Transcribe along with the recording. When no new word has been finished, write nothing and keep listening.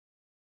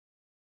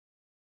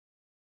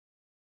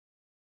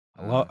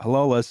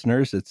Hello,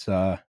 listeners. It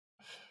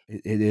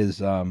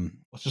is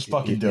Let's just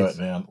fucking do it,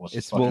 man.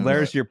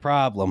 There's your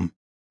problem.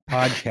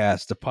 A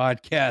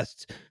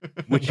podcast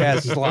which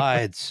has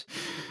slides.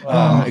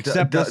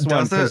 Except this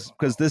one,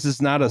 because this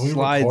is not a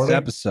slides recording?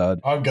 Episode.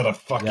 I'm gonna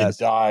fucking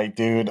die,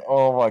 dude.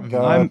 Oh my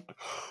god. I'm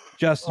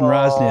Justin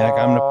Rosniak.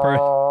 I'm the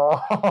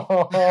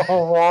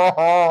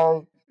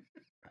person.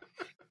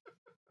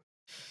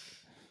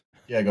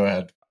 Yeah, go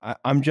ahead.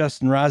 I'm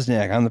Justin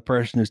Rosniak. I'm the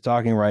person who's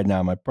talking right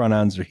now. My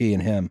pronouns are he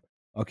and him.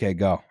 Okay,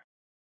 go.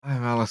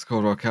 I'm Alice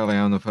Caldwell Kelly.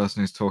 I'm the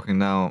person who's talking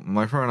now.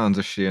 My pronouns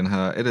are she and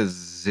her. It is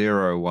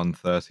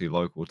 01:30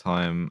 local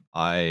time.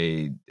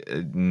 I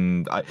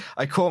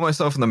caught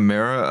myself in the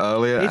mirror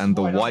earlier, and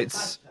the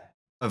whites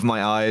of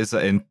my eyes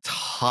are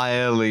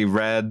entirely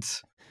red.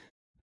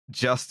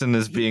 Justin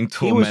is being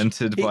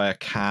tormented by a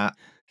cat.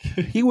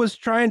 He was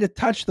trying to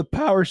touch the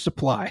power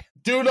supply.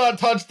 Do not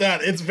touch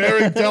that. It's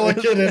very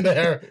delicate in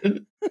there.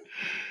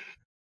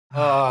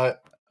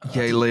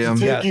 Yay,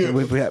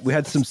 Liam. We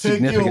had some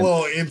significant. Take you a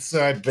little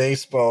inside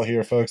baseball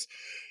here, folks.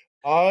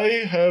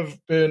 I have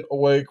been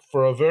awake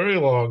for a very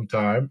long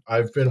time.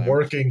 I've been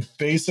working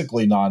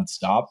basically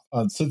nonstop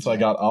since I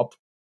got up.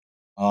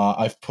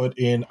 I've put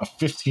in a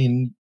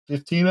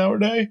 15-hour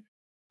day.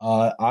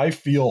 I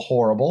feel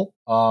horrible.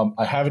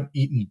 I haven't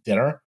eaten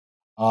dinner.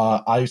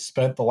 I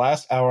spent the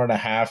last hour and a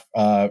half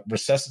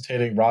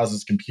resuscitating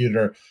Roz's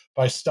computer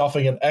by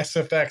stuffing an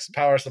XFX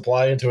power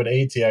supply into an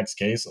ATX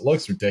case. It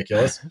looks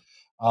ridiculous.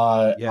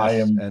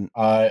 Yes,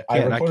 I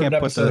recorded an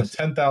episode of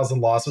 10,000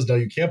 Losses. No,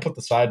 you can't put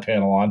the side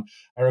panel on.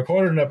 I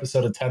recorded an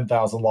episode of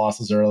 10,000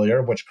 Losses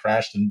earlier, which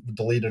crashed and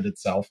deleted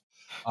itself.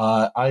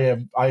 I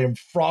am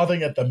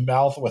frothing at the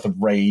mouth with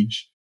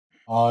rage.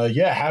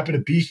 Happy to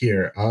be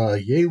here.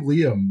 Yay,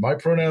 Liam. My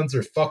pronouns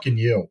are fucking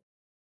you.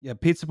 Yeah,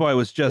 Pizza Boy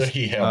was just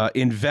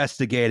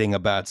investigating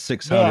about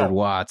 600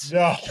 watts.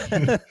 No,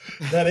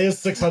 that is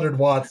 600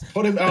 watts.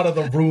 Put him out of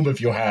the room if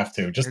you have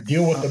to. Just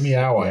deal with the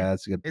meowing. Yeah,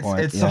 that's a good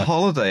point. It's a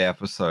holiday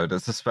episode.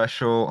 It's a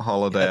special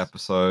holiday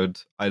episode.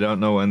 I don't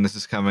know when this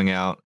is coming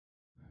out.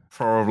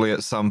 Probably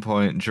at some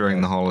point during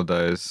the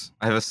holidays.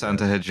 I have a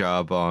Santa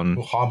hijab on.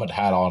 Muhammad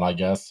hat on, I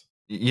guess.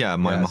 Yeah,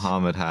 my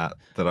Muhammad hat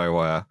that I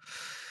wear.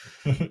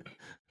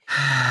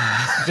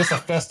 Just a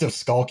festive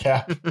skull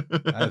cap.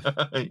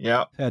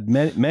 I've had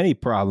many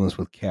problems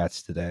with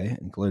cats today,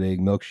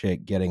 including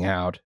Milkshake getting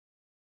out,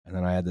 and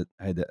then I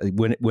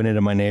went into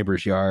my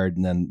neighbor's yard,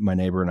 and then my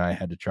neighbor and I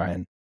had to try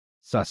and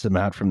suss him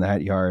out from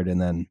that yard, and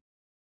then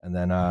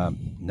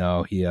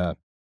no, he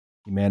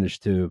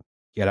managed to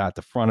get out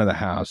the front of the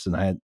house, and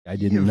I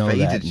didn't know that.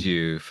 He evaded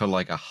you for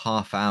like a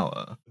half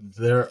hour.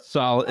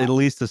 At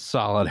least a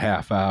solid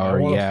half hour.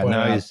 Yeah.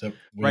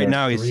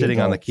 Now he's sitting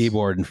on the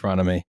keyboard in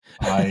front of me.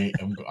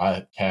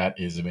 Cat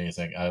is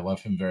amazing. I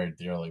love him very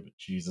dearly, but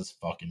Jesus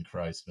fucking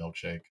Christ,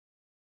 Milkshake.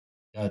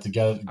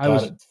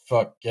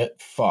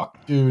 Get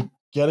fucked, dude.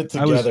 Get it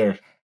together.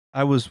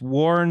 I was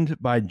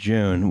warned by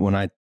June when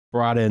I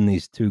brought in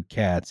these two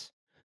cats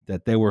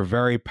that they were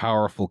very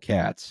powerful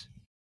cats,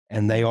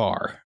 and they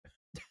are.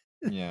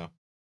 Yeah,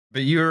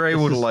 but you were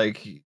able to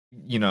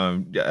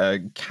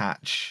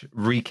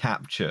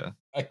recapture.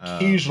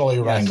 Occasionally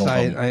wrangle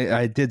them.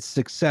 I did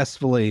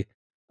successfully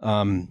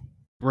put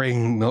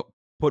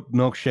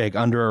Milkshake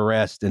under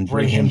arrest and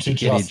bring him to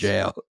kitty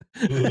jail.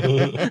 Get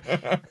in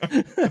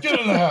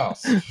the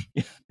house.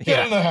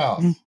 Get in the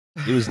house.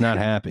 He was not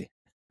happy.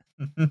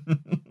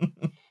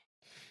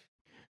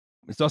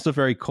 It's also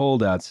very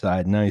cold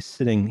outside. Now he's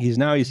sitting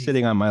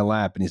on my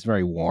lap, and he's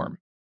very warm.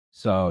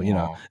 So,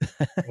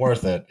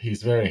 worth it.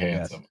 He's very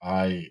handsome.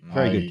 Yes.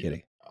 Very good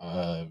kitty.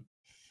 Oh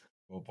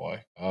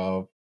boy.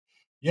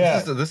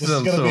 This is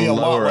going to be a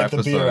lot like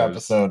the beer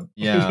episode.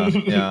 Yeah.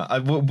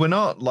 We're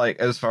not, like,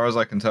 as far as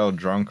I can tell,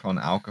 drunk on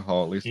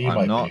alcohol. At least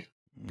I'm not.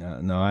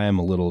 No, I am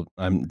a little.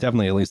 I'm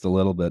definitely at least a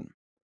little bit.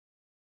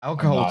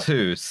 Alcohol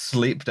too.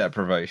 Sleep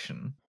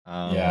deprivation.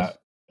 Yeah.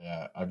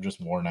 I'm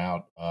just worn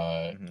out.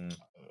 Do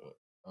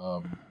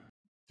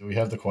we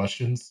have the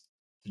questions?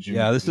 We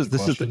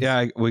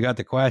got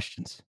the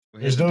questions.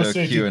 There's no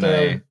safety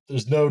there.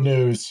 There's no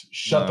news.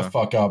 Shut the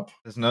fuck up.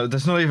 There's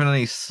not even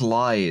any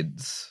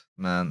slides,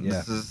 man.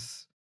 This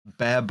is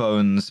bare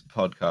bones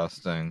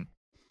podcasting.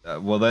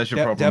 There's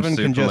your problem, Devin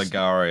Super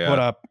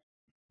Lagaria.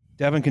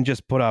 Devin can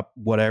just put up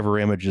whatever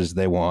images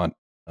they want.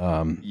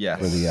 Yes.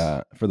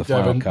 For the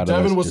final cut.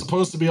 Devin was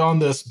supposed to be on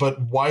this,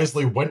 but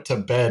wisely went to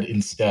bed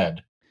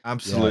instead.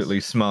 Absolutely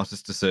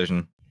smartest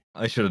decision.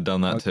 I should have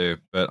done that too,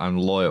 but I'm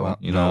loyal. What?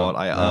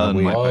 I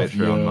earn my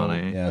Patreon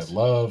money. Yes. I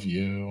love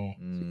you.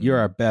 You're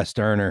our best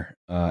earner,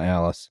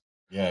 Alice.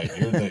 Yeah,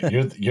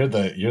 you're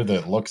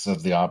the looks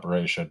of the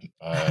operation.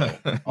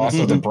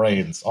 Also the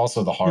brains,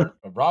 also the heart.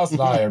 Roz and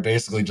I are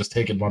basically just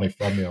taking money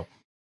from you.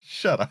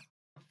 Shut up.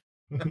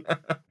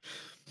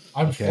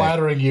 I'm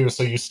flattering you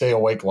so you stay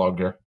awake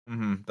longer.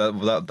 Mm-hmm.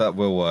 That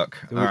will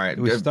work. All right.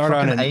 Do we start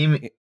on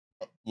Amy?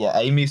 Yeah,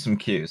 Amy some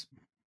cues.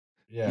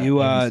 Yeah.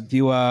 Do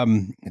you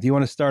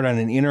want to start on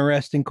an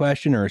interesting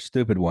question or a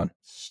stupid one?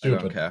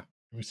 Stupid. Okay.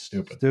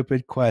 Stupid.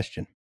 Stupid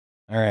question.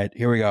 All right,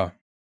 here we go.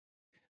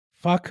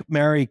 Fuck,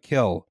 marry,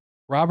 kill.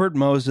 Robert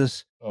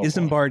Moses, Oh, boy.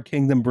 Isambard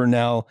Kingdom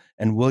Brunel,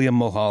 and William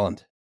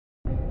Mulholland.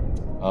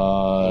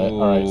 All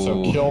right,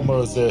 so kill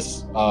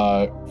Moses,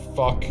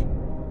 fuck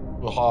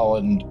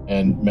Holland,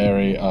 and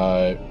marry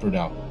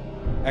Brunel.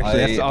 Actually,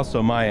 that's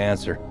also my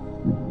answer.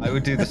 I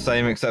would do the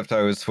same, except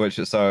I would switch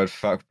it so I would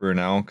fuck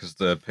Brunel, because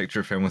the picture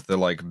of him with the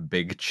like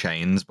big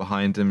chains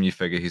behind him, you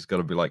figure he's got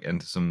to be like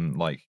into some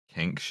like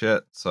kink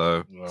shit,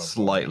 so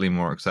slightly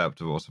more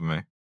acceptable to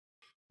me.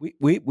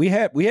 We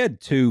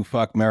had two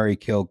fuck, marry,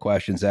 kill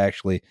questions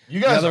actually. You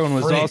guys the other are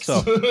one freaks. was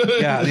also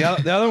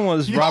the other one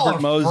was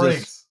Robert Moses.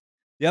 Freaks.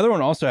 The other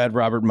one also had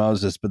Robert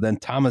Moses, but then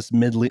Thomas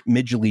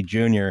Midgley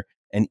Jr.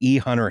 and E.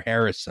 Hunter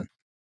Harrison.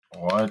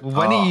 What?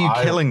 When are you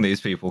killing these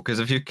people? Because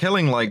if you're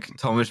killing like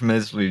Thomas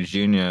Midgley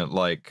Jr.,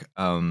 like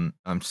I'm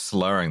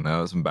slurring there,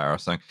 that's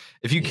embarrassing.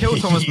 If you kill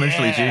Thomas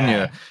Midgley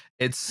Jr.,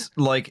 it's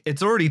like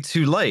it's already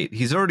too late.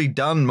 He's already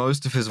done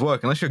most of his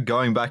work, unless you're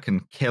going back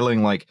and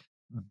killing like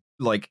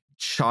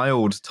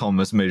child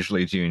Thomas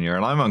Midgley Jr.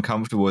 And I'm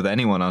uncomfortable with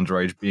anyone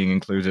underage being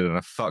included in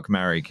a fuck,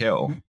 marry,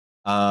 kill.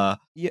 I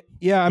mean,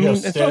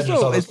 it's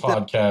also on this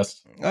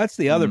podcast. That's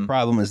the other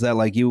problem is that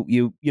like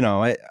you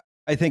know,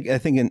 I think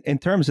in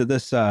terms of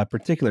this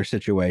particular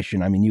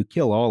situation, I mean, you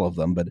kill all of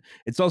them, but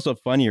it's also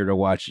funnier to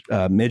watch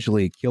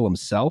Midgley kill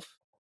himself.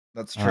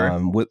 That's true. I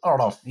don't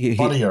know if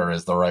funnier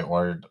is the right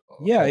word.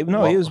 Yeah,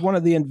 no, he was one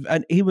of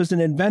he was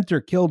an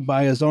inventor killed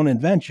by his own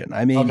invention.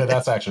 I mean, okay,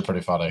 that's actually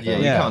pretty funny. Yeah,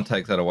 you can't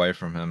take that away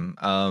from him.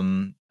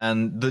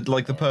 And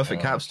the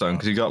perfect capstone,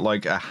 because you got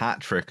like a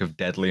hat trick of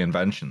deadly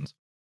inventions.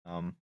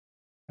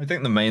 I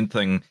think the main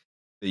thing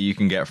that you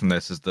can get from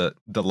this is that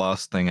the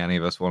last thing any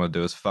of us want to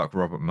do is fuck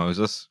Robert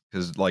Moses,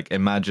 because like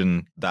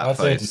imagine that That's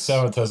face.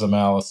 Anti-Semitism,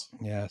 Alice.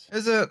 Yes.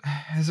 Is it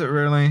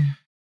really?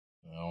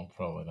 No,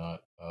 probably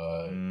not.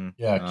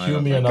 No, cue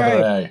me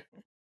another A.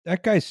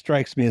 That guy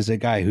strikes me as a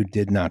guy who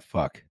did not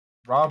fuck.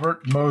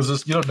 Robert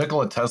Moses. You know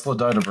Nikola Tesla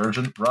died a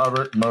virgin?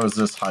 Robert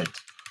Moses height.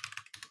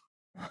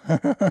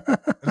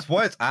 That's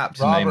why it's apt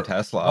to name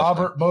Tesla.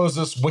 Robert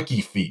Moses wiki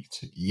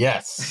feet.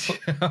 Yes.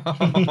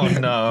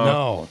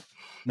 Oh,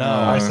 no.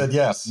 I said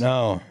yes.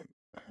 No.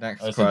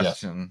 Next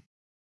question.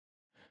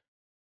 Yes.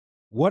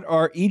 What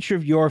are each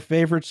of your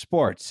favorite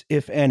sports,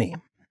 if any?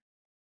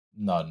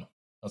 None.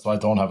 That's why I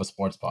don't have a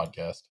sports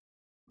podcast.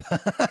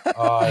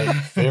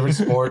 Favorite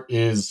sport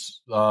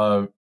is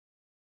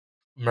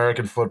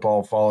American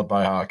football, followed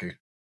by hockey.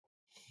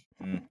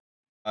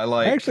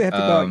 I actually have to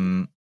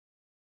go.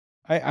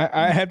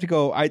 I have to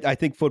go. I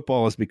think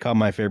football has become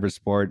my favorite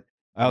sport.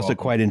 I also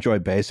quite enjoy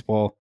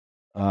baseball.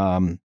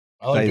 I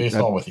like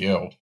baseball with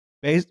you.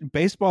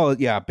 Baseball,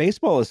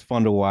 baseball is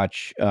fun to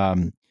watch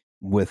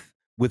with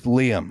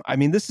Liam. I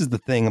mean, this is the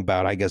thing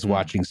about, I guess,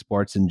 watching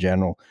sports in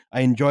general.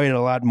 I enjoy it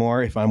a lot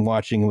more if I'm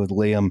watching it with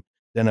Liam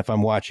than if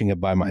I'm watching it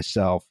by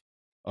myself.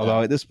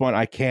 Although at this point,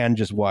 I can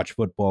just watch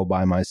football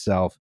by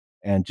myself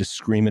and just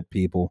scream at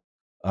people.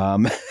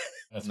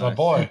 That's my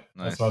boy.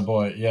 Nice. That's my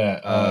boy.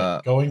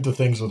 Yeah. Going to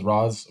things with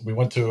Roz. We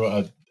went to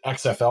a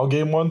XFL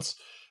game once,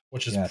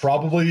 which is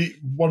probably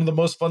one of the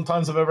most fun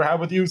times I've ever had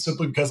with you,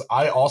 simply because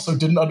I also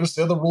didn't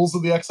understand the rules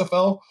of the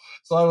XFL.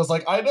 So I was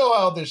like, I know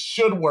how this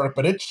should work,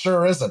 but it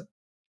sure isn't.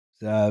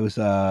 It was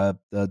the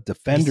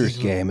Defenders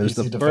game. It was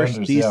the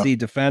first DC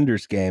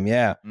Defenders game.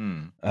 Yeah.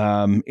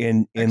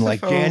 In like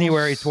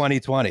January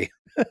 2020.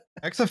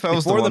 XFL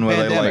is the one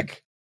where they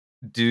like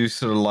do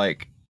sort of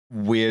like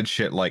weird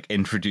shit, like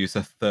introduce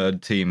a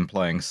third team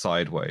playing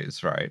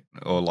sideways, right?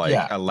 Or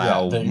like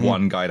allow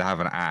one guy to have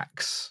an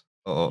axe.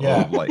 Or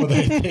like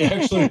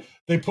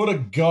they put a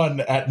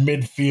gun at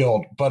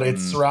midfield, but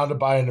it's surrounded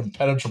by an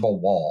impenetrable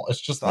wall. It's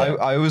just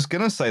I was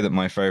gonna say that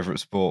my favorite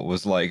sport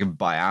was like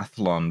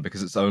biathlon,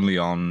 because it's only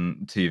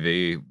on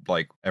TV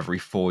like every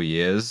 4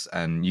 years,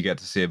 and you get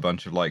to see a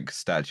bunch of like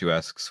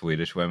statuesque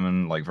Swedish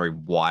women, like very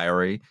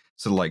wiry,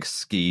 sort of like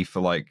ski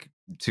for like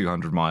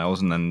 200 miles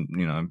and then,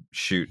 you know,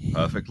 shoot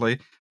perfectly.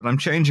 But I'm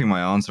changing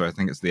my answer. I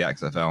think it's the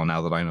XFL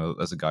now that I know that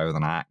there's a guy with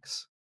an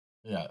axe.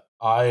 Yeah,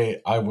 I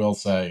will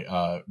say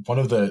one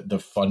of the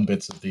fun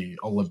bits of the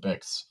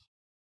Olympics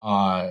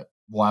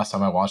last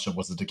time I watched it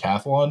was the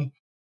decathlon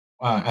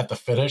at the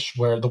finish,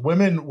 where the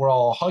women were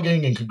all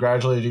hugging and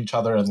congratulating each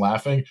other and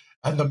laughing,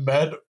 and the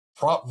men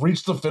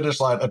reached the finish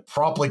line and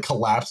promptly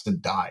collapsed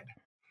and died.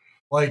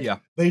 Like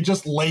they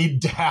just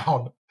laid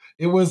down.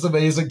 It was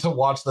amazing to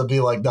watch them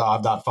be like, no,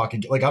 I'm not fucking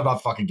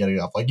getting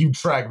up. Like, you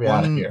drag me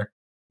out of here.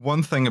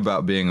 One thing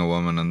about being a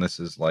woman, and this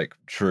is like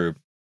true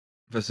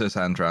for cis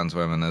and trans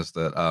women, is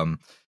that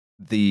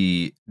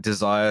the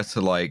desire to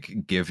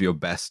like give your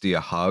bestie a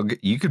hug,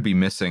 you could be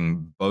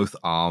missing both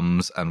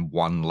arms and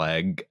one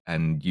leg,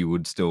 and you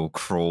would still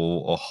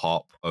crawl or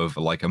hop over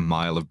like a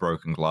mile of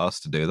broken glass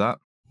to do that.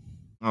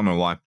 I don't know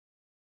why.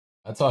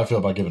 That's how I feel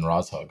about giving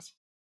Roz hugs.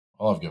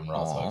 I love giving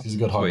Roz hugs. He's a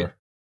good hugger.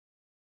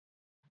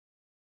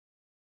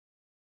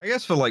 I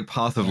guess for like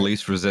path of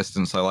least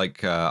resistance, I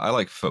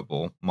like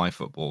football, my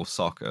football,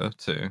 soccer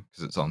too,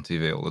 because it's on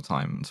TV all the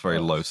time. It's very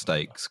low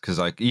stakes because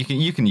like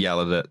you can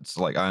yell at it. It's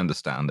like I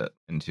understand it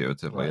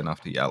intuitively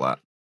enough to yell at.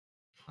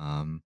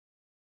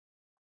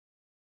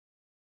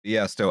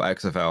 Yeah, still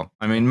XFL.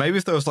 I mean, maybe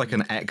if there was like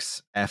an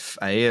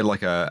XFA,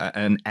 like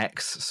an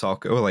X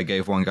soccer, where they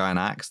gave one guy an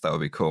axe, that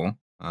would be cool.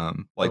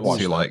 Like to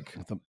see like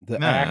the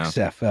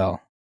XFL.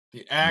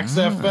 The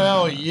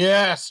XFL,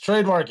 yes,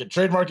 trademark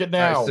it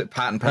now.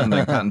 Patent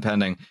pending, patent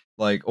pending.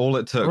 Like all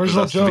it took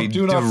Original was us to be joke,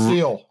 do not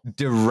steal.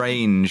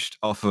 deranged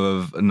off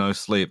of no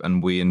sleep,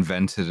 and we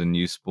invented a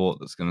new sport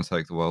that's going to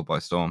take the world by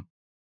storm.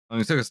 I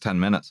mean, it took us 10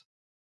 minutes.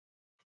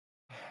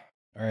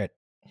 All right,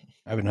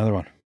 I have another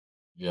one.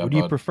 Yeah, would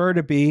you prefer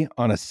to be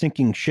on a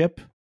sinking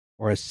ship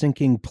or a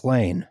sinking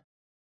plane?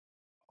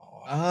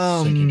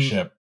 Sinking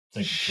ship.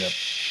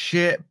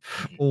 Sinking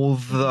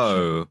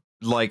Although,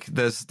 like,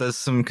 there's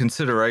some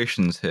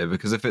considerations here,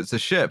 because if it's a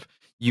ship,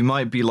 you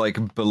might be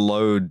like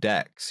below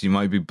decks, you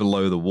might be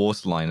below the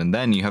waterline, and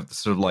then you have the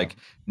sort of like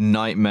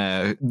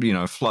nightmare,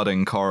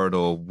 flooding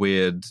corridor,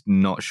 weird,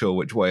 not sure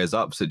which way is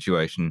up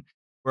situation.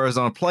 Whereas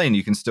on a plane,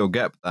 you can still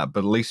get that,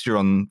 but at least you're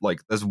on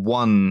like there's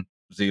one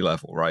Z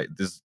level, right?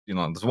 There's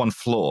one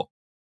floor,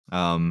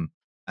 and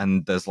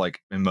there's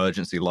like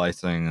emergency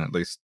lighting, at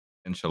least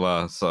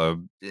inshallah. So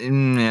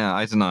yeah,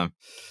 I don't know.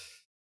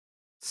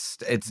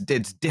 It's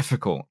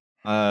difficult.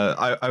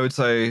 I would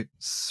say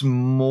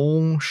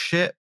small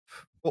ship,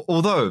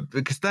 although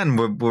because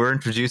then we're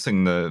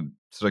introducing the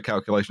sort of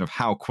calculation of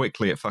how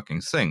quickly it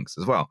fucking sinks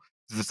as well.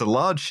 If it's a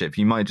large ship,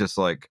 you might just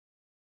like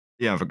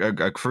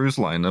a cruise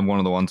line and one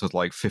of the ones with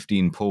like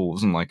 15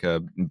 pools and like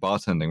a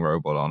bartending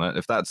robot on it.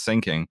 If that's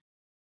sinking,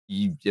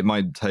 it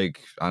might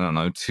take, I don't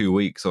know, 2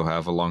 weeks or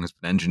however long it's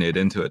been engineered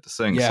into it to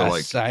sink. Yes,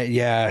 so like,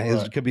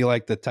 it could be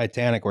like the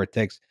Titanic where it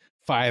takes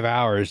 5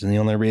 hours, and the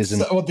only reason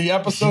the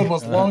episode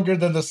was longer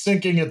than the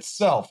sinking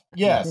itself.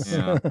 Yes.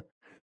 Yeah.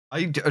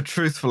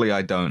 Truthfully,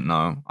 I don't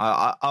know.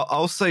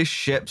 I'll say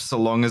ships so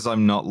long as I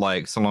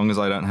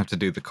don't have to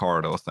do the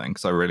corridor thing,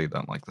 because I really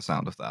don't like the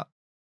sound of that.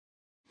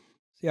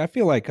 See, I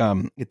feel like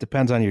it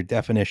depends on your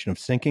definition of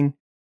sinking,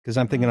 because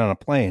I'm thinking on a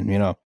plane,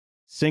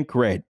 sink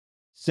rate.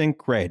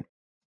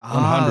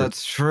 100.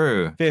 That's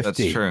true. 50,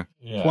 that's true.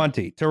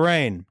 20,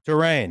 terrain.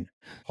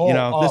 Pull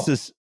up. This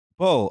is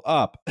pull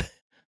up.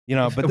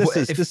 But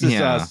this is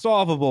a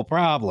solvable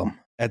problem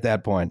at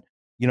that point.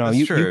 You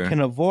can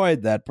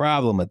avoid that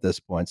problem at this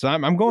point. So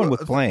I'm going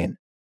with plane.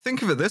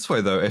 Think of it this way,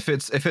 though. If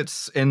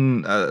it's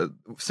in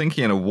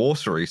sinking in a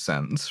watery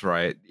sense,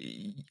 right?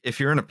 If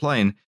you're in a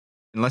plane,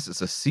 unless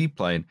it's a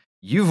seaplane,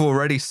 you've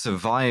already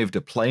survived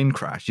a plane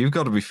crash. You've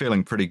got to be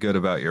feeling pretty good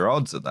about your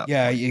odds at that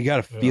point. You got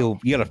to feel.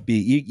 You got to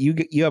be.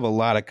 You have a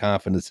lot of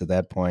confidence at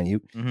that point. You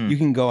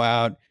can go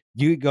out.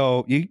 You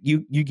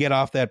get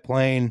off that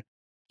plane.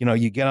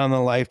 You get on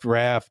the life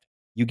raft.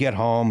 You get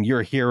home.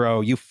 You're a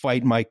hero. You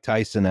fight Mike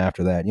Tyson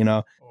after that. You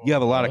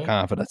have a lot of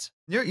confidence.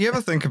 You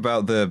ever think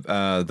about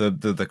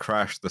the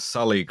crash, the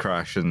Sully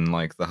crash in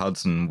like the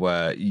Hudson,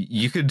 where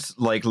you could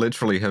like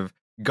literally have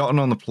gotten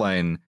on the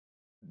plane,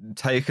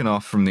 taken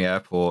off from the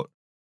airport,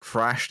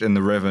 crashed in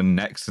the river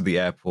next to the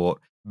airport,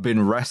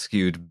 been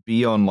rescued,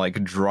 be on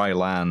like dry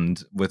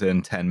land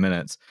within 10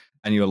 minutes,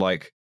 and you're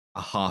like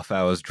a half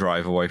hour's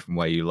drive away from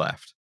where you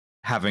left,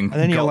 having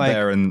got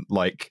there in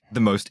like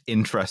the most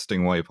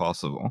interesting way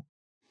possible.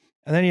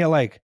 And then you're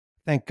like,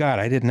 thank God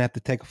I didn't have to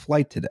take a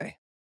flight today.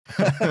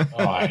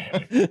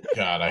 I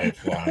hate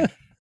flying.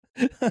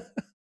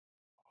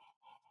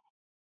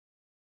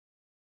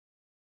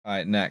 All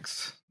right,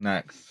 next.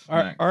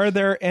 Are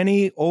there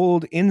any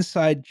old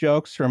inside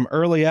jokes from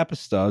early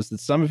episodes that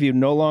some of you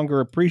no longer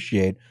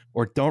appreciate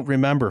or don't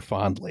remember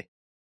fondly?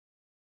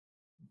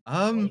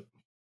 I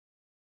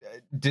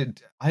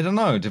don't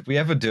know. Did we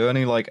ever do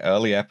any like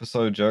early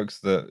episode jokes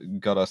that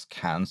got us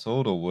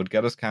canceled or would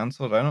get us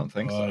canceled? I don't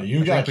think so.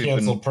 You got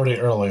canceled pretty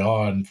early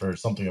on for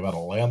something about a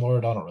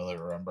landlord. I don't really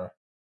remember.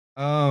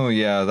 Oh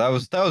yeah,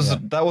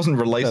 that wasn't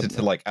related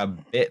to like a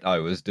bit I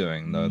was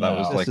doing though. That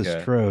was this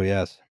is true.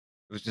 Yes,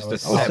 it was just a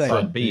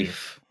separate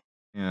beef.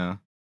 Yeah,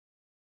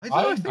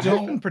 I think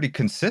I've been pretty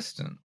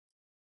consistent.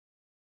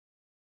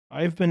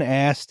 I've been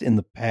asked in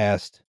the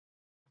past,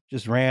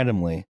 just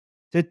randomly,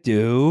 to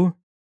do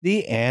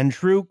the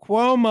Andrew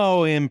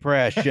Cuomo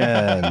impression.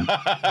 And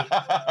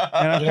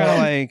I'm kind of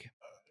like,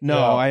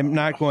 no, I'm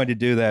not going to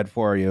do that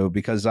for you,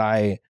 because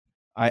I'm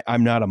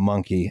not a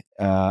monkey.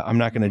 I'm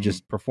not going to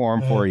just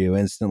perform for you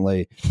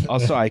instantly.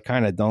 Also, I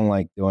kind of don't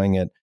like doing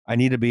it. I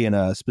need to be in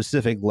a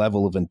specific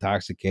level of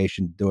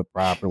intoxication to do it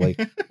properly.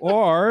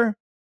 Or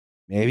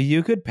maybe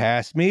you could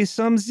pass me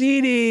some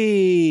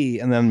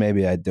ZD, and then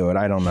maybe I'd do it.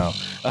 I don't know.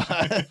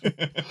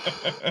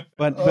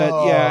 but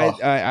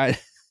yeah,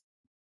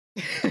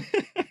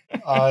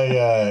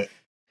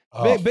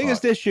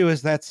 biggest issue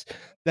is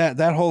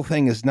that whole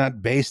thing is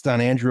not based on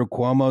Andrew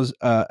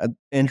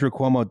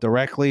Cuomo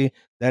directly.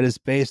 That is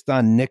based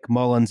on Nick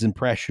Mullen's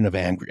impression of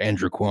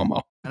Andrew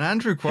Cuomo. And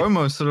Andrew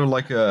Cuomo is sort of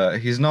like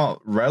he's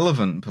not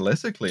relevant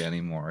politically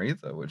anymore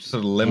either, which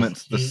sort of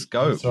limits the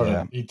scope.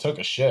 He took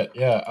a shit.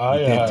 Yeah,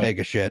 he did take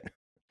a shit.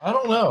 I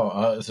don't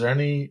know. Is there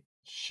any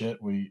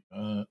shit we?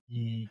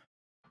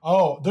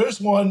 Oh, there's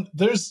one.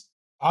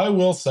 I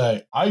will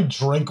say I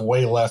drink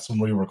way less when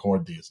we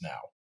record these now.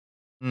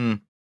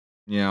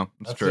 Yeah,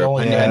 it's That's the true.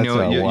 only- And, Yeah, and that's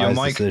your, a your wise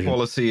mic decision.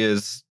 quality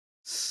is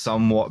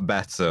somewhat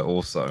better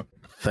also.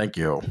 Thank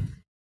you.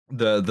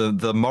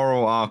 The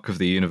moral arc of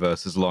the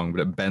universe is long,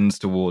 but it bends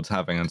towards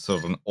having a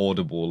sort of an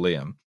audible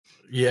Liam.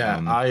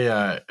 Yeah,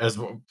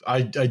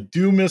 I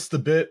do miss the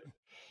bit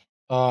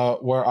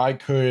where I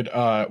could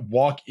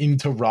walk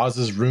into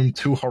Roz's room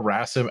to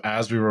harass him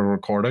as we were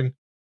recording.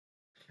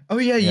 Oh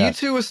yeah,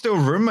 Yes. you two were still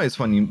roommates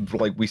when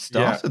we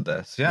started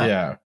this.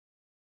 Yeah.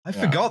 I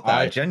forgot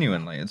that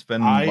genuinely. It's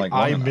been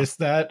I missed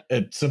that.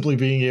 It's simply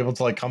being able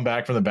to come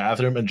back from the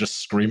bathroom and just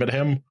scream at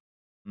him.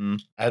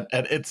 And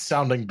it's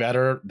sounding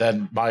better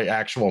than my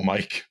actual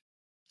mic.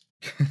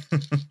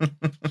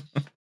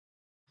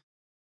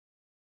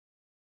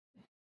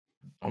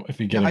 If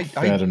you get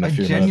fed in a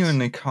few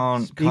genuinely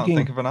minutes. can't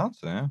think of an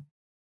answer. Yeah.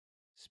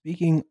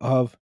 Speaking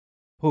of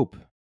poop,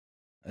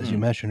 as you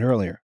mentioned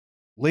earlier,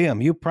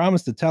 Liam, you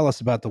promised to tell us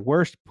about the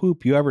worst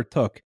poop you ever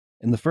took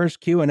in the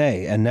first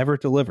Q&A and never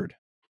delivered.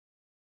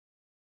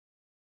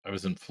 I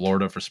was in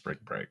Florida for spring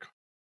break.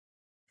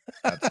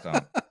 That's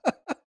dumb.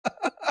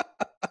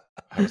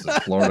 I was in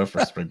Florida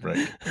for spring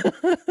break.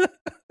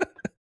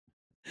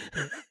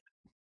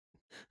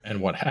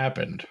 And what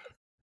happened?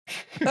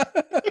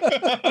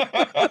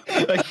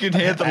 I could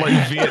hear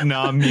the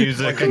Vietnam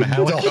music and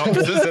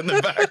helicopters in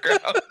the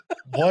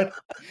background.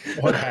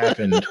 What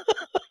happened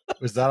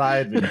was that I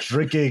had been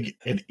drinking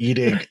and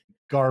eating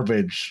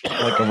garbage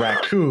like a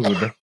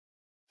raccoon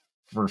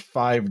for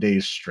 5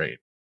 days straight.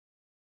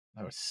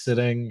 I was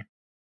sitting,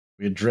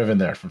 we had driven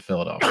there from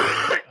Philadelphia,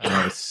 and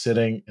I was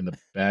sitting in the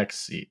back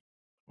seat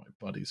of my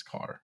buddy's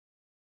car.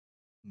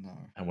 No.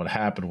 And what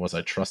happened was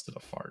I trusted a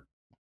fart.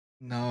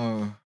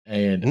 No.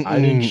 And I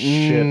didn't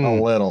shit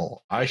a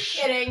little. I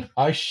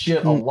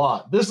shit a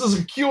lot. This is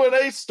a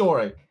Q&A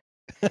story.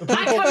 I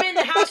come in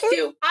the house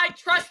too. I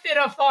trusted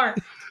a fart.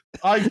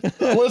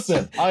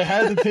 Listen, I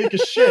had to take a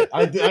shit.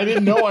 I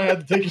didn't know I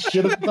had to take a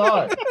shit at the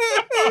time.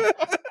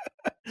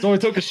 So I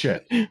took a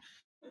shit.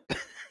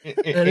 And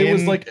it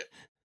was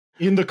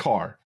in the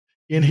car,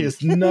 in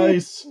his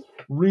nice,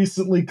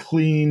 recently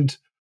cleaned,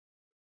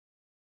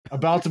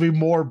 about to be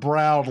more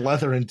brown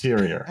leather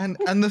interior. And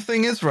the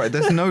thing is, right,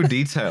 there's no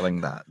detailing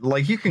that.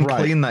 You can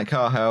clean that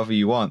car however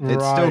you want.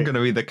 It's still going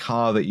to be the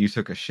car that you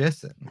took a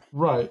shit in.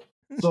 Right.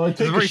 So I take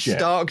There's a very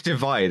stark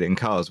divide in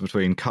cars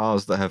between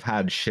cars that have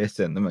had shit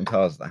in them and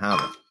cars that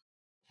haven't.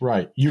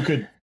 Right. You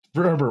could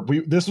remember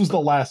this was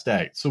the last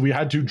day, so we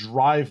had to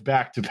drive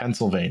back to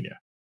Pennsylvania.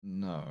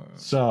 No.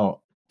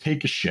 So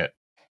take a shit,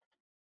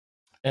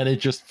 and it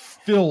just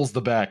fills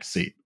the back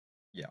seat.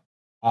 Yeah.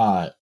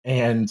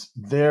 And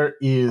there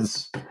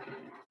is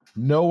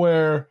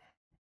nowhere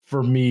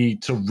for me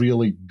to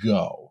really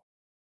go.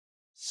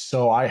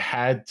 So I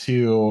had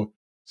to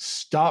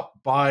stop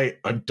by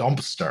a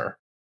dumpster,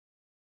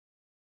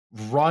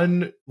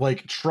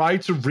 try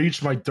to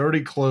reach my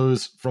dirty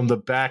clothes from the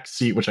back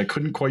seat, which I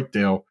couldn't quite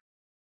do,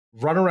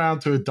 run around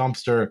to a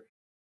dumpster,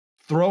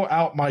 throw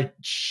out my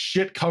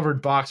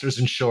shit-covered boxers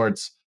and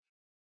shorts,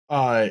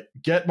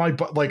 get my,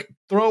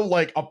 throw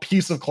a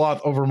piece of cloth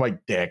over my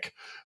dick,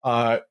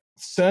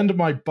 send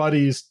my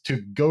buddies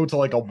to go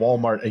to a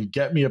Walmart and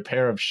get me a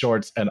pair of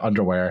shorts and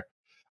underwear.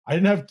 I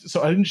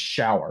didn't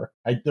shower.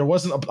 There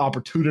wasn't an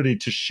opportunity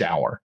to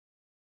shower.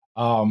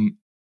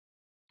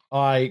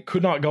 I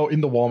could not go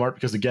into Walmart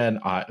because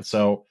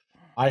so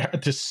I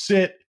had to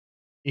sit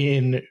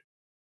in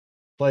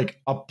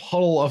a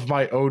puddle of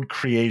my own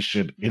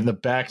creation in the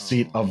back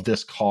seat of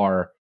this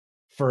car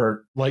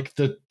for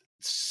the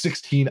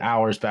 16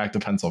 hours back to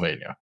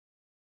Pennsylvania.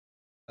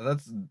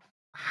 That's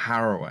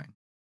harrowing.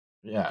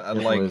 Yeah, it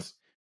was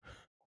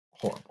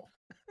horrible.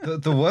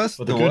 The worst.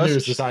 But the good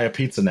news is I have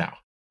pizza now.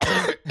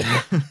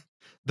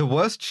 The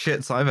worst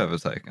shits I've ever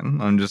taken.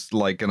 I'm just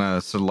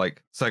gonna sort of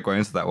segue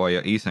into that while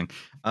you're eating.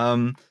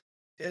 Not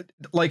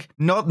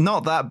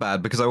that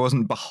bad because I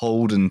wasn't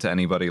beholden to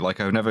anybody.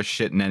 I've never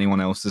shit in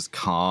anyone else's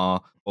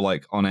car or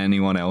on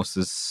anyone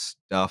else's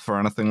stuff or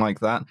anything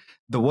like that.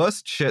 The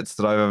worst shits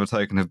that I've ever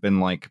taken have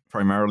been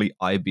primarily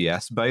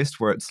IBS based,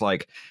 where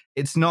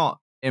it's not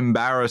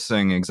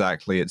embarrassing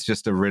exactly, it's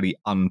just a really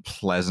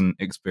unpleasant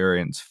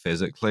experience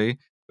physically,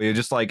 where you're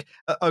just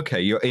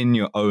okay, you're in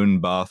your own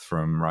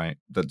bathroom, right?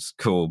 That's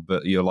cool,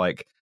 but you're oh,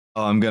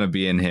 I'm gonna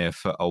be in here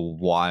for a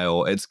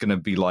while. It's gonna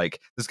be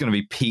there's gonna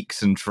be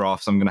peaks and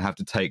troughs. I'm gonna have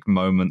to take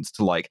moments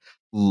to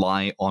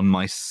lie on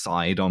my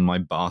side on my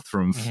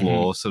bathroom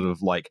floor, sort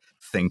of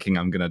thinking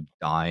I'm gonna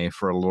die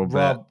for a little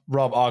bit.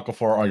 Rub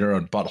Aquaphor on your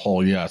own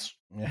butthole, yes.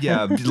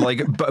 Yeah,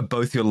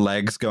 both your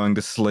legs going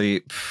to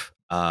sleep.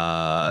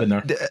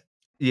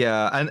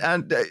 Yeah,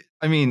 and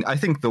I mean, I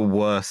think the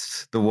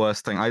worst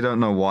thing, I don't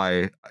know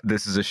why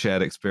this is a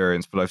shared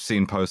experience, but I've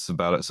seen posts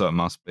about it, so it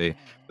must be.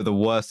 But the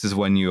worst is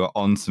when you are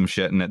on some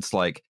shit and it's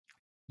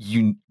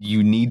you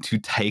need to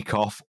take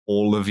off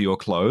all of your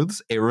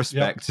clothes,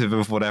 irrespective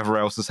of whatever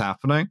else is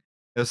happening.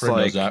 It's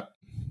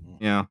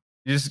yeah,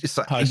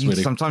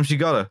 sometimes you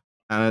gotta,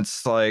 and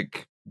it's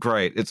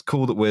great. It's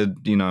cool that we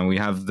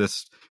have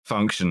this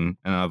function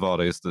in our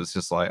bodies that's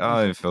just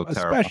I feel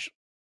terrible.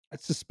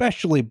 It's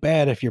especially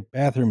bad if your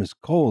bathroom is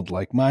cold,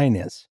 like mine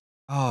is.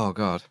 Oh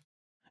God.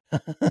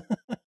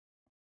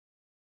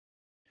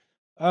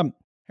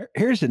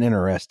 Here's an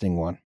interesting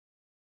one.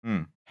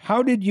 Hmm.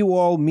 How did you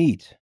all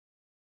meet?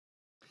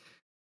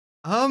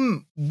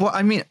 Well,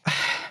 I mean,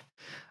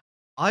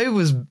 I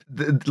was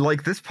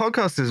like, this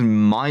podcast is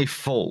my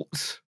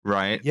fault,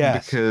 right?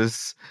 Yes.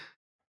 Because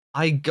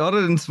I got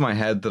it into my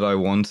head that I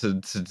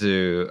wanted to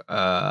do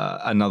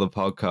another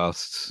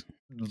podcast,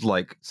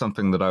 like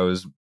something that I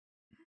was,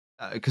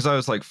 because I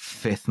was like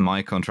fifth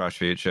mic on Trash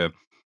Future,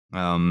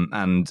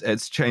 and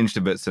it's changed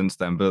a bit since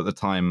then. But at the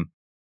time,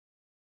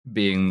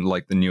 being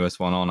like the newest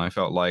one on, I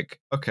felt like,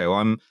 okay, well,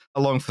 I'm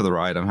along for the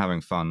ride. I'm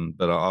having fun,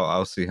 but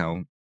I'll see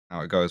how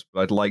it goes.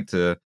 But I'd like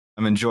to.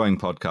 I'm enjoying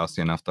podcasting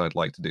enough that I'd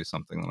like to do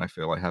something that I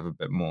feel I have a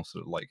bit more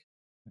sort of like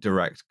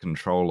direct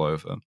control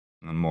over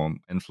and more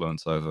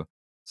influence over.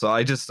 So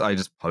I just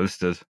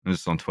posted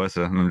just on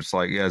Twitter, and I'm just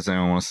like, yeah, does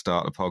anyone want to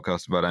start a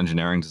podcast about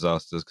engineering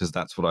disasters? Because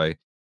that's what I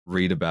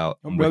read about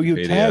on Bro, you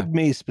Wikipedia. tagged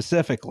me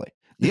specifically.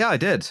 Yeah, I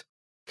did.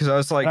 Because I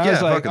was like, And I yeah,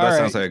 was like, fuck it, that all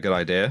sounds right. like a good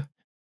idea.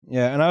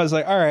 Yeah, and I was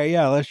like, all right,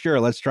 yeah, let's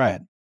try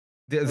it.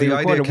 The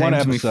idea came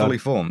to me fully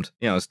formed.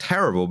 You know, it's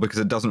terrible because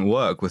it doesn't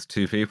work with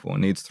two people. It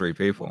needs three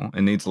people.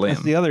 It needs Liam.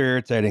 That's the other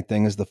irritating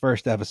thing is the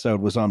first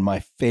episode was on my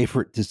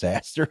favorite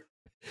disaster,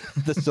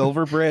 the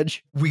Silver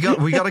Bridge. We got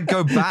to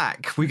go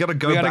back. We got to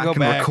go back and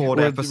record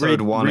episode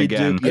one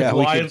again. Yeah, if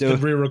Lions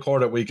can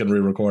re-record it, we can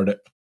re-record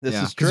it.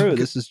 This is true.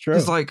 This is true.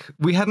 It's like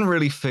we hadn't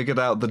really figured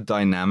out the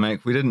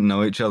dynamic. We didn't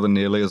know each other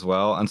nearly as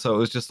well, and so it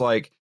was just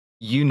like,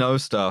 you know,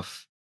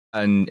 stuff,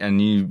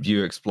 and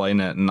you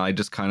explain it, and I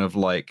just kind of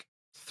like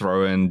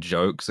throw in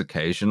jokes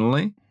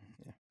occasionally,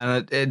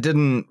 and it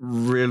didn't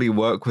really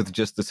work with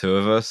just the two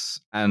of us.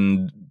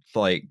 And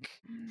like,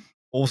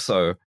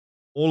 also,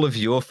 all of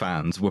your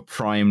fans were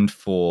primed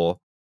for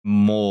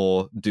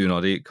more Do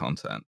Not Eat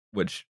content,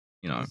 which,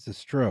 you know, this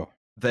is true.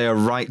 They are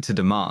right to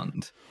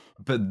demand.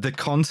 But the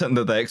content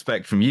that they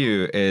expect from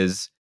you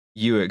is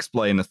you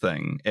explain a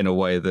thing in a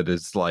way that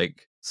is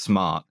like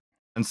smart.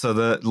 And so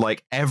that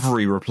like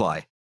every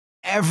reply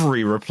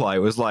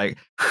was like,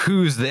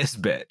 who's this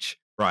bitch?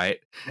 Right?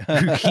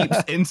 Who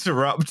keeps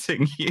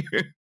interrupting you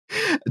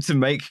to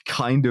make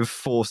kind of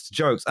forced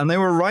jokes. And they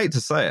were right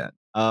to say it.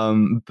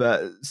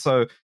 But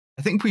so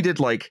I think we did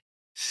like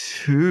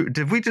two.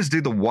 Did we just do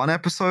the one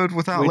episode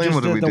without Liam?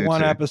 Or did we do the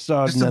one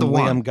episode and then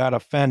Liam got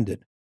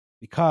offended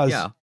because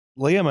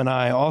Liam and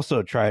I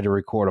also tried to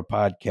record a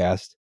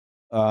podcast,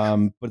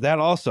 but that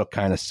also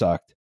kind of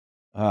sucked.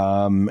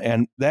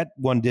 And that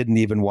one didn't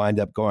even wind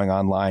up going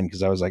online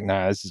because I was like,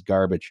 nah, this is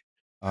garbage.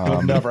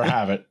 You'll never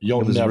have it.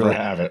 You'll never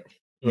have it.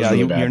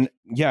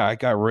 Yeah, I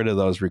got rid of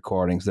those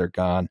recordings. They're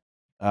gone.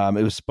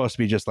 It was supposed to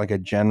be just like a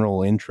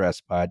general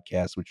interest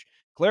podcast, which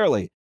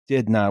clearly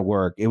did not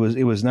work. It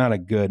was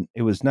not good.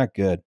 It was not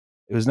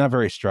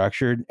very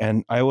structured,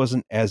 and I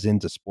wasn't as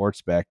into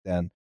sports back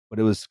then, but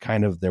it was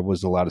kind of, there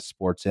was a lot of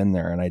sports in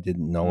there, and I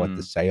didn't know what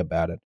to say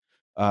about it.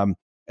 And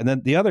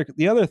then the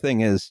other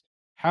thing is,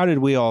 how did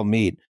we all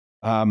meet?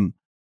 Liam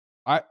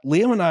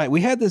and I,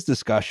 we had this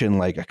discussion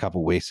like a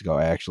couple weeks ago.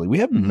 Actually, we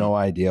have no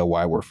idea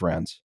why we're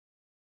friends.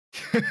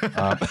 We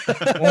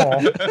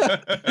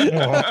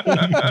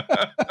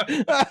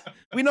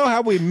know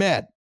how we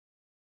met,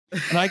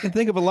 and I can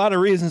think of a lot of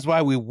reasons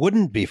why we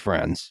wouldn't be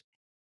friends.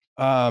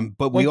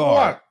 But we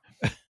are.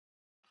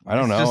 I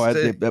don't know.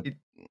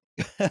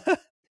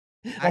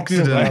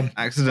 Accident.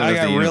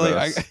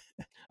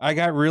 I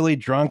got really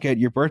drunk at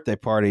your birthday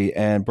party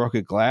and broke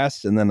a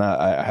glass, and then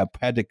I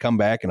had to come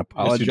back and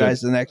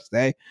apologize the next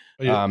day.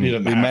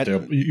 You met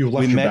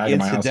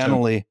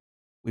incidentally.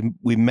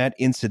 We met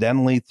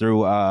incidentally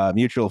through a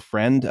mutual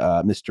friend,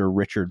 Mr.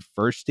 Richard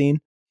Furstein.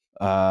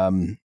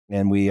 And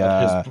we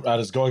at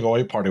his going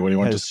away party when he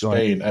went to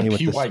Spain at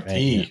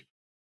PYT.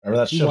 Remember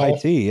that shit?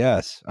 PYT,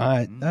 yes.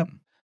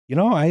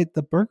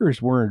 The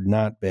burgers were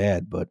not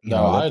bad, but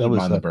I didn't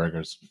mind the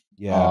burgers.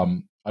 Yeah.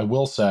 I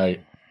will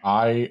say,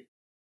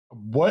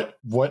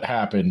 what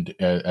happened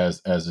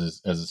as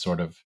a sort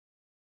of,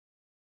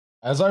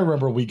 as I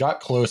remember, we got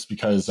close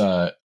because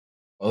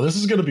this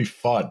is going to be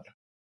fun.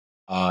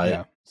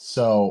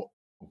 So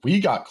we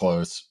got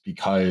close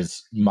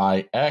because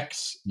my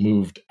ex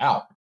moved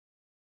out.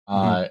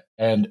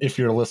 And if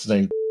you're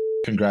listening,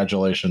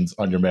 congratulations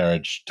on your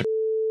marriage.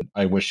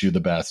 I wish you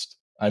the best.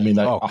 I mean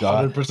that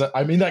 100%.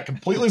 I mean that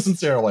completely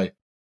sincerely.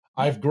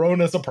 I've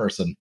grown as a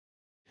person.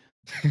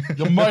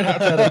 You might have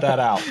to edit that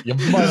out. You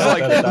might have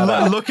to edit that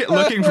out.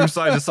 Looking from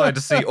side to side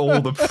to see all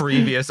the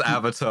previous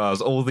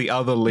avatars, all the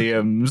other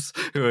Liams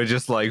who are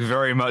just like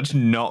very much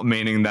not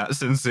meaning that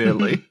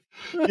sincerely.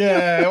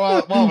 Yeah,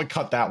 well, we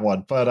cut that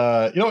one,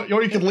 but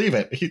you can leave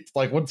it. He's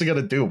like, what's he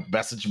gonna do?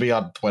 Message me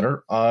on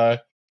Twitter? So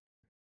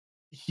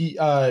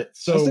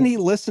doesn't he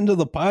listen to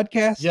the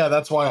podcast? Yeah,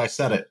 that's why I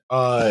said it.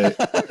 I'm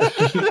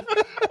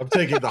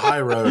taking the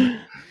high road.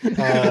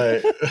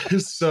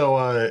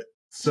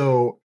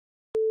 So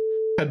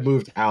had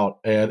moved out,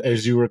 and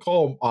as you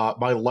recall,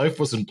 my life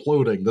was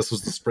imploding. This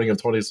was the spring of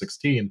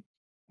 2016,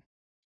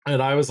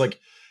 and I was like,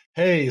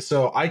 hey,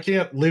 so I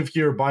can't live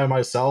here by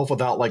myself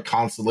without like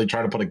constantly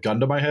trying to put a gun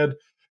to my head.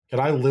 Can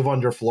I live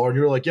on your floor? And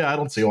you were like, yeah, I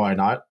don't see why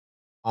not.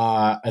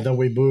 And then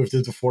we moved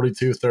into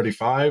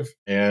 4235,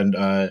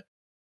 and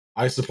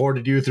I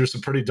supported you through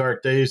some pretty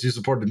dark days. You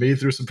supported me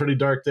through some pretty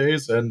dark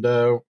days, and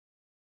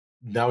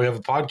now we have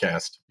a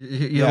podcast.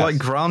 You're like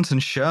Grant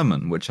and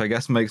Sherman, which I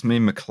guess makes me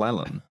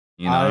McClellan.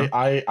 You know?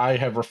 I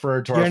have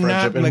referred to You're our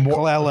not friendship.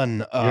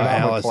 McClellan,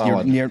 Alice.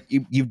 McClellan.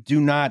 You do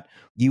not.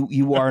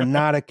 You are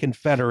not a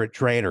Confederate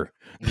traitor.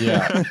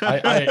 Yeah,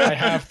 I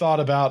have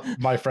thought about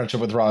my friendship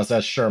with Ross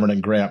as Sherman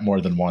and Grant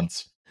more than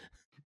once.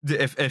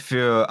 If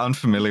you're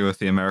unfamiliar with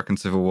the American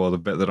Civil War, the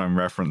bit that I'm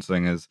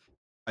referencing is,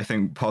 I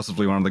think,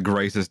 possibly one of the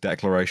greatest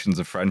declarations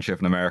of friendship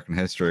in American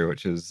history,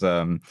 which is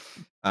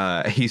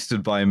he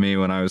stood by me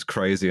when I was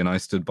crazy, and I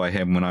stood by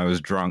him when I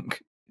was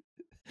drunk.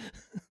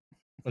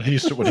 When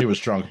he was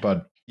drunk,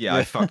 bud. Yeah,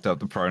 I fucked up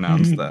the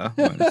pronouns there.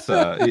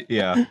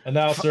 Yeah. And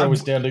now, sir, we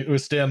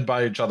stand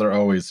by each other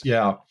always.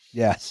 Yeah.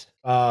 Yes.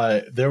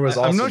 There was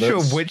also I'm not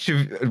sure which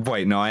of...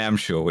 Wait, no, I am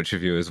sure which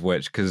of you is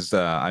which, because,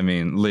 I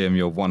mean, Liam,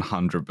 you're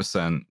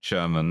 100%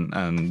 Sherman,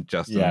 and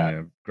Justin,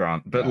 you're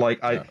Grant. But,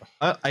 I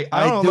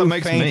don't know, that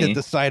makes faint me... at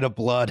the sight of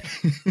blood.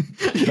 No,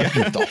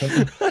 you don't.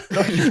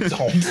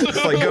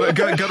 It's like,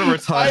 gotta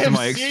retire to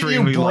my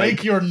extremely... you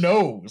break your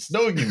nose.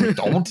 No, you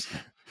don't.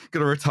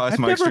 Gotta retire to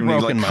my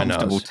extremely,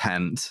 comfortable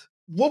tent.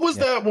 What was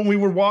that when we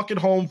were walking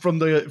home from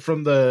the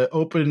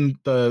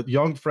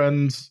young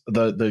friends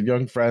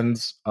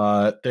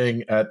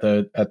thing at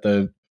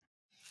the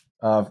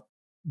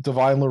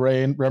Divine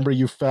Lorraine? Remember,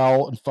 you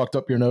fell and fucked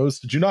up your nose.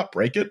 Did you not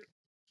break it?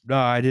 No,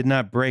 I did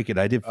not break it.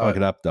 I did fuck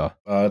it up though.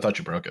 I thought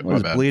you broke it. I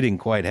was bleeding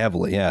quite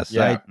heavily. Yes.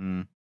 Yeah.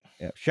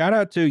 Shout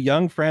out to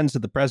young friends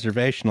of the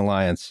Preservation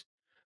Alliance,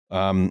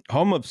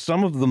 home of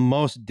some of the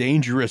most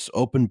dangerous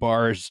open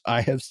bars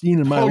I have seen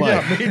in my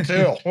life. Yeah, me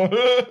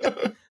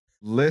too.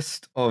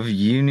 List of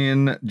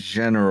Union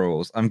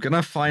generals. I'm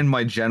gonna find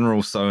my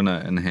general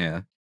Sona in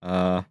here.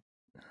 Oh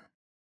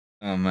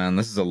man,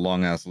 this is a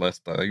long ass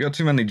list though. You got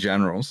too many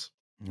generals.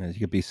 You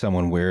could be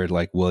someone weird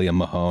like William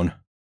Mahone.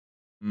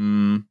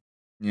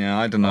 Yeah,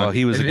 I don't know. Oh,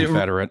 he was a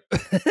Confederate.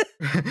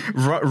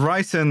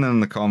 Write in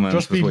the comments.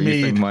 Just be what Meade.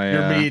 You think my,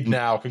 You're Meade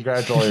now.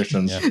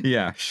 Congratulations.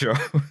 Yeah, sure.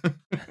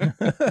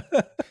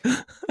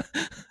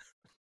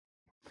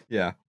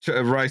 Yeah,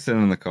 write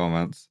in the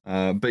comments.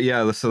 But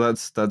yeah, so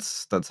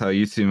that's how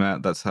you two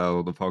met. That's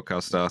how the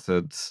podcast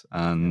started,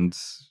 and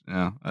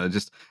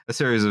just a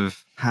series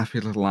of happy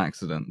little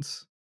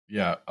accidents.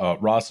 Yeah,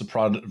 Ross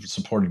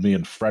supported me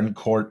in Friend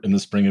Court in the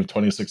spring of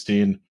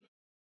 2016,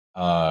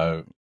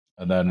 and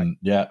then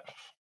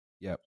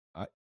Yep.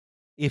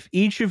 If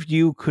each of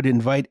you could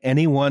invite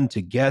anyone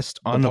to guest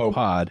on the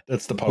pod,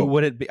 it's the Pope. Who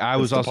would it be? I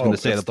was also going to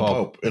say the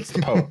Pope. It's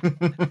the Pope.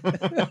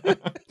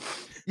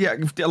 Yeah,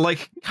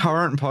 like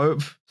current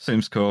Pope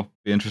seems cool.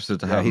 Be interested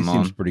to have him on.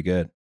 He seems pretty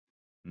good.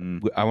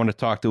 I want to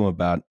talk to him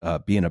about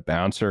being a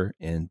bouncer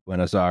in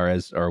Buenos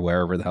Aires or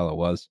wherever the hell it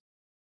was.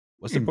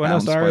 Was it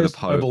Buenos Aires?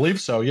 I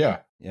believe so. Yeah.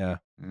 Yeah.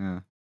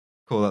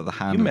 Call that the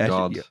hand of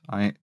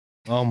God.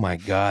 Oh my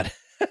God.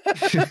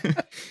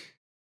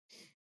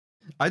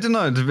 I don't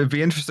know. It'd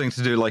be interesting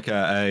to do like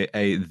a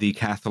the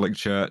Catholic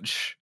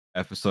Church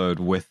episode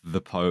with the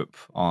Pope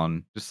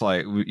on. Just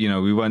like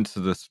we went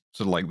to this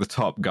sort of like the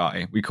top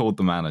guy. We called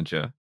the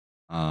manager.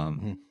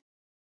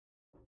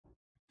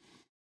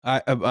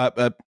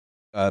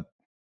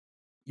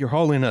 Your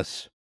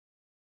Holiness,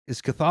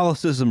 is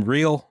Catholicism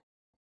real?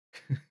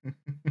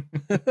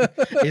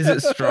 Is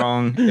it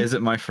strong? Is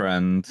it my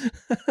friend?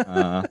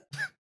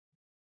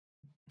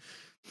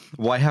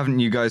 Why haven't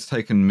you guys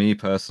taken me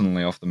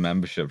personally off the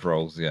membership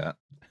rolls yet?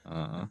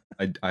 I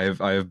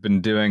have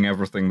been doing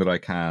everything that I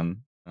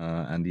can,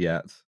 and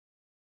yet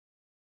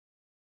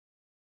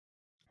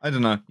I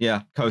don't know.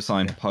 Yeah,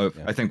 cosign Pope.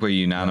 Yeah. I think we're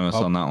unanimous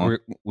on that one.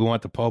 We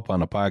want the Pope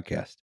on the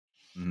podcast.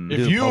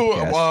 If you,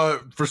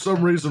 for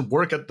some reason,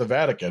 work at the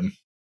Vatican.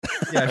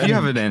 Yeah, if you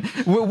have it in,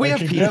 we have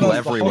people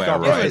everywhere,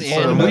 right?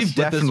 So we've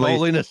definitely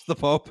Holiness the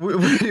Pope.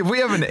 We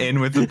have an in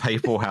with the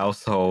papal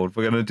household.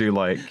 We're gonna do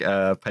like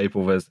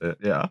papal visit.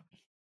 Yeah.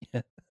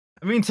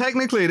 I mean,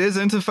 technically, it is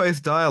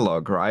interfaith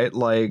dialogue, right?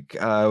 Like,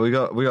 we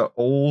got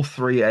all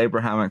three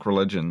Abrahamic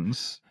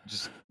religions.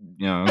 Just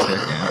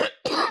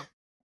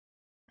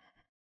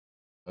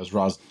as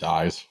Roz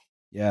dies.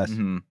 Yes.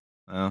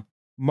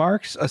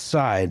 Marks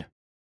aside,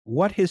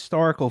 what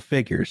historical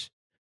figures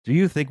do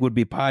you think would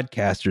be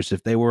podcasters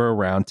if they were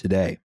around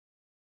today?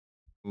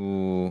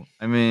 Ooh,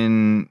 I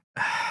mean,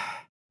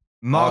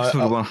 Marx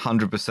would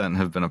 100%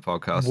 have been a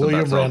podcaster.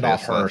 William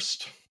Randolph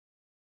Hearst.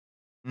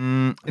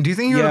 Do you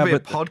think he would be a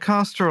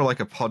podcaster or like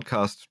a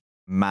podcast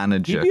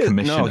manager,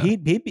 commissioner? No,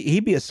 he'd be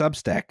a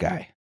Substack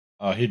guy.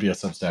 He'd be a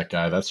Substack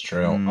guy. That's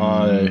true.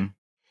 A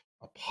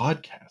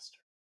podcaster.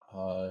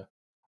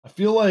 I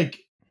feel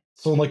like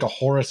someone like a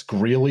Horace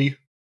Greeley,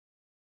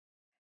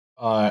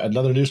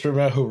 another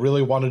newspaper who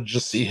really wanted to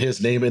just see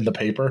his name in the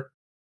paper.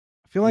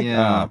 I feel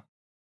like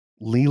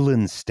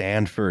Leland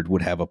Stanford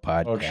would have a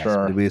podcast. Oh,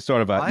 sure. It'd be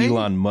sort of a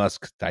Elon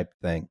Musk type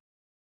thing.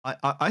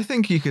 I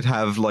think you could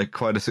have like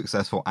quite a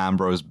successful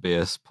Ambrose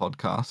Bierce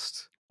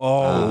podcast.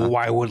 Oh,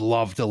 I would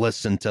love to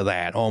listen to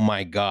that. Oh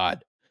my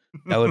God.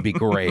 That would be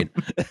great.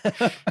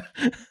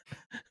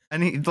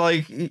 And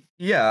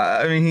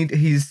I mean,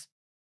 he's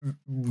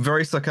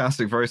very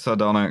sarcastic, very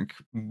sardonic,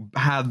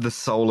 had the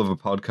soul of a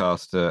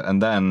podcaster,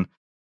 and then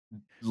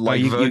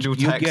like Virgil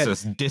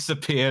Texas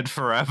disappeared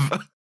forever.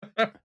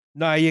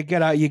 No, you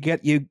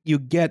get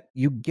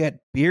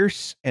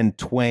Bierce and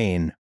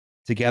Twain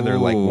together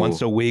like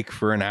once a week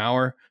for an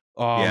hour.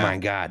 Oh my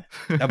God.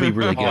 That'd be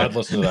really good. I'd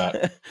listen to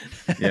that.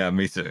 Yeah,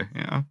 me too.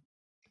 Yeah.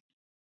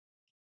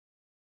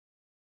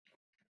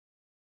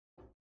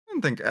 I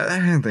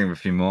can think of a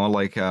few more,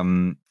 like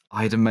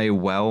Ida Mae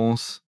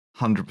Wells,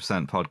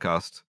 100%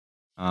 podcast.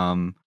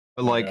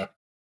 But like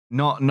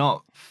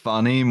not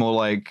funny, more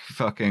like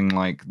fucking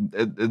like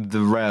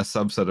the rare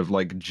subset of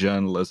like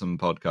journalism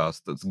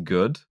podcast that's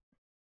good.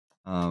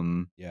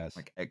 Yes,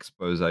 like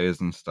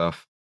exposés and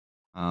stuff.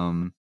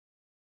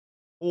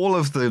 All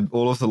of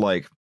the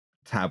like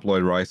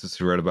tabloid writers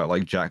who wrote about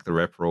like Jack the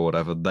Ripper or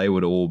whatever, they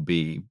would all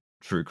be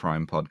true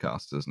crime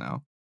podcasters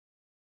now.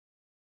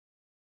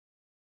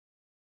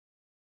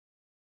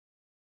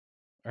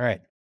 All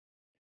right.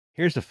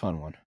 Here's a fun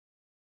one.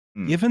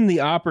 Given the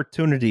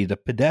opportunity to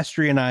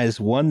pedestrianize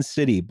one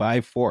city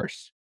by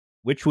force,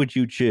 which would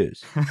you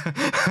choose?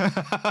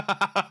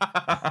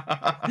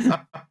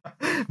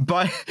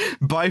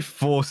 by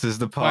force is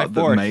the part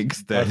that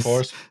makes this. By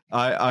force.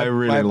 I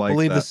really like that. I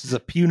believe this is a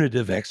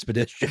punitive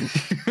expedition.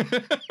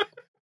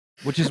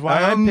 Which is why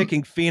I'm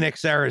picking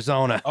Phoenix,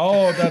 Arizona.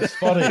 Oh, that's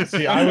funny.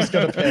 See, I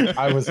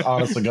was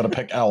honestly gonna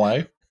pick LA.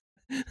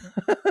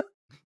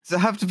 Does it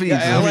have to be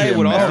LA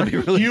would also be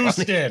really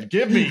Houston? Funny.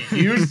 Give me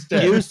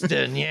Houston.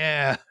 Houston,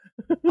 yeah.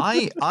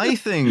 I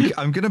think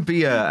I'm going to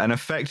be an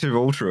effective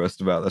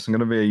altruist about this. I'm going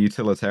to be a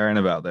utilitarian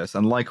about this.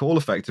 And like all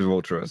effective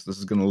altruists, this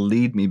is going to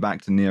lead me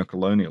back to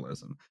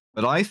neocolonialism.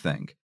 But I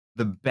think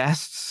the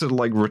best sort of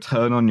like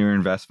return on your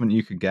investment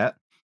you could get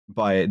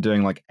by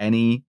doing like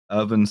any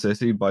urban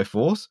city by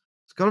force,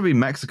 it's got to be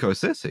Mexico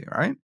City,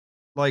 right?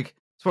 Like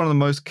it's one of the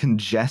most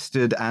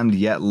congested and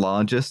yet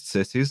largest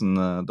cities in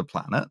the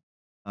planet.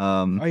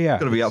 Oh yeah,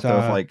 it's got to be up there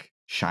with like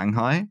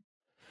Shanghai.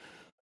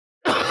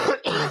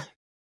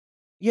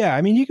 Yeah,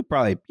 I mean, you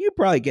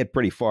probably get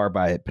pretty far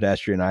by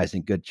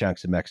pedestrianizing good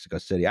chunks of Mexico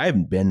City. I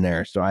haven't been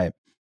there, so I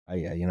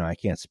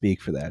can't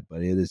speak for that.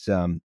 But it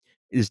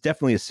is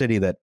definitely a city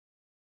that,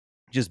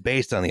 just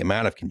based on the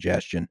amount of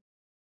congestion,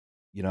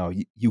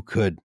 you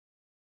could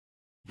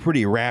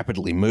pretty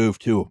rapidly move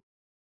to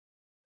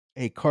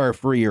a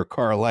car-free or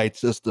car-light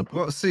system.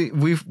 Well, see,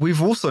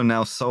 we've also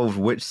now solved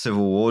which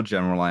Civil War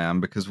general I am,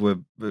 because we're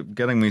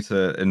getting me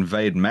to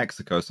invade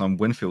Mexico, so I'm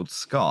Winfield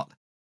Scott.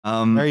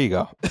 There you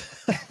go.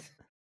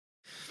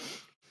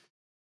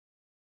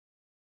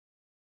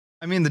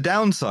 I mean, the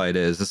downside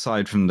is,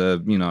 aside from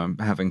the,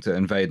 having to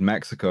invade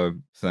Mexico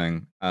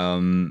thing,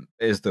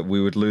 is that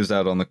we would lose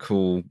out on the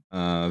cool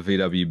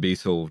VW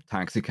Beetle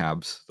taxi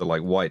cabs, the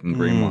like white and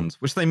green ones,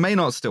 which they may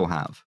not still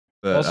have.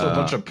 But, also, a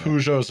bunch of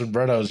Peugeots and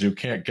Renaults you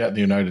can't get in the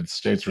United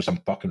States for some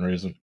fucking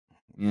reason.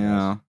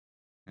 Yeah.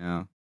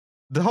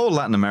 The whole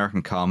Latin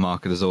American car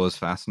market is always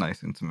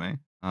fascinating to me,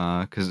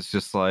 because it's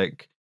just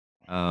like,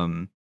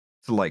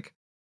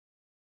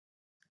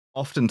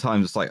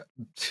 oftentimes it's like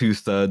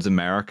 2/3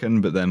 American,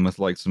 but then with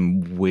like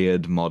some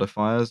weird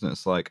modifiers, and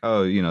it's like,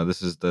 oh,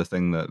 this is the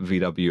thing that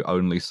VW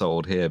only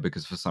sold here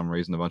because for some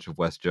reason a bunch of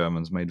West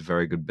Germans made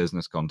very good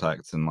business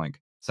contacts in like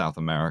South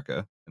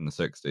America in the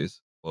 60s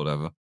or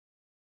whatever.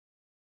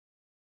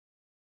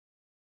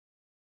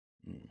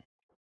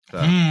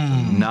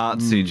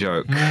 Nazi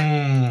joke.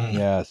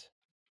 Yes.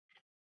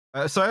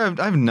 So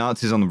I have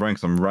Nazis on the brain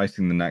because I'm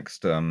writing the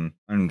next. I'm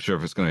not sure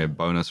if it's going to be a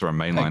bonus or a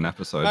mainline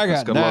episode. I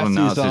got Nazis, a lot of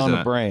Nazis on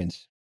the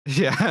brains.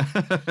 Yeah.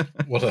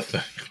 What a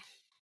thing.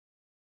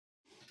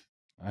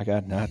 I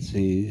got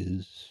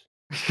Nazis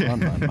on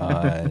my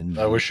mind.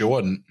 I wish you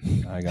wouldn't.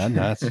 I got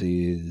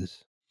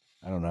Nazis.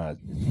 I don't know.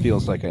 It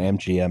feels like an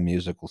MGM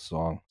musical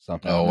song.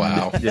 Something. Oh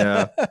wow.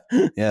 Yeah.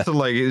 Yeah. So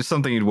like it's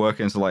something you'd work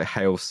into like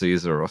Hail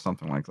Caesar or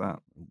something like that.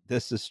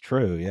 This is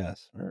true.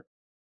 Yes.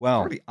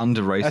 Well, pretty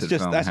underrated.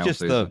 That's just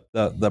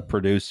the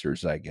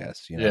producers, I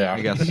guess. Yeah, I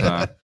guess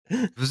so.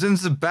 It was in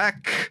the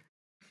back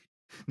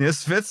near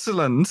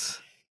Switzerland.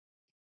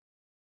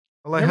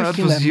 All I heard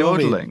was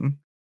yodeling.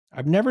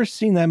 I've never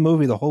seen that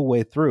movie the whole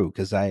way through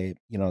because the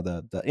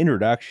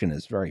introduction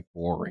is very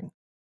boring.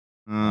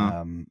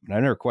 And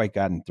I've never quite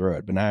gotten through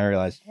it, but now I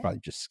realize I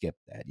probably just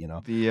skipped that.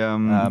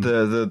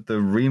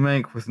 The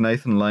remake with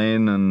Nathan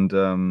Lane and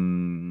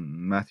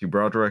Matthew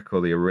Broderick,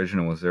 or the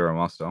original with Zero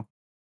Mostel.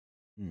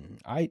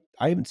 I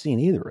haven't seen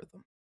either of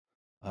them.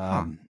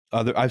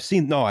 I've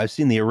seen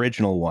the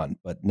original one,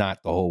 but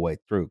not the whole way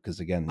through because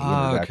again the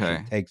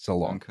introduction takes so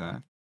long. Okay.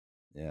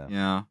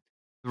 Yeah.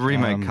 The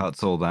remake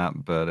cuts all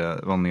that,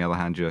 but on the other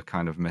hand, you're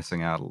kind of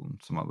missing out on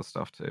some other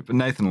stuff too. But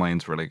Nathan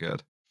Lane's really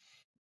good.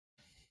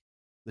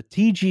 The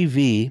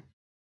TGV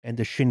and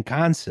the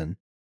Shinkansen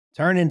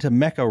turn into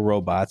mecha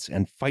robots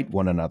and fight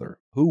one another.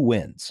 Who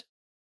wins?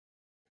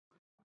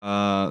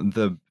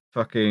 The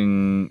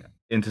fucking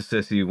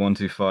Intercity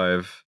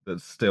 125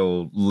 that's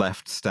still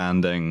left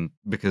standing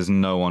because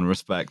no one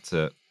respects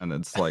it, and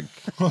it's like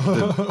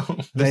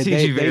the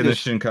TGV and the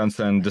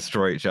Shinkansen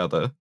destroy each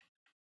other.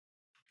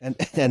 And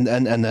the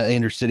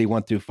Intercity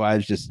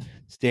 125 is just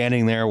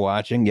standing there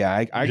watching.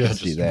 Yeah, I can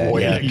see that.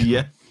 Waiting.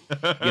 Yeah.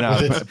 You know,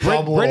 with its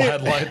double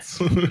headlights.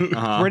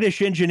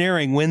 British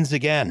engineering wins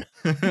again.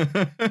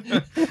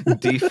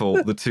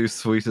 Default, the two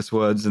sweetest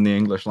words in the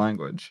English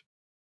language.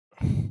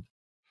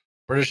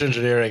 British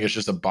engineering is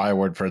just a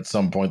byword for at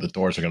some point the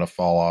doors are going to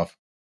fall off.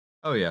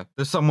 Oh yeah,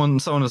 there's someone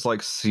has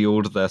like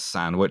sealed their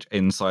sandwich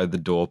inside the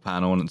door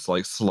panel, and it's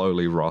like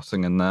slowly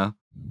rotting in there.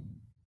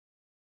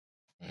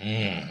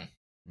 Mm.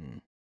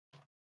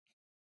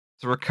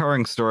 It's a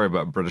recurring story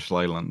about British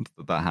Leyland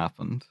that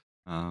happened.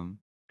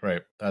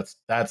 Great, that's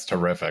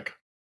terrific.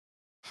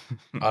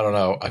 I don't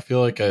know. I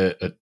feel like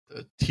a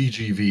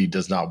TGV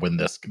does not win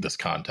this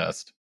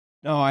contest.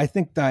 No, I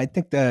think the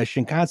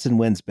Shinkansen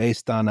wins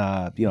based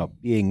on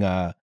being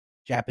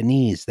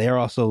Japanese. They're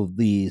also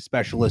the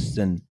specialists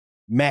in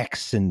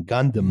mechs and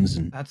Gundams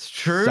and that's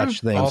true.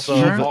 Such things.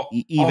 Also,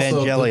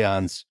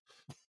 Evangelions.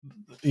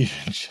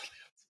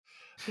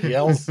 The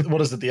L,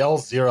 what is it? The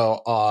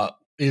L0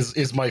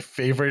 is my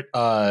favorite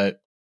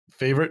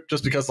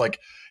just because like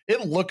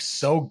it looks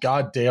so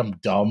goddamn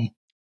dumb.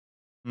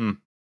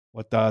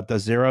 What the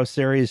Zero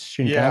series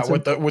Shinkansen? Yeah,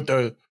 with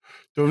the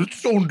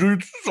it's so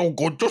good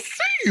to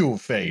see you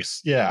face.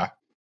 Yeah.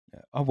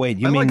 Oh wait,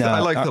 you I mean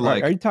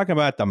are you talking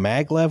about the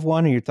Maglev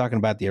one, or you're talking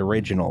about the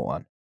original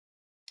one?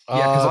 Yeah,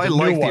 because I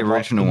like the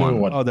original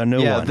one. Oh, the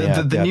new one.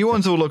 The new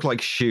ones all look like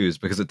shoes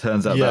because it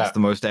turns out that's the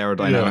most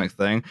aerodynamic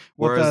thing.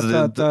 Whereas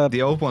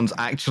the old ones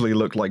actually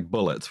look like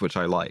bullets, which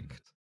I like.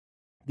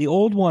 The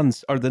old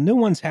ones or the new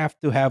ones have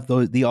to have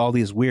all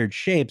these weird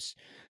shapes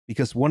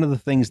because one of the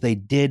things they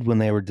did when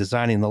they were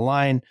designing the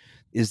line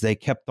is they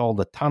kept all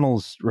the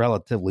tunnels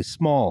relatively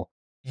small.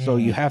 So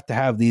you have to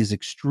have these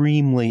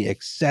extremely,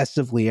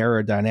 excessively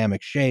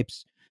aerodynamic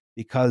shapes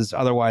because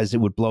otherwise it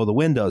would blow the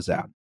windows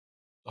out.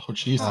 Oh,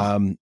 Jesus.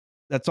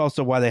 That's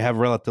also why they have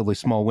relatively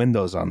small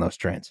windows on those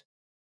trains.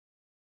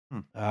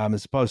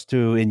 As opposed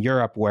to in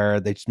Europe where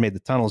they just made the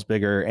tunnels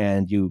bigger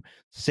and you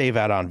save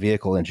out on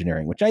vehicle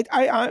engineering, which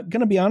I'm going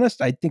to be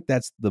honest, I think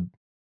that's the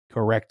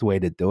correct way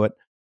to do it.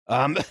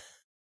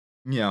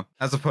 Yeah,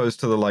 as opposed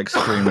to the like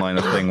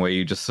streamliner thing where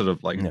you just sort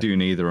of like do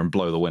neither and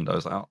blow the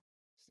windows out.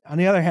 On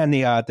the other hand,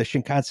 the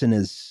Shinkansen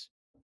is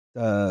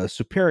the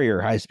superior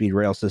high-speed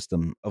rail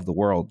system of the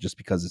world just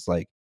because it's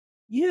like,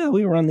 yeah,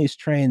 we run these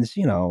trains,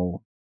 at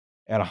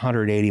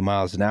 180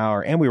 miles an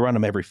hour, and we run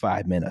them every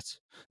 5 minutes.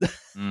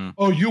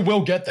 Oh, you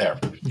will get there.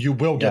 You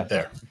will get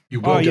there.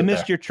 You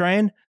missed your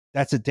train?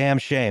 That's a damn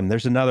shame.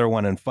 There's another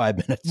one in 5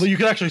 minutes. Well, you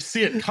can actually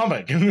see it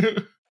coming.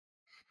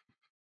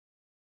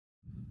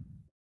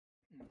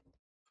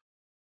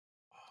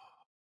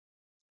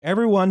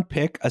 Everyone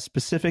pick a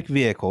specific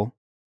vehicle,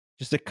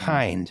 just a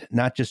kind,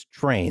 not just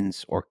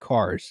trains or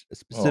cars, a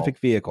specific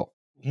vehicle.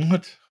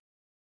 What?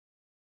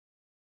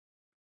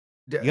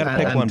 You got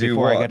to pick one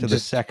before I get to the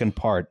second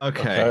part.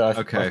 Okay,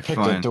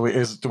 fine. Do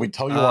we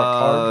tell you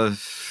our card?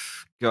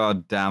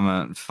 God damn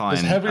it! Fine.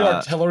 Is heavy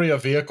artillery a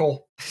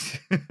vehicle?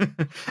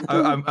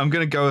 I'm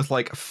gonna go with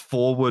like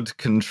forward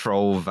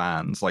control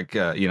vans, like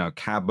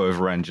cab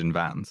over engine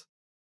vans.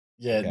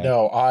 Yeah, okay.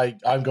 No,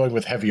 I'm going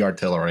with heavy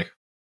artillery.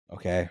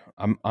 Okay,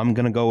 I'm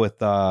gonna go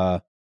with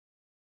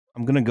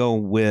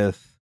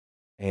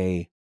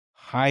a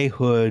high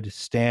hood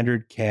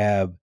standard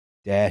cab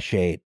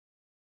 -8,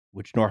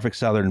 which Norfolk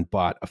Southern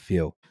bought a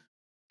few.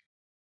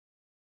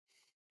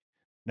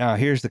 Now,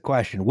 here's the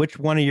question. Which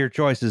one of your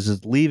choices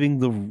is leaving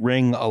the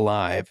ring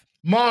alive?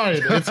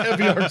 Mine. It's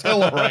heavy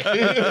artillery.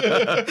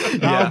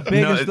 How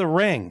big is the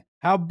ring?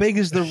 How big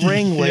is the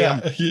ring,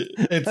 Liam?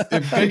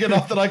 It's big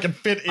enough that I can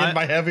fit in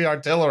my heavy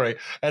artillery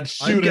and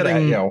shoot it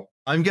at you.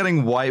 I'm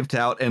getting wiped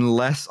out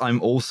unless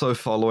I'm also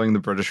following the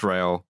British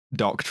Rail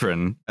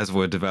doctrine as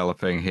we're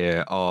developing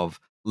here of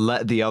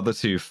let the other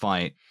two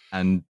fight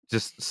and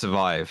just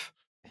survive.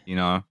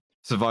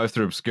 Survive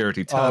through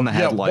obscurity, turn the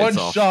headlights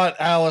off. One shot,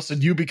 Alice,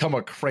 and you become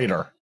a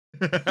crater.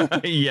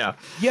 Yeah,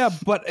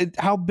 but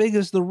how big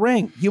is the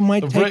ring? You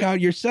might take out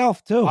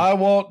yourself too. I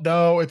won't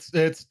know.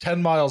 It's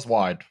 10 miles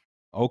wide.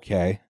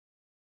 Okay.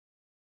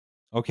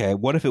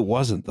 What if it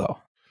wasn't though?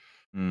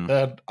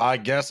 Then I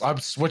guess I'm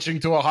switching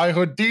to a high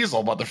hood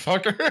diesel,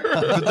 motherfucker.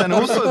 But then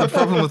also the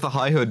problem with the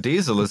high hood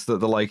diesel is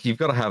that you've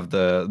got to have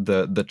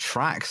the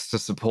tracks to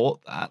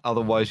support that.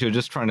 Otherwise, you're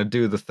just trying to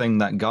do the thing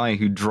that guy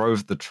who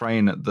drove the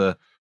train at the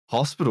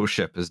hospital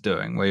ship is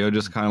doing, where you're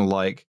just kind of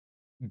like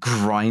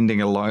grinding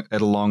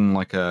it along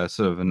like a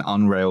sort of an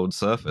unrailed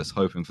surface,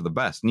 hoping for the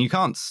best, and you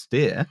can't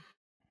steer.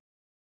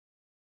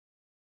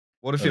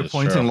 What if you're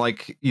pointing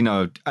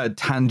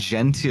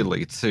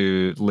tangentially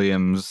to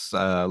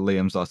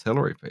Liam's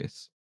artillery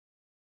piece?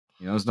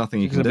 There's nothing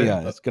you can do.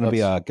 It's gonna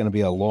be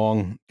a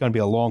long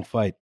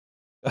fight.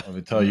 Let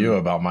me tell you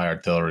about my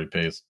artillery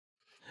piece.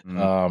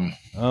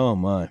 Oh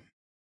my!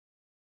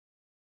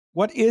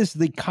 What is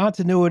the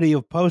continuity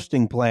of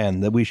posting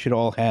plan that we should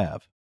all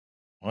have?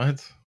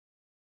 What?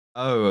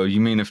 Oh, you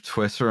mean if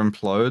Twitter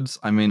implodes?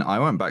 I mean, I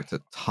went back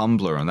to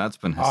Tumblr, and that's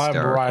been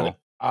hysterical.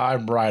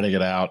 I'm writing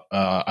it out.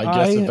 I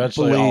guess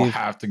eventually I'll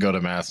have to go to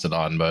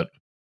Mastodon, but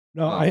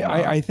no,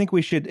 I think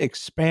we should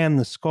expand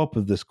the scope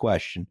of this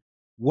question.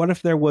 What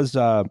if there was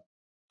a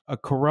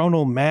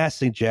coronal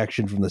mass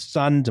ejection from the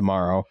sun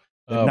tomorrow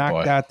that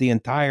knocked out the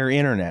entire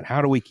internet?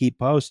 How do we keep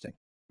posting?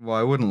 Well,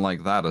 I wouldn't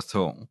like that at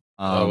all.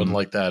 I wouldn't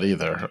like that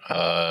either.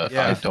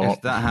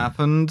 If that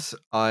happened,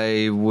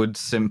 I would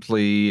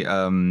simply.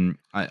 I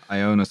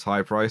own a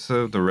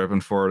typewriter. The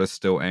ribbon for it is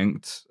still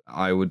inked.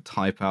 I would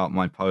type out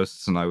my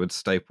posts and I would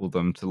staple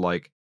them to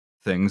like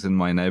things in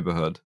my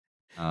neighborhood,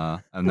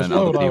 and then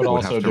other people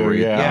would have to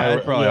read. Yeah,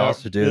 I'd probably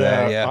also do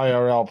that. Yeah,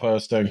 IRL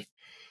posting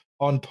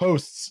on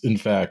posts, in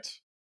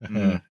fact.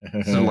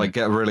 So like,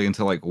 get really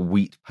into like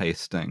wheat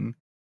pasting.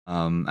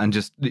 And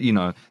just,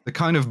 the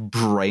kind of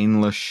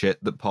brainless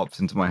shit that pops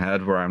into my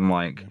head where I'm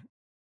like,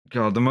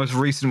 God, the most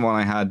recent one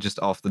I had just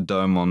off the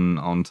dome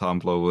on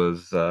Tumblr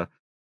was,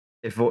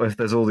 if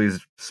there's all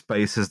these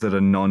spaces that are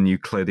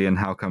non-Euclidean,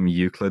 how come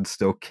Euclid's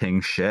still king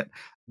shit?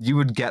 You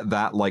would get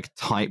that like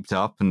typed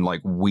up and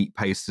like wheat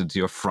pasted to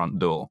your front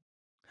door.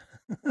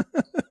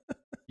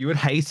 You would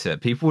hate it.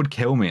 People would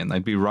kill me and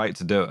they'd be right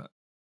to do it.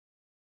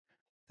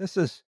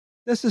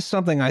 This is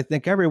something I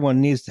think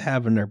everyone needs to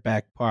have in their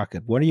back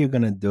pocket. What are you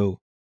going to do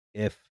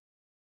if,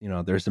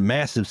 there's a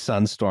massive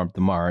sunstorm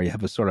tomorrow? You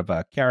have a sort of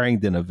a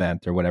Carrington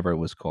event or whatever it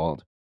was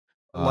called.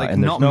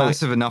 And not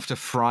massive enough to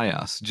fry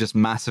us, just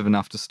massive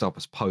enough to stop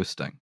us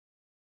posting.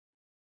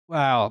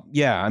 Well,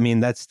 yeah, I mean,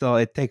 that's still,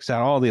 it takes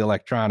out all the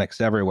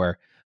electronics everywhere.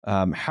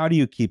 How do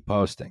you keep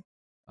posting?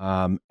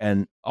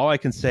 And all I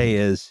can say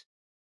is,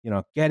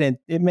 get in,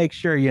 it makes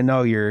sure you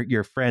know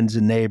your friends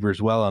and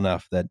neighbors well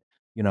enough that,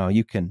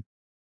 you can,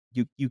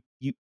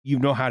 you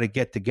know how to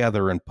get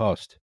together and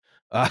post.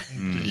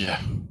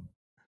 Yeah.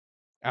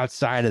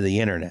 Outside of the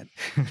internet.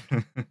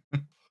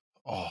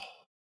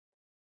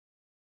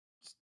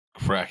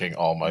 Cracking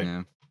all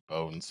my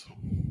bones.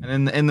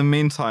 And in the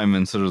meantime,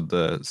 in sort of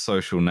the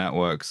social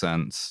network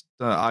sense,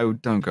 I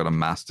don't go to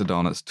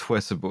Mastodon. It's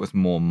Twitter, but with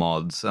more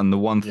mods. And the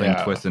one thing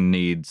Twitter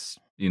needs,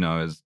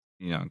 is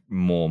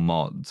more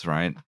mods,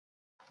 right?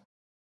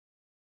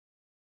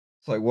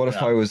 It's like, what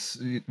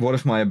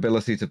if my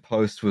ability to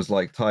post was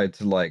like tied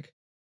to like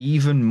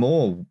even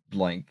more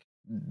like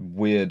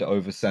weird,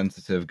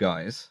 oversensitive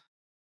guys?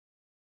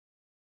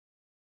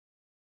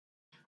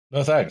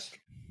 No thanks.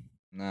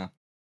 Nah.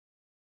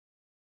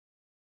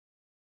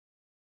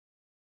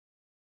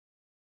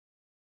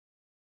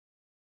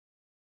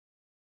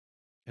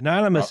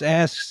 Anonymous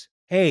asks,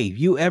 "Hey,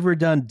 you ever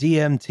done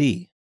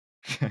DMT?"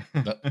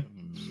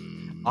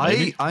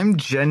 I'm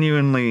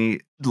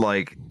genuinely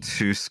like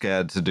too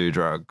scared to do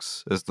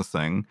drugs is the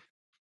thing.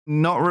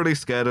 Not really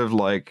scared of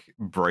like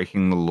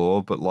breaking the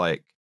law, but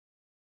like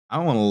I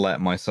don't want to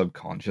let my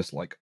subconscious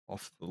like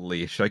off the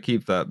leash. I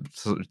keep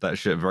that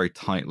shit very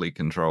tightly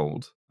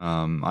controlled.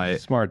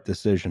 Smart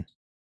decision.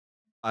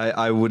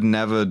 I would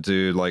never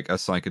do like a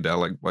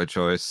psychedelic by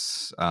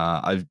choice.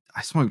 I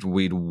smoked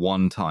weed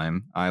one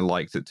time. I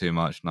liked it too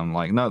much, and I'm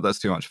like, no, that's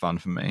too much fun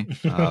for me.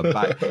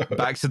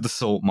 Back to the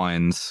salt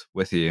mines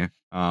with you.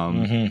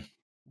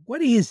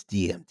 What is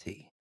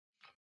DMT?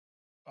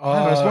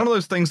 It's one of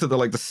those things that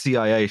the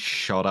CIA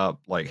shot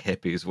up like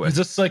hippies with.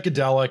 It's a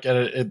psychedelic, and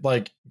it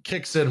like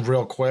kicks in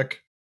real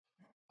quick.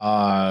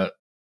 The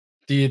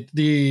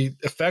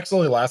effects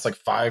only last like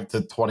 5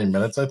 to 20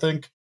 minutes, I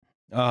think.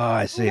 Oh,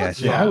 I see.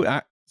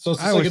 Yeah. So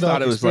it's I always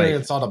thought it was like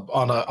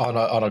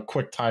on a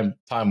quick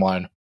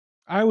timeline.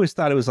 I always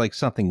thought it was like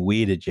something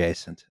weed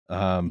adjacent.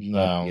 No.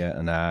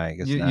 Yeah, no, I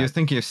guess not. You're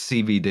thinking of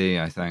CBD,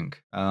 I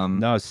think.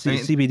 No,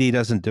 CBD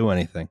doesn't do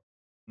anything.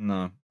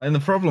 No, and the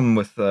problem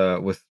with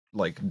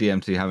like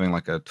DMT having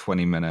like a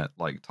 20-minute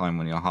like time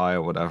when you're high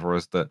or whatever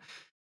is that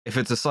if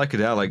it's a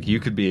psychedelic, you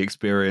could be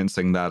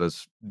experiencing that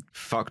as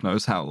fuck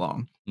knows how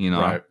long,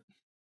 Right.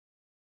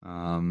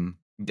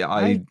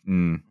 Yeah,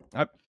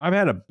 I've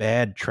had a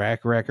bad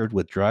track record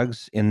with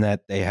drugs in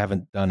that they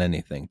haven't done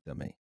anything to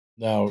me.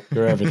 No,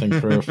 you're everything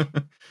proof.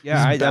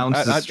 Yeah,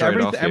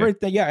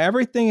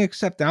 everything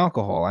except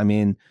alcohol. I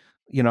mean,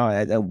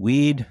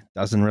 weed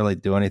doesn't really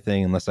do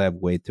anything unless I have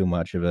way too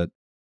much of it.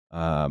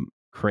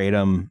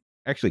 Kratom,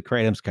 actually,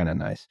 kratom's kind of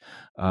nice.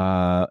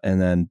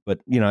 But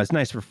it's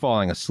nice for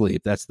falling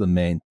asleep. That's the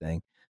main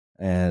thing.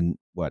 And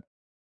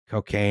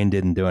cocaine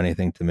didn't do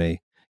anything to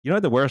me. You know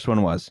what the worst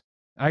one was?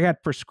 I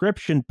got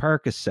prescription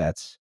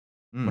Percocets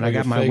when I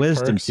got my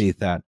wisdom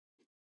teeth out.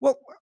 Well,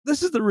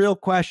 this is the real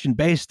question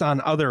based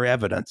on other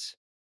evidence.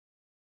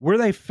 Were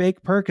they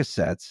fake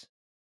Percocets,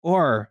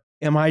 or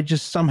am I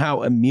just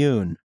somehow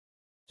immune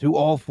to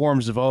all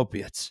forms of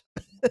opiates?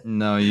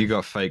 No, you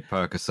got fake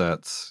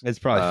Percocets. It's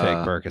probably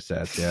fake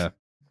Percocets, yeah.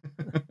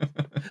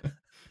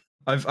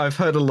 I've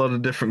heard a lot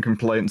of different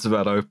complaints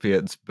about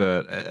opiates,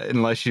 but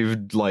unless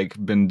you've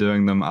like been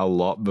doing them a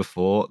lot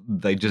before,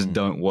 they just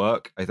don't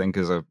work. I think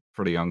is a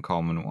pretty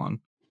uncommon one.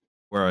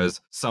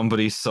 Whereas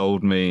somebody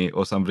sold me,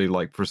 or somebody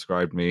like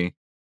prescribed me,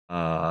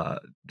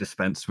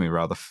 dispensed me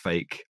rather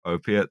fake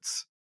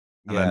opiates,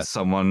 and then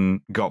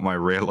someone got my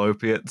real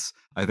opiates,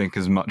 I think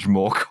is much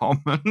more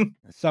common.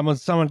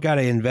 Someone got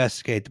to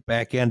investigate the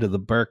back end of the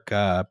Burke,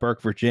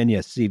 Virginia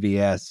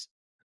CVS.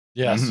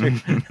 Yes. We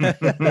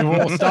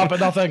will stop at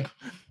nothing.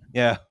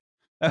 Yeah.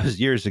 That was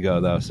years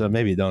ago, though, so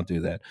maybe don't do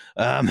that.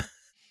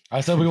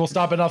 I said we will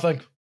stop at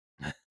nothing.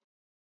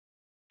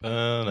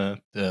 I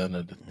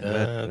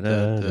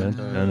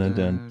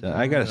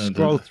got to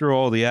scroll through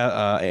all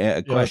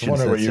the questions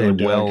that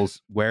say,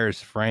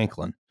 where's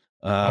Franklin?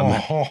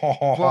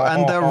 Well,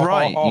 and they're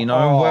right. You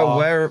know,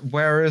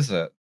 where is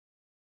it?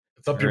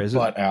 It's up your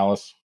butt,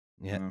 Alice.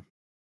 Yeah.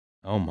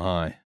 Oh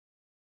my.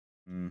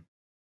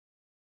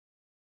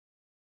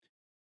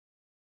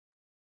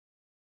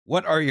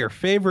 What are your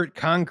favorite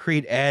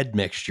concrete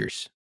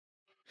admixtures?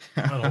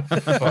 Oh,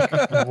 fuck.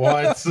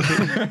 What?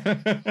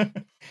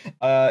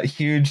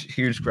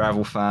 Huge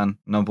gravel fan.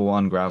 Number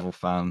one gravel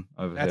fan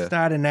over here. That's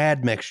not an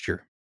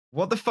admixture.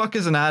 What the fuck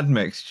is an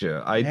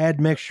admixture?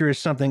 Admixture is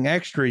something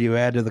extra you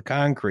add to the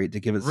concrete to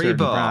give it certain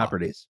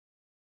properties.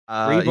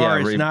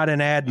 Rebar is not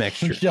an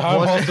admixture. Yeah,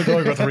 I'm also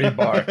going with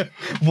rebar.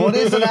 What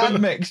is an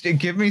admixture?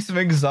 Give me some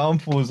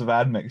examples of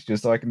admixture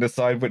so I can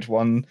decide which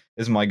one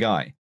is my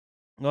guy.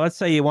 Well, let's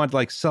say you want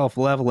like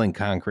self-leveling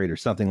concrete or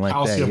something like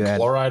calcium that. Calcium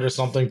chloride or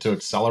something to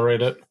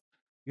accelerate it.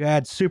 You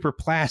add super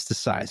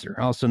plasticizer,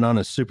 also known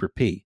as super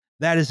P.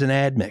 That is an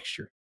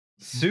admixture.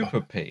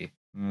 Super P.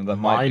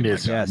 Mine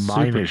is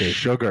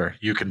sugar.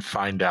 You can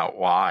find out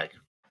why.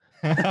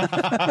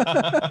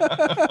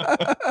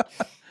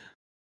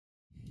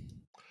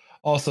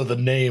 Also, the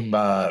name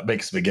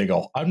makes me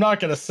giggle. I'm not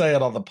going to say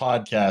it on the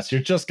podcast.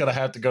 You're just going to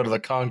have to go to the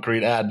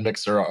concrete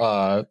admixture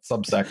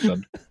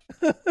subsection.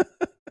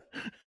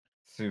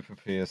 Super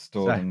P is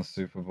stored in the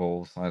Super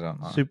Bowls. I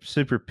don't know.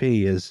 Super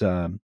P is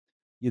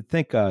you'd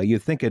think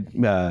it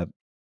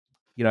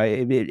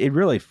it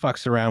really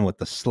fucks around with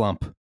the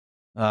slump.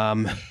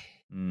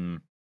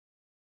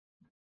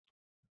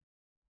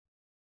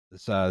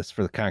 This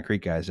for the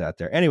concrete guys out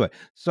there. Anyway,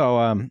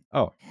 so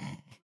now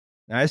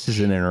this is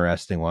an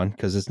interesting one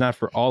because it's not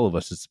for all of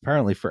us. It's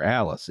apparently for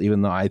Alice,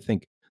 even though I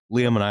think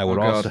Liam and I would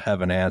also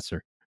have an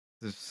answer.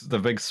 The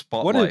big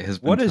spotlight has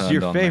been turned on. What is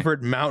your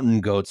favorite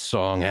Mountain Goat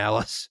song,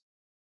 Alice?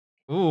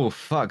 Oh,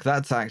 fuck.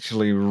 That's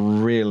actually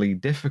really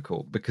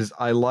difficult because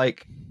I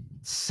like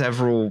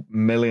several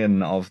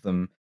million of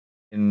them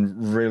in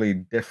really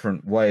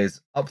different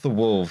ways. Up the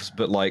Wolves,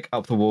 but like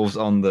Up the Wolves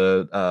on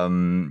the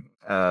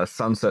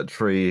Sunset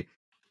Tree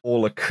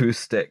all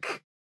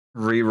acoustic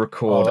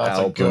re-record album.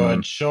 That's a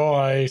good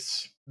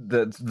choice.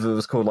 That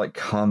was called like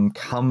Come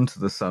to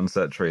the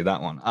Sunset Tree.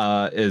 That one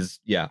is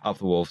Up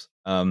the Wolves.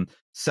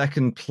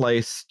 Second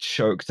place,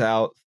 Choked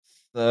Out.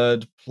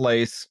 Third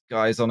place,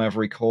 Guys on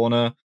Every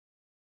Corner.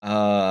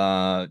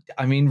 I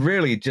mean,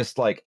 really just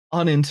like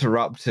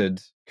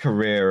uninterrupted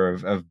career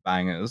of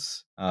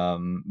bangers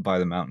by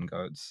the Mountain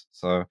Goats.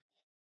 So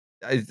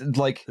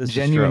like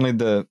genuinely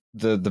the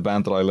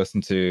band that I listen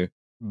to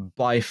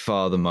by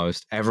far the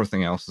most.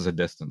 Everything else is a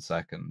distant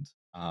second.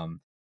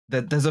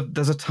 There's a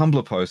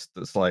Tumblr post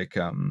that's like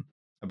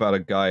about a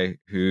guy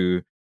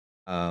who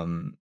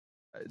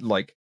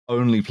like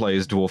only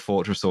plays Dwarf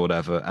Fortress or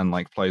whatever and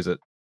like plays it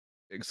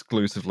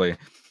exclusively.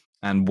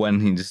 And when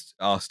he's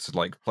asked to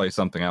like play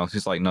something else,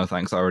 he's like, "No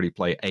thanks, I already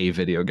play a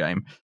video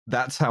game."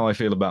 That's how I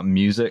feel about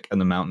music and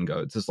the Mountain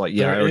Goats. It's like,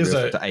 is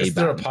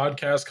there a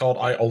podcast called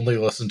 "I Only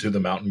Listen to the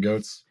Mountain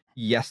Goats"?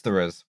 Yes,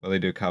 there is. Where they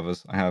do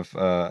covers. I have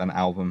an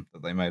album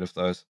that they made of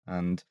those,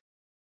 and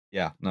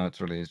it's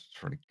really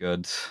good.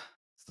 It's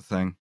the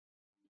thing.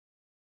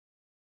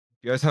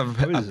 Do you guys have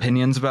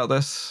opinions about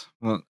this?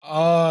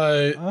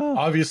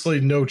 Obviously,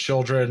 No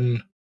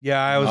Children.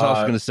 Yeah, I was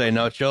also going to say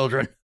No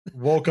Children.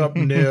 Woke Up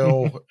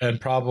New, and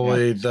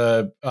probably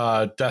the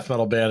death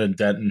metal band in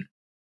Denton.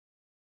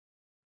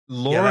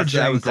 Laura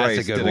Jane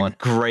Grace did a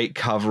great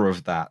cover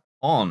of that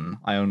on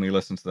I Only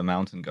Listen to the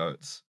Mountain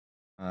Goats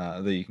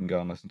that you can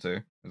go and listen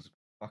to. It's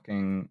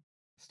fucking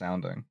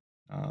astounding.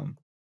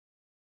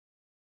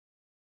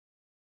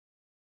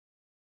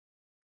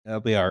 That'll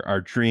be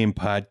our dream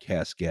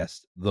podcast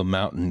guest, the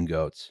Mountain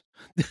Goats.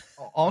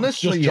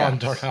 Honestly, John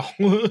Darnell.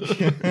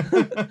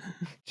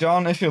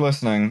 John, if you're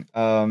listening,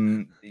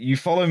 you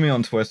follow me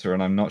on Twitter,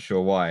 and I'm not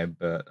sure why,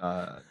 but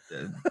I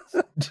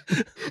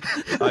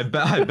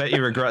bet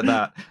you regret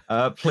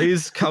that.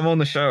 Please come on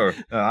the show.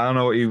 I don't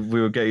know what we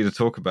will get you to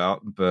talk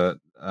about, but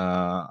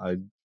I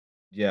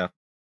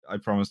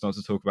promise not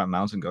to talk about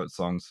Mountain Goat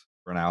songs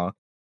for an hour.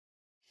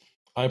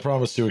 I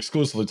promise to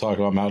exclusively talk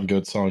about Mountain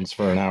Goat songs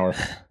for an hour.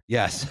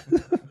 Yes.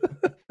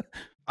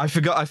 I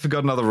forgot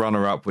another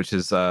runner-up, which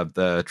is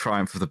the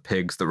Triumph of the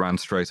Pigs that ran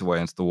straight away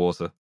into the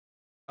water.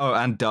 Oh,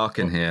 and Dark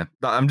in here.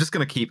 I'm just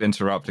going to keep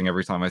interrupting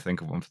every time I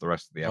think of one for the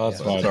rest of the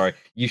episode. Sorry,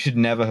 you should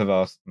never have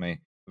asked me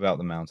about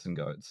the Mountain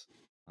Goats.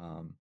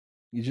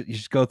 You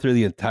just go through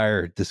the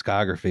entire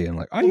discography and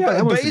like, oh yeah,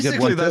 that was a good basically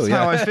one that's too.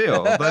 how Yeah. I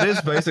feel. That is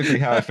basically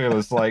how I feel.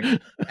 It's like,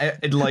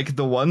 like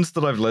the ones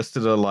that I've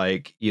listed are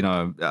like, you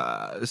know,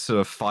 sort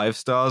of 5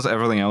 stars.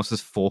 Everything else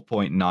is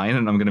 4.9,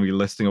 and I'm going to be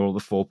listing all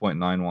the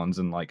 4.9 ones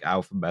in like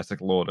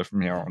alphabetical order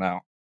from here on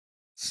out.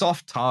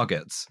 Soft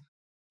targets.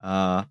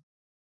 All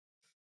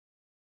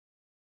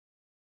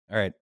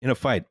right, in a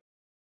fight,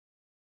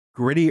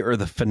 Gritty or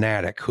the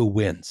Fanatic, who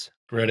wins?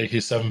 Gritty,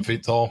 he's 7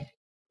 feet tall.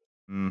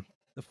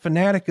 The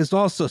Fanatic is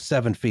also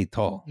 7 feet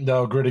tall.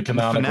 No, Gritty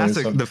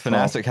canonically. The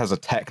Fanatic has a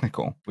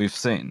technical. We've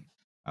seen.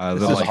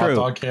 This is a hot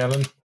dog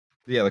cannon.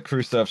 Yeah, the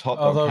crew serves hot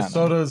dog Although cannon.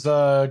 so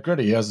does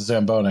Gritty. He has a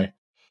Zamboni.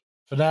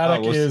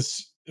 Fanatic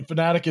is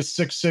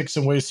 6'6"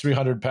 and weighs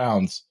 300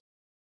 pounds.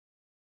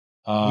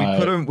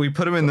 We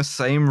put him in the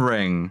same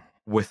ring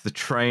with the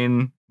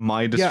train,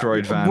 my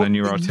destroyed van, and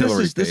your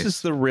artillery piece. This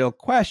is the real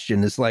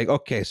question. It's like,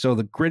 okay, so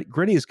the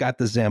Gritty's got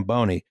the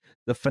Zamboni.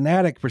 The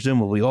Fanatic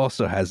presumably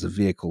also has a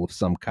vehicle of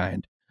some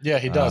kind. Yeah,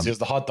 he does. He has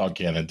the hot dog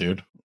cannon,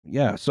 dude.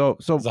 Yeah, so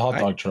it's a hot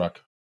dog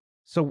truck.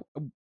 So,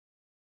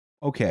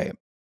 okay,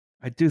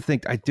 I do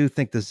think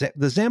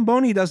the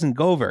Zamboni doesn't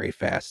go very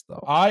fast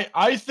though.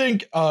 I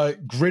think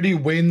Gritty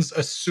wins,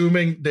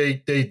 assuming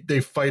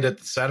they fight at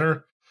the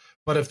center.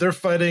 But if they're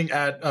fighting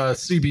at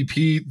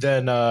CBP,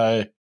 then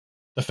the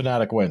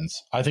Fanatic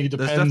wins. I think it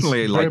depends. There's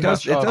definitely like it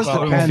does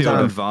depend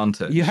on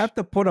advantage. You have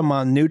to put them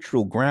on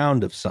neutral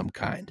ground of some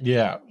kind.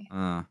 Yeah.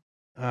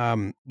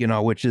 You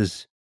know, which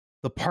is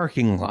the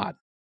parking lot.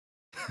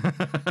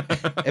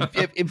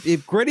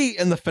 if Gritty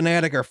and the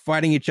Fanatic are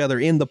fighting each other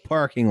in the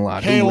parking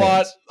lot,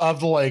 lot of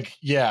the lake,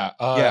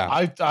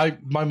 I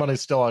my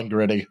money's still on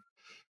Gritty.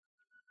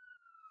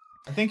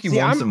 I think he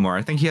wants him more.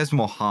 I think he has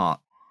more heart.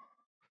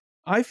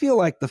 I feel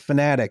like the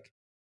Fanatic,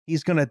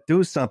 he's gonna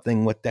do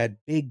something with that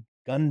big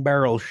gun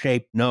barrel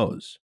shaped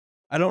nose.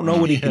 I don't know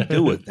what he can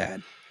do with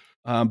that,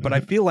 but I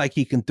feel like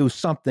he can do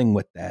something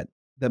with that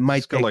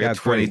might take like out a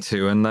 22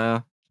 Gritty. In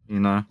there, you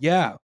know.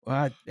 Yeah,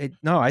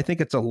 no, I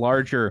think it's a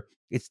larger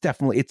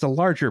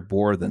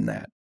bore than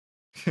that.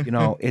 You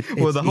know,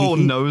 well, the whole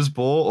nose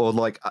bore, or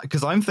like,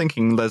 because I'm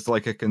thinking there's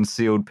like a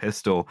concealed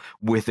pistol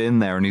within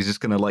there, and he's just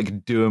gonna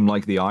like do him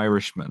like the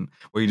Irishman,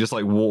 where he just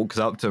like walks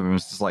up to him and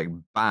it's just like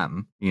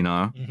bam, you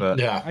know. But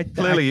yeah,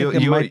 clearly you're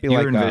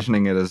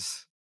envisioning it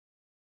as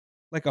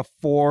like a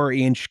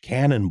 4-inch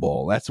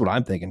cannonball. That's what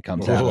I'm thinking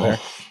comes out of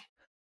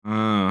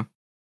there.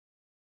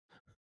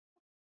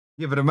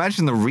 Yeah, but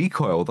imagine the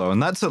recoil though,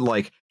 and that's at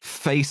like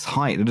face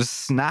height. It'd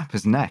just snap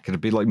his neck. It'd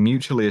be like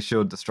mutually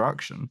assured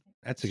destruction.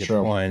 That's a good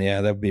point.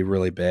 Yeah, that would be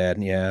really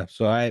bad. Yeah.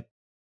 So I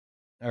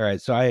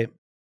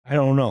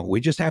don't know.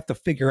 We just have to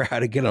figure out how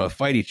to get them to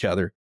fight each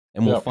other,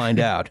 and we'll find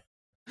out.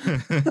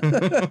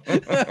 The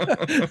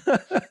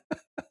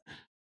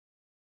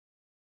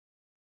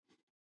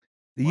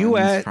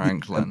U.S.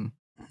 Franklin.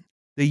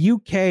 The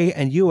UK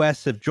and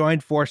US have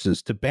joined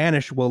forces to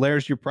banish Well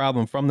There's Your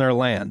Problem from their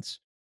lands.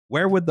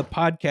 Where would the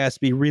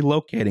podcast be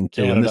relocating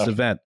to in this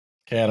event?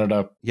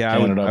 Canada. Yeah,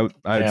 Canada,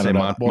 I would say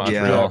Montreal.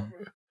 Yeah.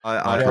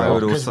 I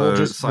would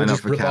also sign up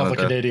for Canada.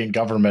 The Canadian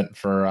government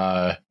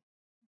for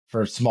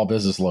small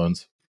business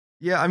loans.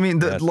 Yeah, I mean,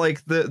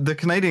 the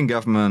Canadian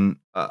government.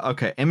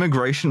 Okay,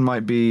 immigration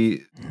might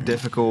be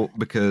difficult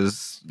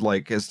because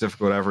like it's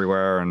difficult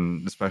everywhere,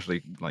 and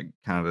especially like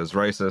Canada's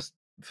racist.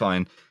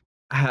 Fine,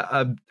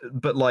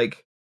 but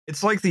like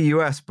it's like the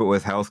US, but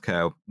with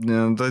healthcare. You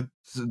know,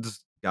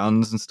 there's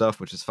guns and stuff,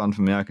 which is fun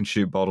for me. I can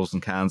shoot bottles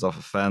and cans off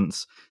a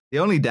fence. The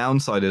only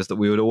downside is that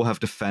we would all have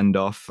to fend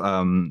off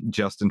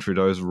Justin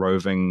Trudeau's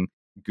roving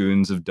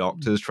goons of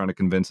doctors trying to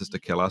convince us to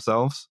kill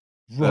ourselves.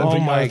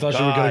 I thought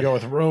you were going to go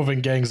with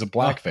roving gangs of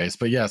blackface,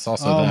 but yes,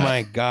 also that. Oh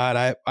my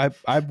God, I've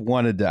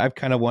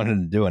kind of wanted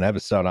to do an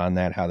episode on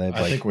that. How they've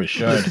I think we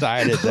should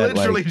decided that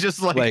literally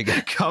just like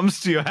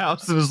comes to your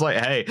house and is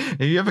like, hey,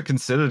 have you ever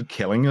considered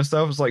killing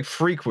yourself? It's like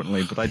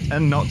frequently, but I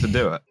tend not to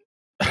do it.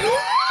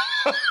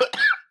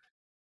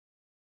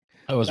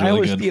 That was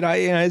really good. You know,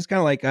 it's kind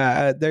of like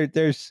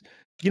there's,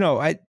 you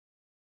know,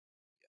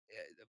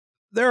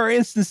 there are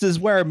instances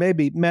where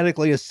maybe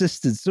medically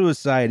assisted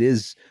suicide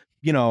is,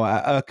 you know,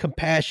 a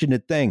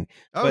compassionate thing.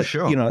 Oh, but,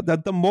 sure. You know,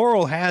 that the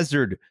moral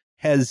hazard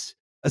has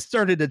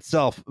asserted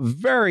itself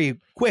very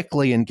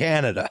quickly in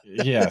Canada.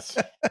 Yes.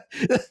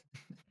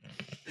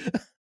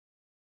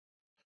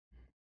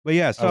 But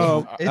yeah,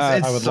 so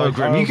it's so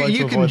grim.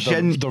 You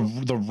can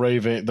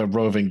the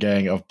roving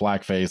gang of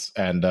blackface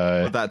and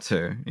that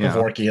too. Yeah.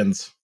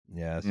 Kevorkians.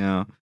 Yes.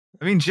 Yeah.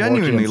 I mean,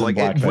 genuinely, like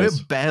we're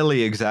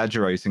barely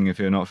exaggerating. If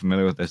you're not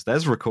familiar with this,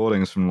 there's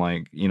recordings from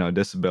like, you know,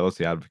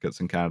 disability advocates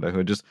in Canada who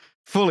are just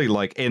fully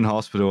like in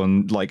hospital,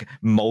 and like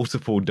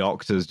multiple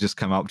doctors just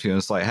come up to you and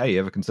it's like, hey, you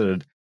ever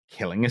considered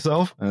killing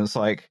yourself? And it's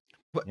like,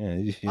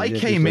 I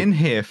came in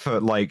here for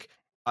like,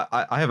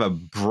 I have a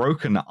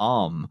broken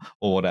arm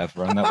or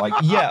whatever, and they're like,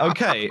 yeah,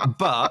 okay,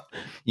 but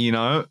you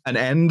know, an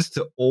end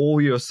to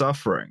all your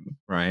suffering,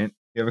 right?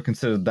 You ever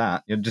considered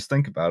that? You just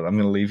think about it. I'm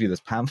going to leave you this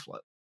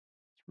pamphlet.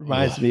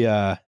 Reminds me,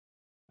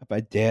 my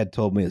dad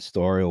told me a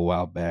story a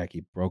while back.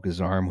 He broke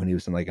his arm when he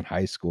was in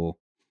high school,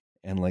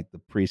 and like the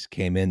priest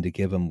came in to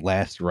give him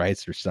last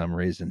rites for some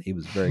reason. He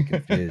was very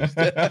confused.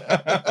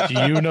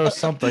 Do you know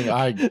something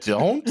I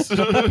don't?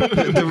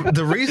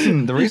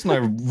 the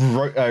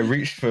reason I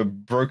reached for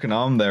broken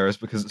arm there is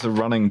because it's a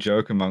running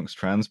joke amongst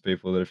trans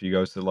people that if you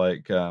go to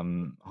like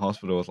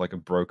hospital with like a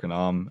broken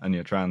arm and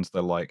you're trans,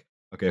 they're like,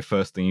 okay,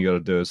 first thing you got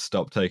to do is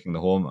stop taking the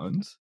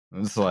hormones.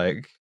 And it's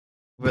like,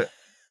 but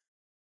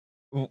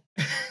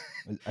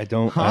I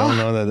don't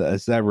know that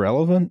is that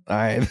relevant.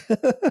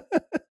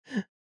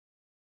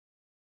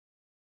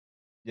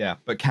 Yeah,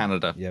 but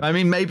Canada. Yep. I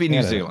mean, maybe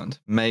Canada. New Zealand.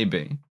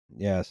 Maybe.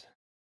 Yes.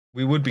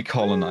 We would be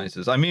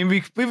colonizers. I mean,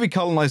 we'd be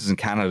colonizers in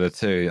Canada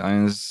too. I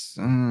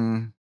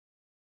mean,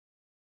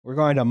 We're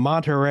going to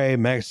Monterrey,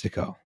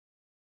 Mexico.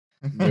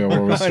 Yeah,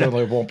 well, we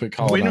certainly won't be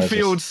colonizers.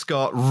 Winfield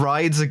Scott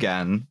rides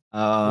again.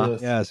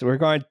 Yes, we're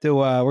going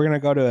to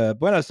go to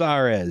Buenos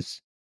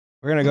Aires.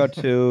 We're going to go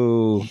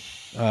to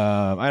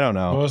I don't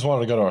I know. always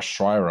wanted to go to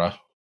Ashira.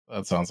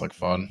 That sounds like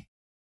fun.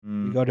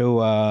 We go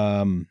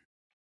to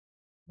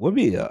would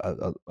be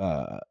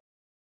I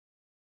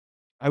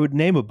would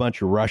name a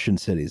bunch of Russian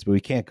cities, but we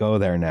can't go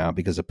there now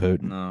because of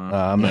Putin.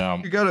 No.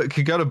 Yeah.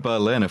 Could go to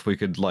Berlin if we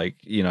could, like,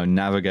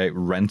 navigate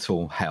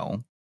rental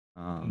hell.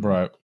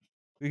 Right.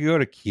 We could go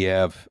to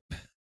Kiev.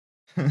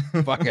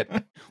 Fuck it.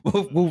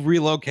 We'll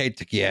relocate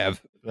to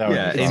Kiev.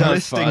 Yeah, It sounds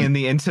enlisting fun. in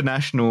the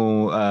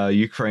International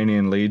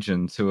Ukrainian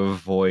Legion to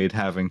avoid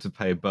having to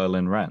pay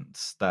Berlin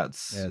rents.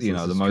 That's Yes, the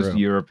this is most true.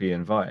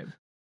 European vibe.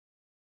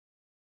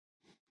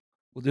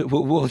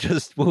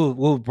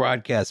 We'll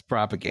broadcast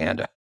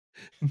propaganda.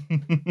 I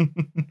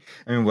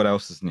mean, what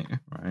else is new,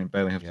 right?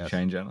 Barely have to Yes.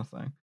 change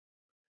anything.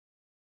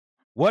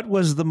 What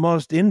was the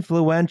most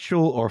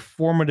influential or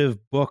formative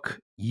book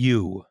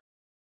you?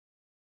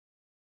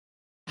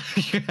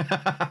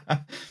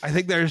 I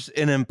think there's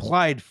an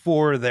implied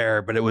 4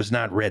 there, but it was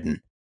not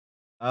written.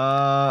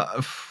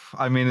 I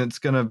mean, it's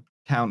gonna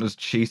count as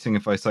cheating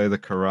if I say the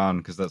Quran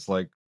because that's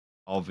like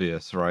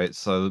obvious, right?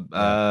 So,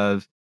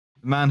 The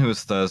Man Who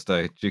Was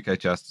Thursday, G.K.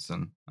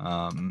 Chesterton.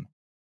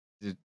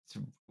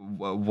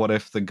 What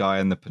if the guy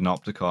in the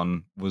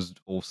Panopticon was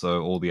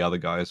also all the other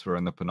guys who were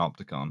in the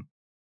Panopticon?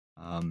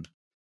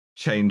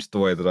 Changed the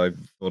way that I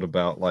thought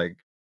about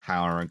like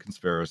power and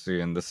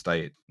conspiracy and the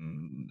state,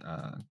 and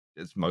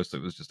it was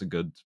just a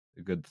good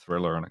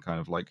thriller in a kind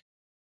of like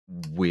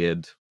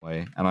weird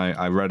way. And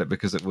I read it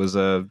because it was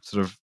a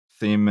sort of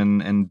theme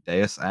in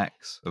Deus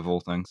Ex of all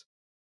things.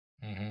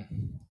 Mm-hmm.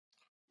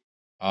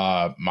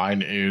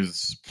 Mine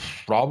is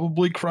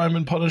probably Crime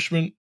and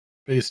Punishment,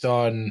 based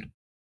on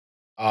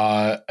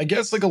I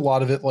guess like a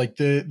lot of it, like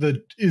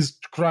the is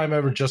crime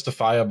ever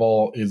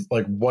justifiable, is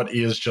like what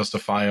is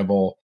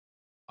justifiable.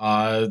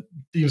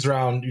 Themes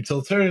around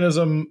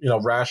utilitarianism,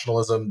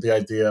 rationalism, the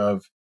idea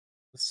of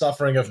the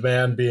suffering of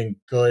man being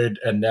good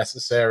and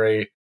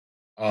necessary,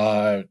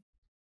 was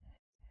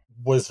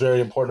very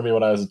important to me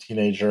when I was a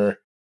teenager,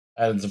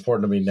 and it's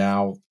important to me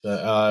now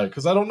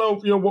because I don't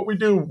know what we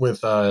do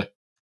with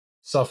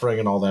suffering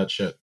and all that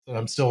shit. And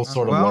I'm still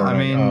sort of learning. I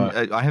mean,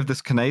 I have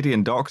this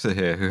Canadian doctor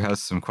here who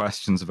has some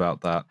questions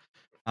about that.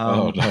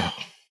 Oh no.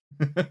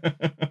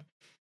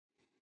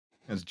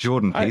 It's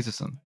Jordan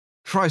Peterson.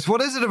 Christ,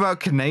 what is it about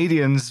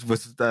Canadians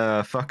with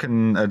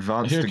fucking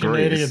advanced You're a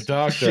degrees? Canadian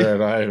doctor,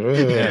 and I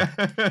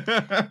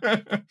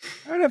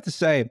would have to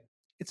say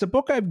it's a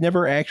book I've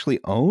never actually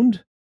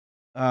owned,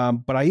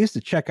 but I used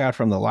to check out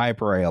from the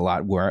library a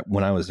lot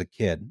when I was a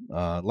kid.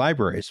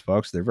 Libraries,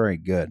 folks, they're very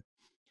good.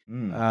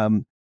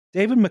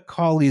 David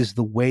Macaulay's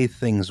The Way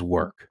Things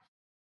Work,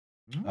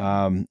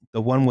 the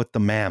one with the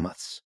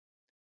mammoths,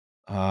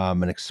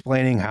 and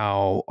explaining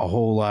how a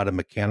whole lot of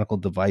mechanical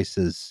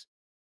devices,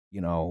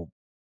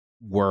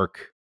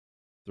 work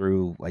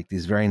through like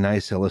these very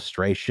nice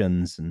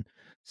illustrations and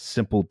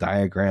simple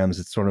diagrams.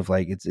 It's sort of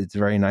like it's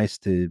very nice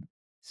to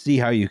see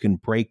how you can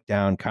break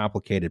down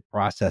complicated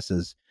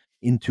processes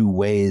into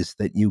ways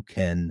that you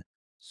can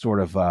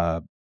sort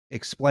of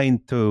explain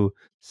to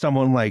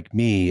someone like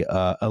me,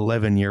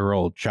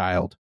 11-year-old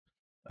child.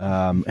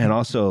 And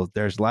also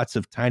there's lots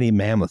of tiny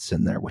mammoths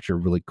in there, which are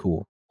really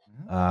cool.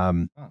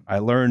 I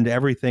learned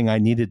everything I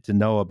needed to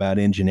know about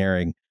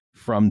engineering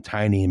from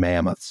tiny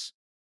mammoths.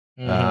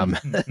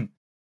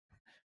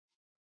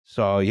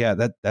 So yeah,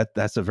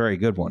 that's a very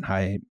good one.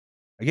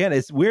 Again,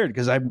 it's weird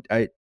because I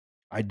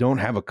don't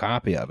have a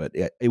copy of it.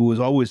 It was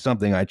always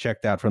something I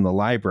checked out from the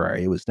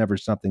library. It was never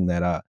something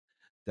that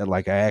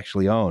like I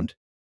actually owned.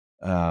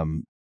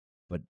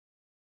 But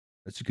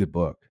it's a good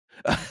book.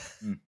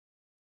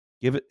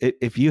 Give it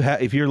if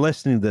you're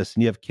listening to this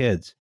and you have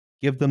kids,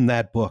 give them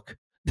that book.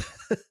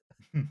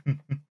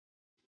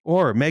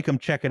 Or make them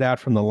check it out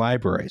from the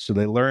library so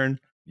they learn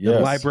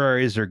that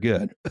libraries are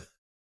good. It's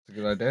a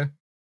good idea.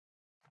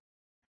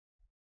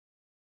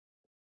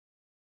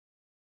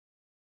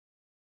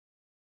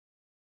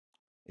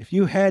 If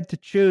you had to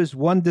choose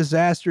one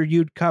disaster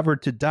you'd cover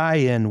to die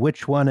in,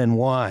 which one and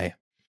why?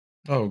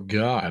 Oh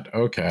God.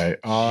 Okay.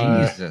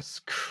 Jesus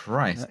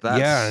Christ.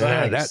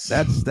 That's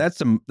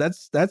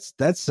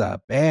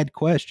a bad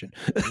question.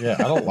 Yeah,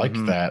 I don't like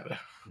that.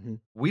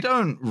 we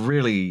don't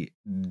really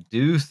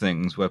do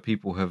things where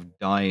people have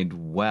died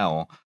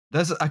well.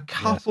 There's a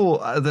couple.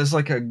 There's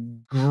like a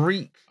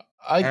Greek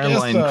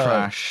airline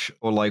crash,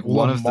 or like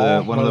one of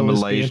the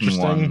Malaysian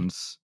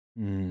ones.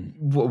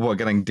 We're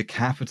getting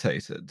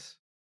decapitated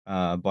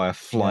by a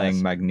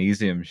flying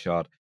magnesium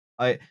shard.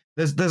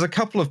 There's a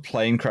couple of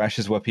plane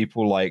crashes where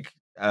people like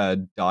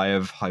die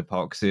of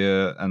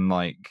hypoxia, and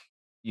like,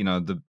 you know,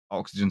 the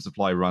oxygen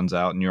supply runs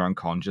out and you're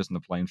unconscious and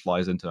the plane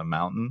flies into a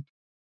mountain.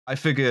 I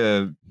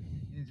figure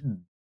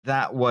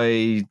that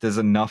way there's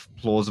enough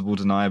plausible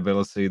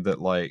deniability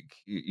that like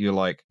you're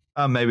like,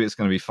 oh, maybe it's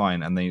going to be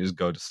fine, and then you just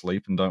go to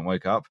sleep and don't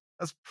wake up.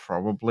 That's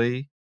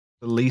probably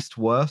the least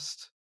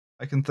worst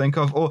I can think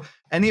of. Or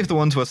any of the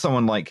ones where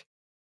someone like,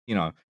 you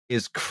know,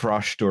 is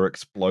crushed or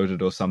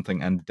exploded or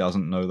something and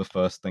doesn't know the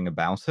first thing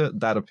about it.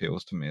 That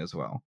appeals to me as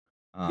well.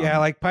 Yeah,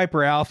 like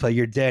Piper Alpha,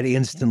 you're dead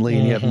instantly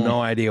and you have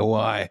no idea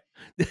why.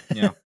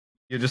 Yeah.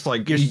 You're just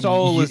like, your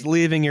soul is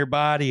leaving your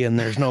body and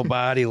there's no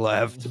body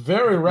left.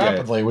 Very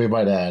rapidly, we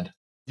might add.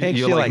 Takes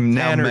you like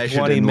 10 or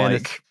 20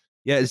 minutes.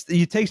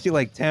 It takes you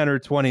like 10 or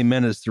 20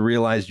 minutes to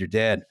realize you're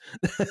dead.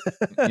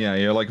 Yeah,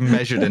 you're like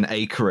measured in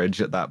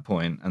acreage at that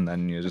point, and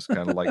then you're just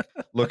kind of like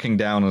looking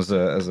down as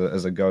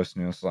a ghost,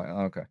 and you're just like,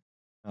 oh, okay.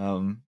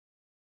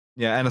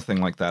 Yeah,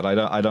 anything like that.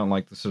 I don't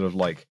like the sort of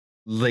like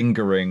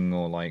lingering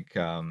or like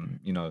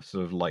you know,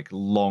 sort of like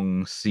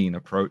long scene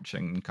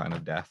approaching kind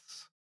of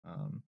deaths.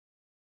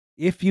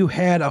 If you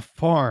had a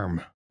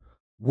farm,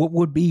 what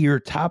would be your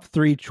top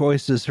 3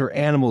 choices for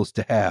animals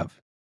to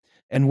have?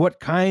 And what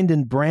kind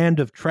and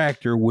brand of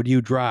tractor would you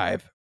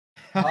drive?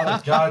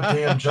 Not a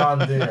goddamn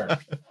John Deere.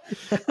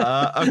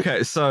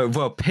 Okay, so,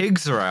 well,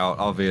 pigs are out,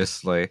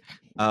 obviously.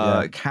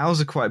 Cows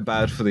are quite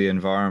bad for the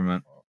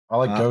environment. I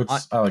like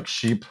goats. I like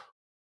sheep.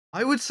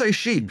 I would say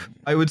sheep.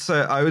 I would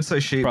say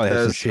sheep. Probably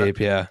have some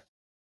sheep, yeah.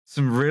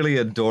 Some really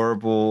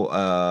adorable,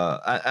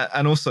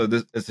 and also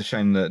it's a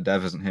shame that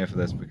Dev isn't here for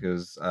this,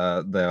 because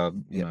they are,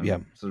 you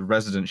know, sort of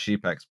resident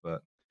sheep expert,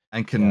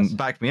 and can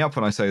back me up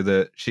when I say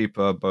that sheep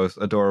are both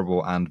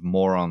adorable and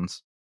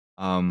morons.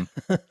 I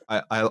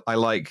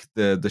like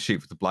the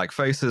sheep with the black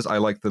faces. I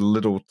like the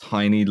little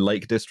tiny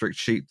Lake District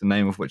sheep, the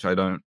name of which I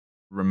don't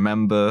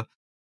remember.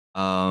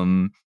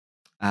 And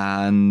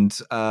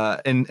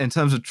in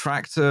terms of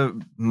tractor,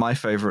 my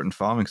favorite in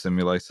Farming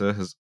Simulator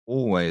has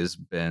always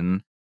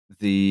been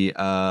the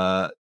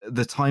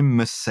time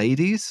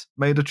Mercedes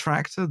made a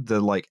tractor, the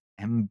like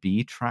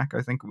MB track,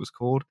 I think it was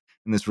called,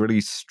 in this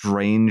really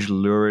strange,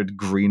 lurid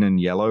green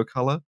and yellow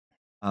color.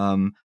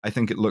 I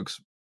think it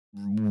looks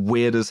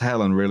weird as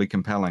hell and really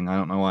compelling. I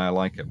don't know why I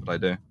like it, but I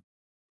do.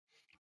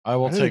 I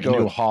will take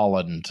New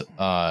Holland,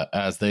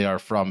 as they are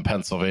from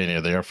Pennsylvania.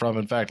 They are from,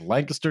 in fact,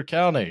 Lancaster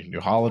County, New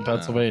Holland,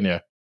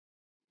 Pennsylvania.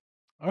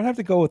 I would have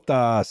to go with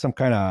some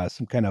kind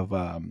of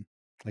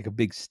like a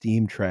big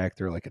steam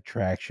tractor, like a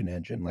traction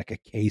engine, like a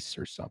case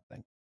or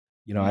something.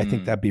 You know, I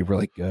think that'd be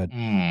really good.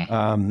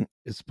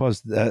 As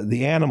opposed to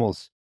the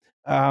animals.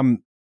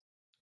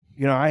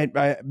 You know,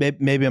 I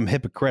maybe I'm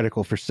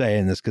hypocritical for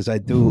saying this, because I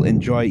do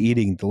enjoy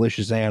eating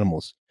delicious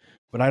animals,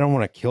 but I don't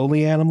want to kill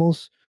the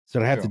animals,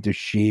 so I have to do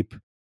sheep.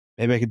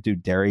 Maybe I could do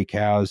dairy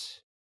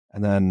cows,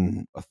 and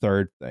then a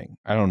third thing,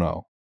 I don't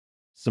know,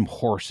 some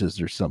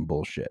horses or some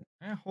bullshit.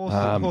 Yeah,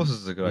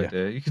 horses is a good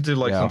idea. You could do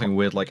like something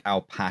weird, like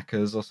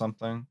alpacas or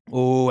something.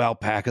 Oh,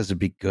 alpacas would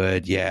be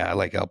good. Yeah, I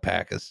like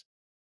alpacas.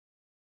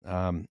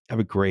 I have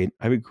a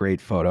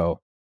great photo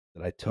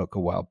that I took a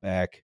while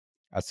back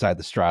outside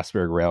the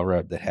Strasburg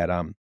Railroad that had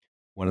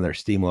one of their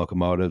steam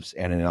locomotives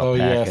and an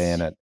alpaca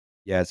in it.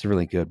 Yeah, it's a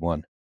really good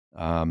one.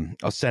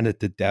 I'll send it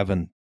to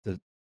Devin to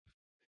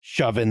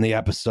shove in the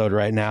episode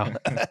right now.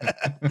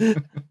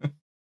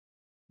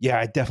 Yeah,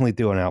 I definitely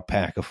do an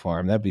alpaca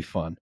farm. That'd be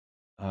fun.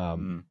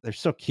 They're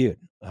so cute.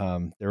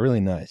 They're really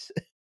nice.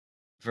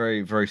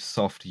 Very, very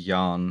soft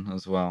yarn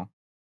as well.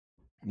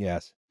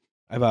 Yes.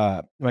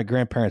 I've my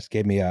grandparents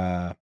gave me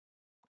a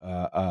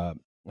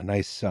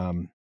nice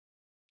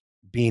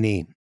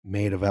beanie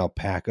made of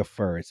alpaca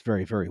fur. It's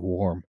very, very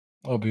warm.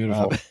 Oh,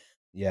 beautiful.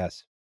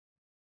 Yes.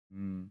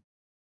 Mm.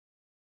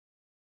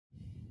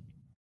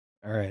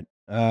 All right.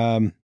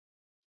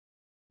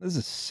 This is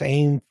the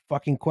same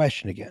fucking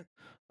question again.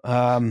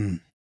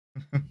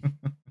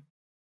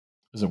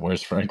 Is it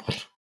worse, Franklin?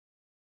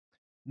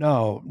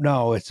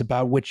 No, it's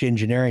about which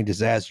engineering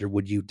disaster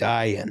would you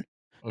die in?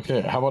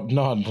 Okay, how about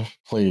none,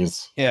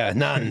 please? Yeah,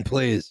 none,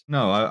 please.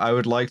 No, I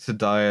would like to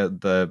die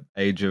at the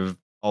age of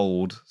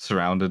old,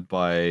 surrounded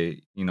by,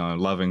 you know,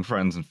 loving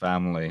friends and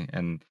family,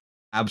 and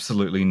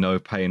absolutely no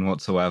pain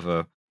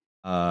whatsoever.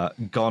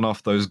 Gone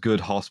off those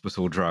good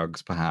hospital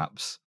drugs,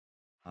 perhaps.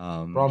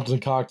 Brompton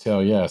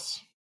cocktail,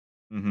 yes.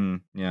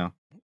 Yeah.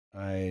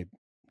 I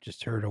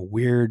just heard a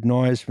weird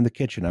noise from the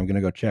kitchen. I'm gonna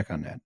go check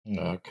on that.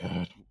 Oh,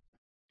 God.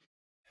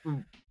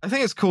 I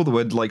think it's cool that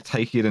we'd like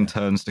take it in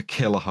turns to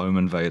kill a home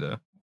invader.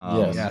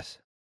 Yes.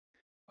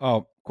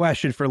 Oh,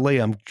 question for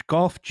Liam: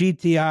 Golf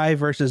GTI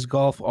versus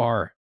Golf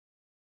R.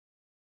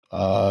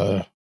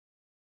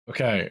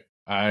 Okay.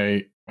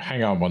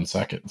 Hang on one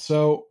second.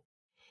 So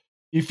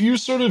if you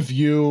sort of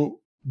view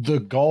the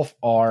Golf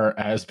R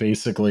as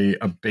basically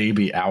a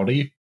baby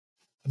Audi,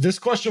 this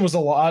question was a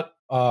lot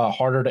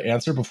harder to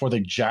answer before they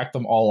jacked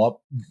them all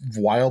up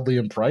wildly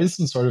in price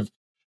and sort of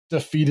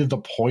defeated the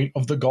point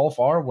of the Golf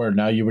R, where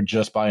now you would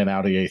just buy an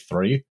Audi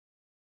A3.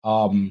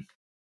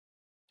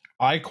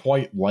 I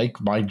quite like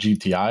my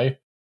GTI,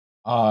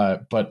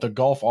 but the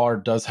Golf R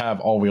does have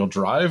all-wheel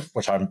drive,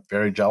 which I'm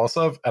very jealous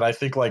of, and I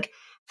think like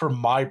for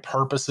my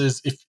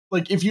purposes,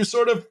 if you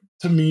sort of,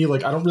 to me,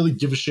 like I don't really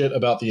give a shit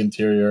about the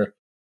interior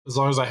as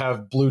long as I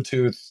have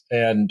Bluetooth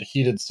and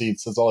heated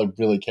seats. That's all I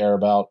really care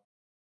about.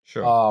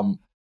 Sure.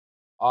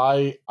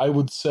 I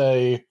would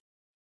say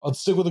I'd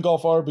stick with the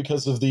Golf R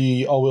because of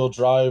the all-wheel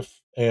drive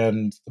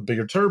and the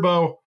bigger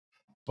turbo,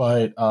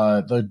 but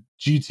the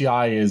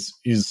GTI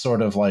is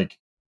sort of like,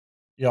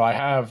 I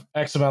have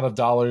X amount of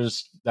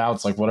dollars. Now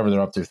it's like whatever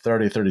they're up to,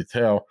 30,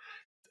 32.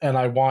 And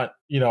I want,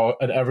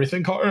 an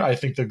everything car. I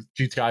think the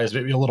GTI is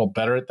maybe a little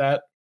better at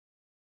that.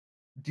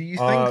 Do you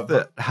think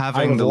that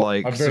having the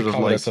like I'm very sort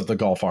of covetous like of the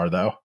Golf R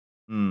though.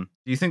 do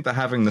you think that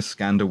having the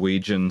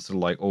Scandinavian sort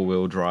of like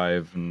all-wheel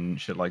drive and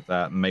shit like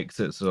that makes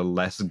it sort of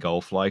less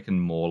Golf-like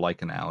and more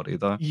like an Audi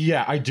though?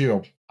 Yeah, I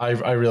do. I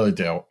really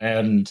do.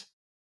 And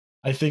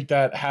I think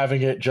that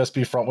having it just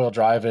be front-wheel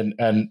drive and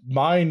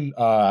mine,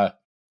 now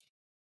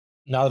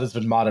that it's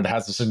been modded,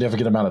 has a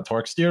significant amount of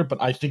torque steer,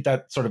 but I think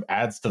that sort of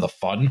adds to the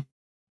fun.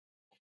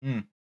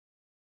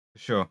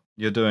 Sure.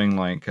 You're doing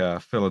like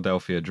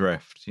Philadelphia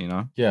Drift,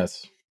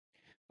 Yes.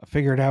 I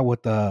figured out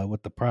what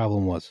the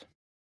problem was.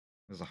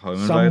 There's a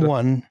home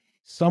invader.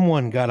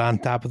 Someone got on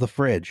top of the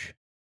fridge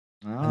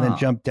and then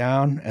jumped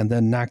down and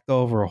then knocked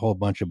over a whole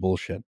bunch of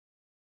bullshit.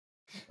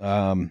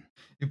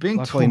 You're being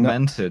luckily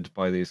tormented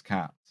by these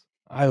cats.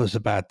 I was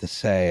about to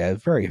say,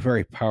 very,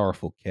 very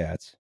powerful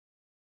cats.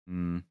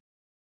 Mm.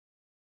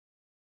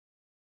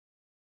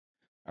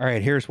 All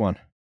right, here's one.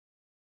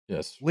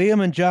 Yes.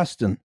 Liam and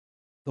Justin,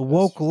 the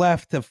woke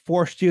left have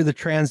forced you the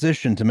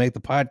transition to make the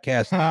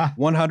podcast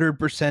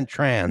 100%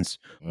 trans.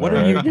 What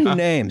are your new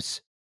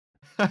names?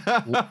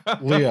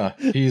 Leah,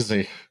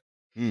 easy.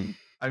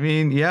 I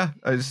mean, yeah,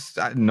 it's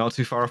not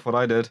too far off what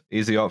I did.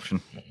 Easy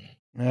option.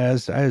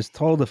 As I was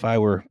told, if I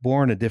were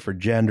born a different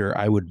gender,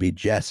 I would be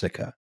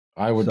Jessica.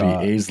 I would be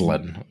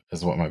Aislinn,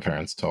 is what my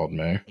parents told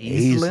me.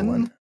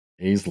 Aislinn?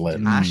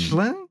 Aislinn.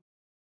 Ashlyn?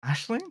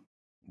 Ashling?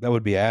 That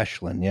would be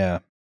Ashlyn, yeah.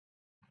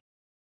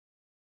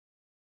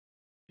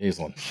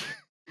 Aislinn.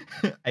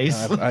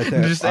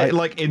 Aislinn? Just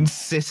like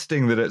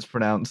insisting that it's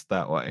pronounced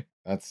that way.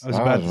 I was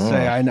about to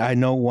say, I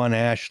know one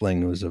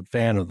Ashling who's a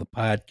fan of the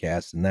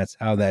podcast, and that's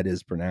how that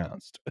is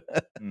pronounced.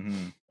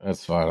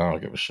 That's fine. I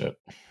don't give a shit.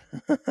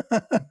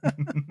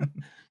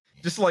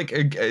 Just like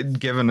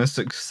given a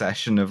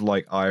succession of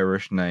like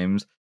Irish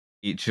names,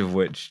 each of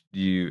which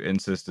you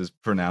insist is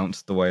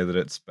pronounced the way that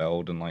it's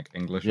spelled in like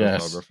English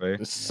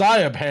orthography.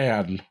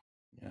 Saipan.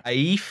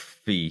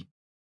 Aifi.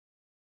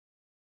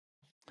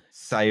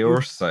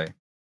 Sayorse.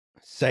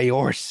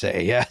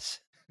 Sayorse,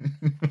 yes.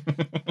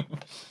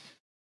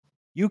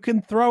 You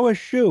can throw a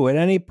shoe at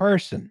any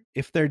person.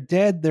 If they're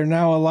dead, they're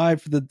now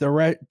alive for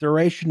the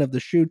duration of the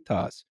shoe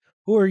toss.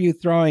 Who are you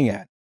throwing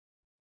at?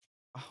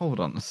 Hold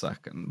on a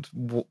second.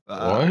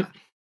 What?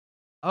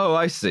 Oh,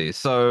 I see.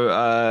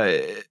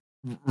 So,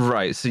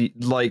 right. So,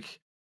 like,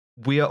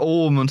 we are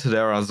all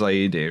Muntadera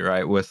Zaidi,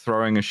 right? We're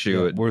throwing a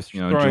shoe at, throwing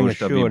George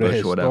W. Bush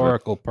a or whatever.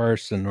 historical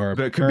person, or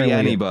but it could be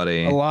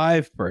anybody, a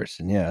live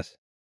person. Yes.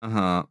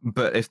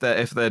 But if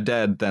they're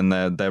dead, then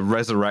they're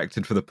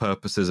resurrected for the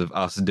purposes of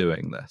us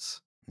doing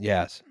this.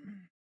 Yes.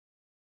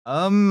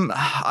 You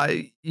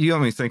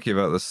got me thinking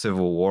about the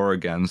Civil War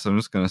again, so I'm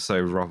just gonna say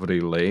Robert E.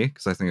 Lee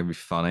because I think it'd be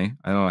funny.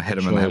 I don't want to hit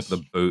him in the head with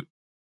a boot,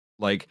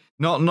 like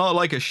not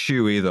like a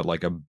shoe either,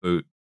 like a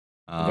boot,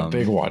 like a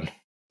big one.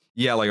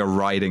 Yeah, like a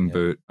riding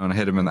boot. I want to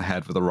hit him in the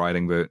head with a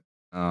riding boot.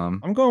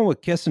 I'm going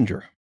with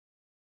Kissinger.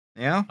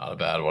 Yeah, not a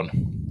bad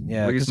one.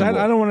 Yeah, because I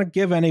don't want to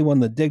give anyone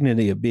the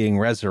dignity of being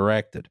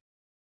resurrected.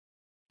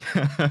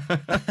 No,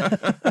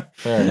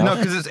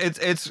 because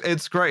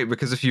it's great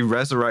because if you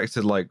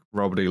resurrected like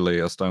Robert E. Lee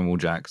or Stonewall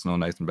Jackson or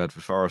Nathan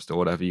Bedford Forrest or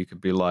whatever, you could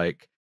be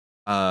like,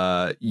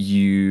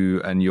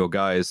 you and your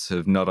guys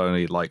have not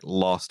only like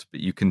lost,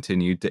 but you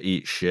continued to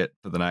eat shit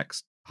for the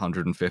next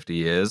 150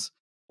 years.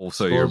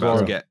 Also, you're about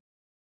to get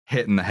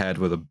hit in the head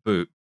with a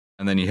boot,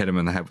 and then you hit them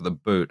in the head with a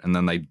boot, and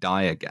then they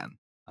die again.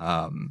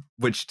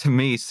 Which to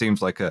me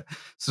seems like a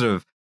sort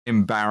of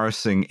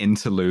embarrassing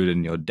interlude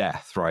in your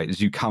death, right? As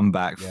you come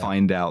back,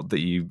 find out that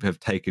you have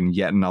taken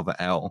yet another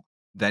L,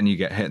 then you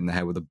get hit in the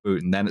head with a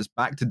boot, and then it's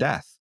back to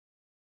death.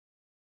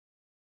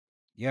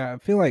 Yeah, I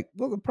feel like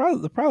the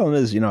problem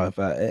is,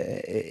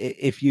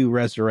 if you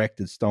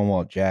resurrected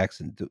Stonewall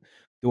Jackson,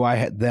 do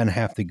I then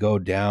have to go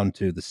down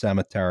to the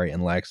cemetery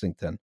in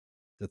Lexington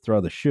to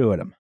throw the shoe at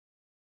him?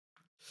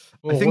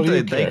 Well, I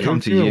think they come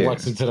to you.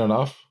 Lexington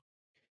enough?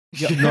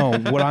 Yeah, no,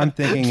 what I'm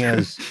thinking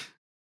is,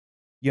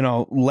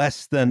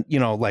 less than,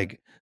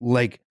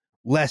 like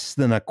less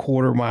than a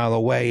quarter mile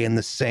away in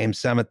the same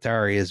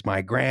cemetery as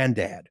my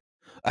granddad.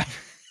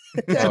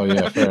 Oh,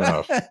 yeah, fair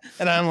enough.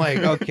 And I'm like,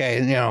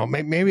 okay,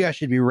 maybe I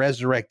should be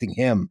resurrecting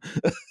him.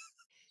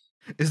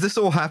 Is this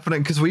all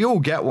happening? Because we all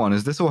get one.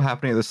 Is this all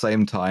happening at the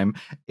same time?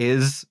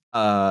 Is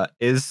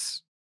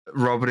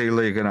Robert E.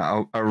 Lee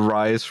gonna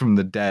arise from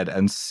the dead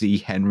and see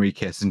Henry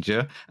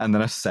Kissinger, and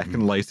then a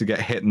second later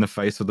get hit in the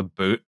face with a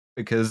boot?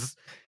 Because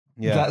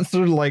that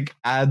sort of like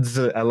adds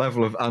a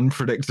level of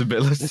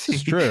unpredictability. This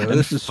is true. And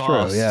This is true.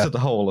 farce Yeah. to the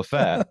whole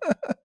affair.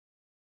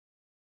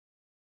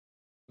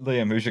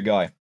 Liam, who's your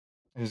guy?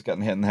 Who's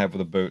getting hit in the head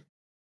with a boot?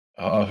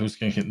 Who's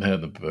getting hit in the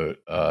head with a boot?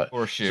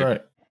 Or a shoe? Sorry.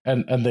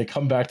 And they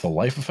come back to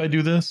life if I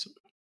do this?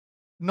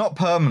 Not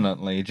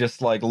permanently,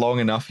 just like long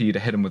enough for you to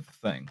hit him with the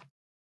thing.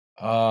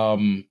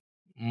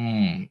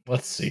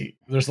 Let's see.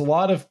 There's a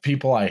lot of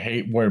people I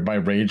hate where my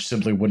rage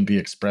simply wouldn't be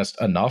expressed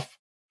enough.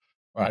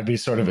 Or I'd be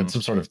sort of in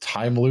some sort of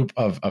time loop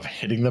of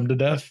hitting them to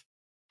death.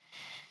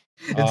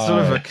 It's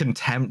sort of a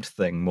contempt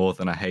thing more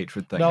than a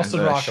hatred thing.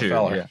 Nelson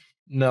Rockefeller. Yeah.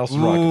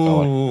 Nelson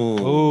Rockefeller.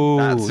 Ooh,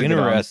 that's a good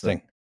interesting.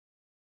 answer.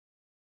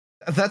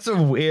 That's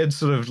a weird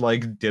sort of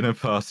like dinner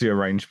party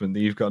arrangement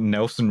that you've got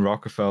Nelson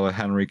Rockefeller,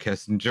 Henry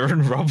Kissinger,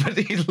 and Robert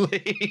E.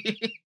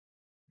 Lee.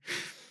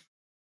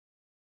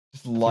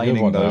 Just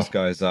lining those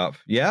guys up.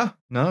 Yeah,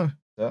 no,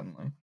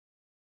 certainly.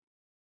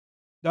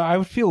 No, I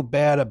would feel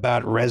bad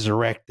about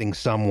resurrecting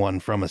someone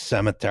from a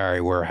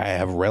cemetery where I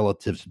have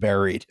relatives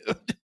buried.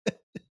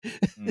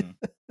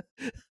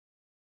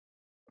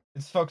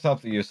 It's fucked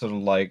up that you're sort of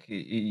like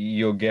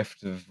your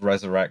gift of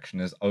resurrection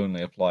is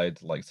only applied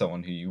to like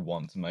someone who you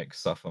want to make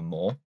suffer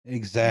more.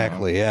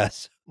 Exactly.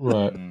 Yes.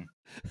 Right.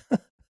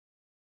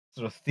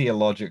 Sort of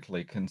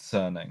theologically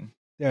concerning.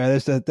 Yeah.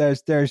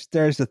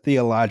 There's a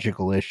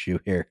theological issue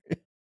here.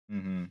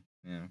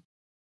 Yeah.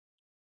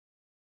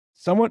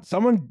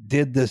 Someone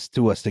did this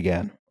to us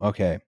again.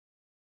 Okay.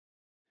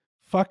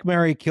 Fuck,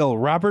 marry, kill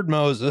Robert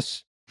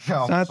Moses,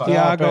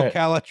 Santiago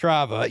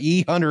Calatrava,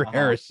 E. Hunter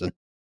Harrison.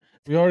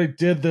 We already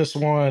did this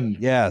one.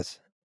 Yes.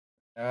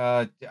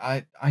 I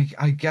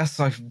guess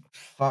I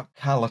fuck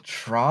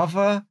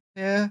Calatrava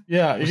here.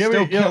 Yeah, you give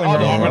me.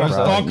 I'm gonna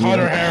fuck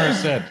Hunter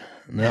Harrison.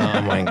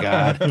 Oh my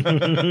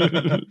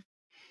god.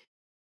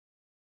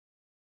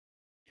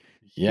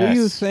 Yes.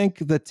 Do you think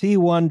the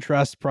T1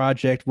 Trust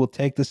project will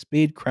take the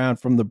speed crown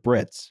from the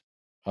Brits?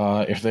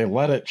 If they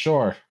let it,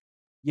 sure.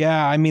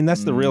 Yeah, I mean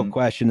that's the real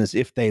question: is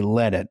if they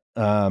let it.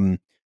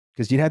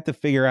 Because you'd have to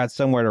figure out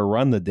somewhere to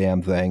run the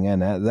damn thing,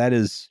 and that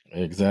is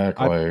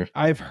exactly.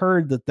 I've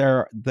heard that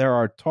there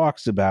are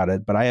talks about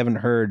it, but I haven't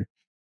heard,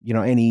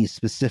 any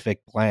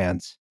specific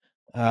plans.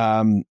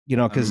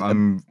 Because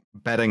I'm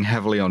betting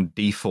heavily on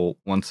default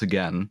once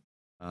again.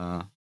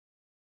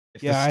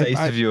 If the state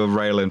of your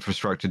rail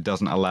infrastructure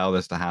doesn't allow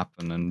this to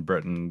happen, and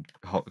Britain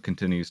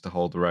continues to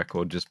hold the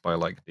record just by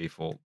like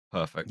default,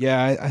 perfect.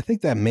 Yeah, I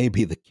think that may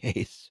be the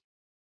case.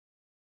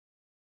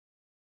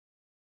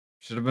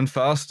 Should have been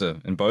faster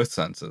in both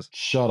senses.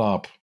 Shut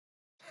up.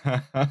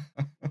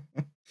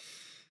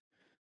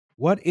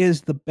 What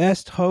is the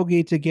best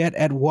hoagie to get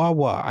at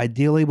Wawa?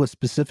 Ideally with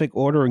specific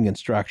ordering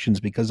instructions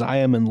because I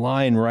am in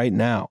line right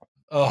now.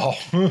 Oh.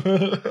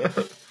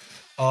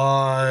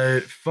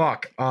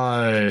 Fuck.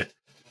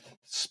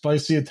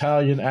 Spicy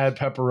Italian, add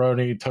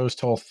pepperoni, toast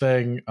whole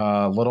thing,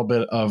 a little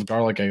bit of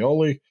garlic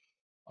aioli.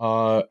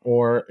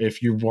 Or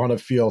if you want to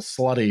feel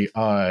slutty,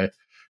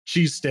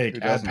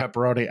 cheesesteak, add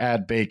pepperoni,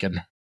 add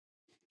bacon.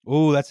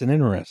 Oh, that's an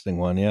interesting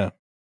one. Yeah.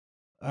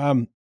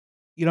 I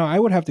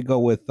would have to go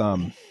with,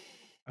 I'm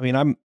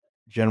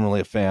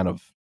generally a fan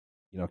of,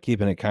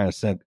 keeping it kind of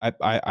simple.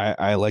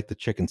 I like the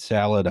chicken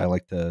salad. I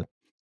like to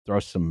throw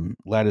some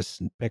lettuce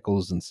and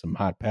pickles and some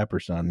hot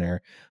peppers on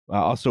there.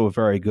 Also a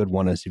very good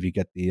one is if you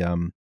get the,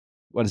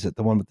 what is it?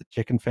 The one with the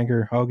chicken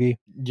finger hoagie?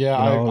 Yeah,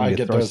 I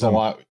get those a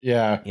lot.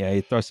 Yeah. Yeah.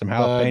 You throw some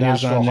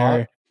jalapenos on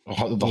there.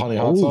 The honey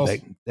hot sauce.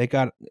 They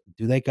got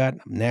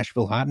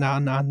Nashville hot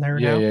on there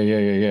now?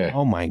 Yeah.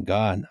 Oh my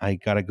God. I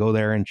got to go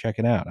there and check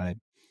it out.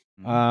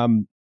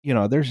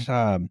 There's,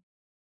 the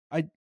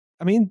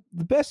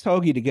best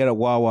hoagie to get at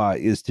Wawa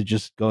is to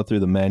just go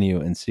through the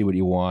menu and see what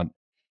you want.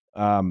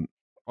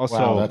 Also,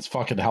 wow, that's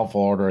fucking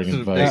helpful ordering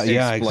advice.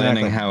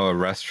 Explaining exactly. how a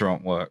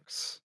restaurant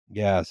works.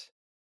 Yes.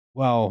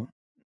 Well,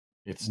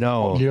 it's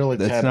nearly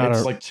 10.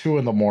 It's like 2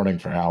 a.m.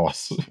 for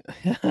Alice.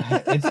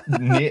 It's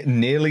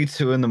nearly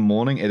 2 a.m.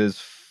 It is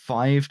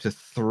 5 to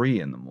 3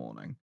 a.m.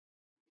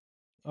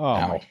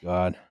 Oh my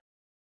God.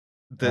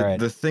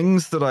 The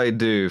things that I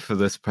do for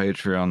this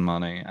Patreon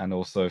money and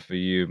also for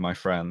you, my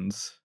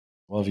friends.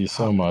 Love you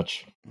so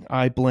much.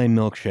 I blame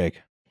Milkshake.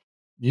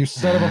 You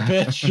son of a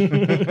bitch.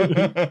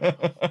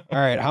 All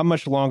right. How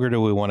much longer do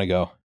we want to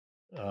go?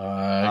 Give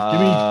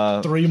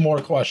me 3 more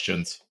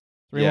questions.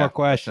 Three more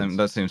questions.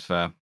 That seems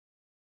fair.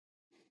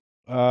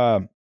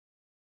 So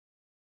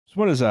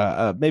what is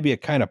maybe a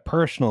kind of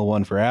personal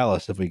one for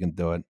Alice, if we can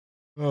do it?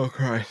 Oh,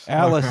 Christ.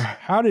 Alice,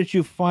 how did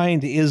you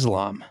find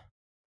Islam?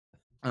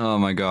 Oh,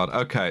 my God.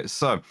 Okay,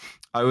 so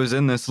I was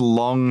in this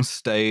long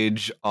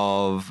stage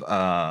of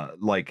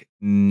like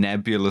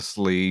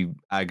nebulously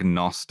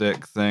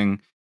agnostic thing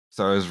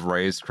So I was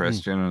raised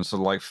Christian and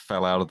sort of like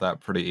fell out of that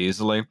pretty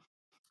easily.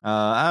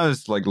 I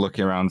was like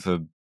looking around for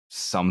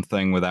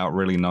something without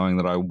really knowing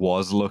that I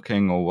was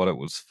looking or what it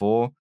was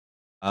for.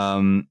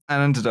 And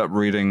ended up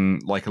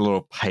reading like a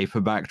little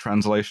paperback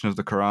translation of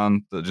the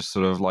Quran that just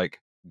sort of like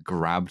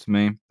grabbed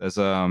me. There's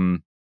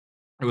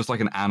it was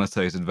like an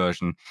annotated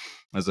version.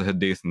 There's a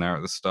hadith in there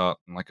at the start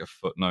and like a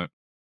footnote.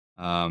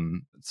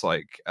 It's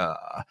like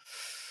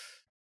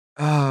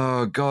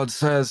oh, God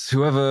says,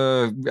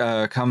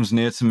 whoever comes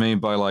near to me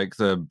by like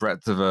the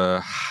breadth of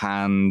a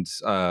hand,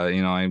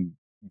 I'm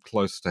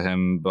close to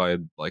him by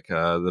like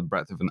the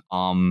breadth of an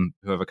arm.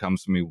 Whoever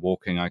comes to me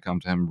walking, I come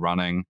to him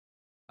running.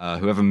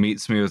 Whoever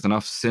meets me with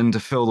enough sin to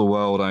fill the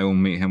world, I will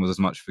meet him with as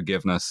much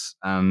forgiveness.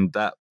 And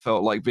that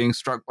felt like being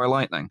struck by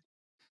lightning.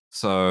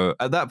 So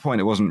at that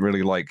point, it wasn't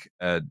really like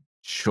a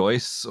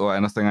choice or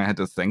anything I had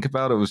to think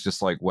about. It was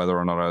just like whether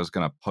or not I was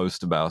going to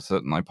post about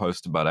it, and I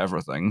post about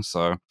everything.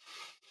 So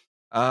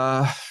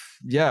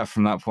yeah,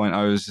 from that point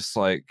I was just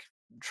like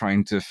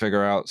trying to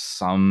figure out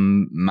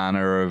some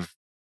manner of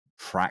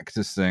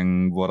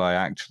practicing what I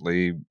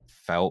actually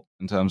felt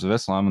in terms of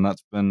Islam, and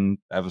that's been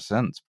ever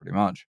since, pretty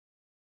much.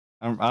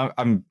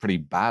 I'm pretty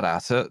bad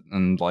at it,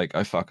 and like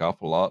I fuck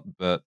up a lot,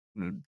 but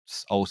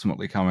it's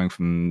ultimately coming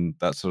from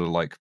that sort of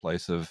like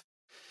place of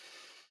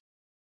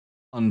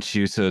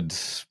untutored,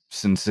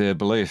 sincere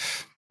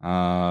belief,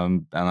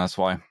 and that's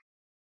why.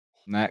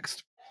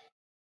 Next.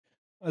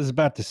 I was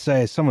about to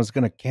say someone's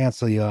going to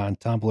cancel you on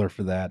Tumblr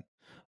for that.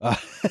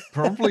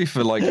 Probably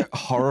for like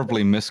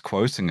horribly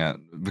misquoting it,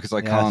 because I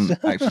Yes. can't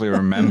actually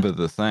remember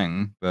the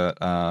thing. But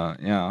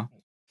yeah.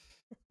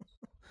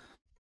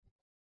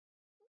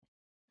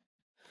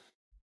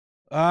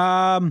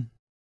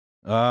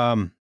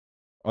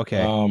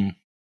 Okay.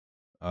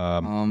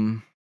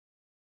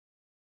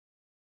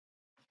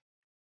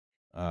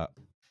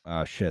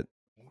 Shit.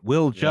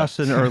 Will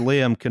Justin or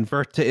Liam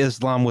convert to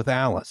Islam with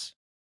Alice?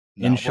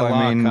 No. Inshallah, Well,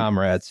 I mean,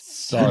 comrades.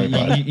 Sorry,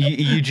 bud.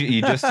 you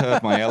just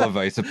heard my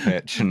elevator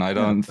pitch, and I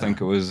don't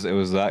think it was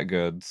that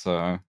good.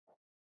 So,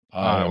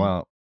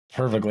 I'm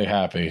perfectly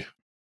happy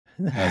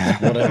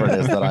as whatever it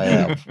is that I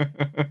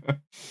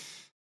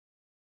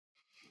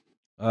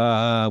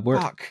am.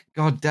 Fuck,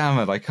 God damn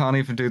it! I can't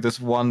even do this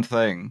one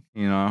thing,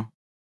 you know.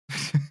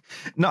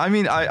 No, I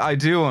mean, I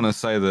do want to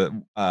say that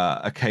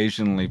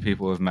occasionally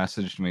people have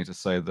messaged me to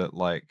say that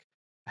like,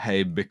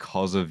 hey,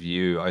 because of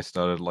you, I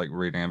started like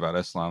reading about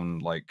Islam,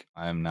 like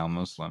I am now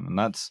Muslim, and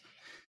that's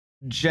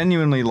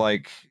genuinely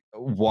like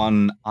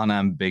one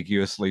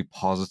unambiguously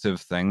positive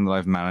thing that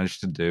I've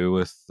managed to do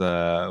with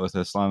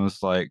Islam.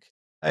 Is like,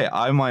 hey,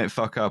 I might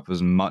fuck up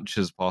as much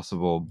as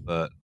possible,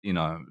 but you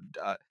know,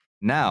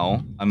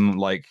 now I'm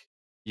like,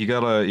 you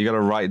gotta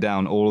write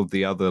down all of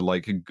the other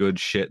like good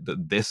shit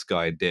that this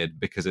guy did,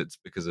 because it's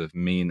because of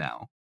me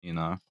now, you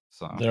know.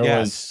 So There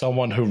was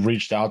someone who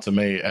reached out to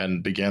me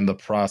and began the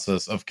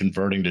process of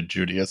converting to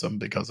Judaism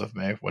because of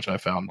me, which I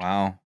found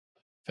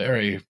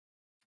very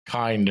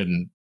kind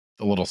and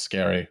a little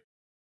scary.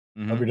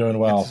 Hope you're doing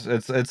well.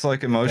 It's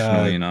like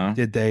emotional, you know.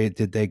 Did they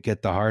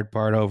get the hard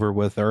part over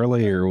with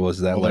early, or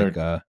was that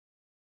well,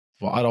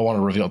 I don't want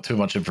to reveal too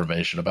much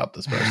information about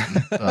this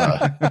person.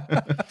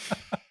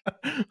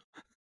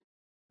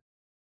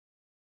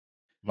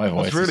 My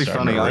voice is really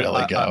funny.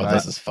 Really go.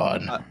 This is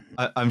fun.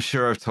 I'm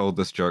sure I've told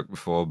this joke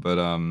before, but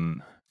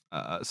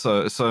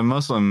so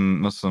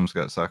Muslims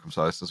get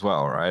circumcised as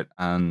well, right?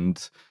 And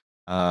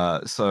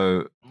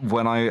so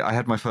when I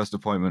had my first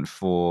appointment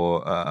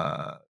for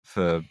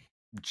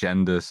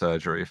gender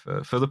surgery,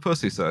 for the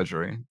pussy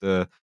surgery,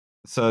 the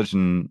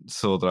surgeon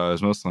saw that I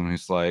was Muslim.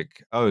 He's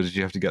like, "Oh, did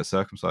you have to get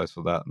circumcised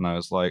for that?" And I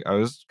was like, "I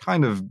was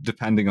kind of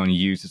depending on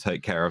you to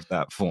take care of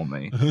that for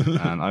me."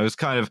 And I was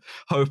kind of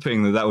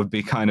hoping that would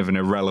be kind of an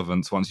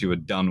irrelevance once you were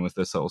done with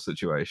this whole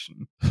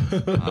situation.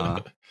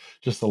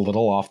 Just a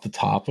little off the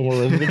top, and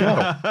we're ready to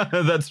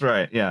go. That's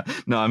right. Yeah.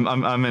 No,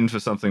 I'm in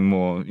for something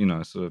more, you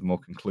know, sort of more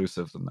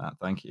conclusive than that.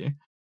 Thank you.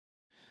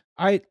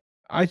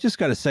 I just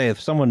got to say, if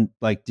someone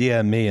like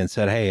DM me and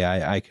said, "Hey,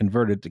 I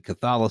converted to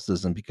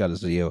Catholicism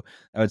because of you,"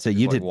 I would say,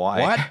 "You did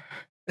why? What?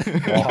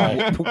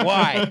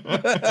 Why?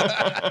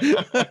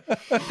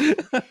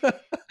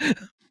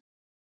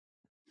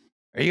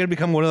 Are you gonna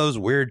become one of those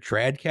weird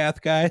tradcath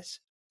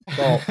guys?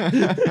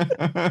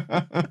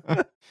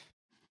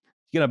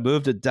 You gonna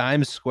move to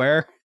Times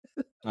Square?"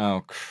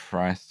 Oh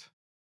Christ!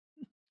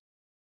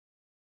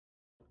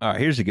 All right,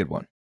 here's a good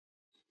one: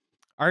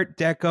 Art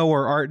Deco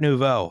or Art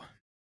Nouveau?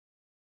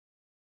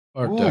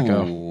 Art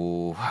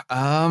Deco.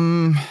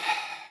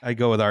 I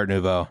go with Art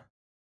Nouveau.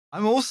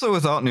 I'm also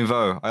with Art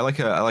Nouveau. I like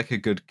a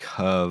good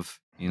curve,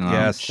 you know.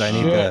 Yes, I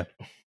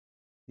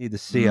need to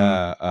see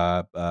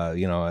a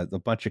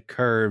bunch of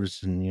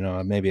curves, and you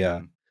know, maybe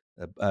a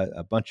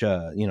bunch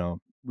of, you know,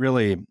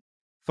 really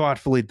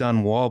thoughtfully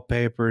done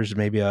wallpapers,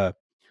 maybe a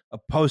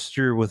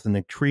poster with an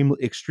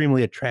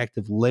extremely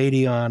attractive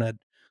lady on it.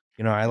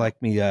 You know, I like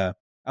me a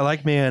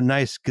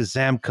nice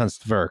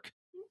Gesamtkunstwerk.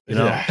 You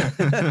know,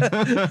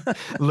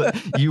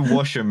 You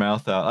wash your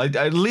mouth out.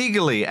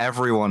 Legally,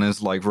 everyone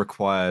is like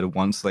required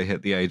once they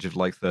hit the age of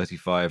like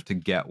 35 to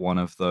get one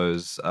of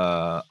those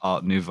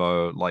Art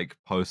Nouveau like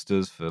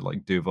posters for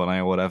like Duvernay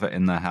or whatever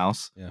in their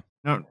house. Yeah.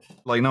 No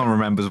one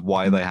remembers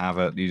why they have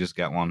it. You just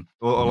get one,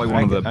 or like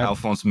one of the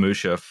Alphonse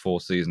Mucha Four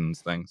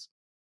Seasons things.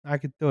 I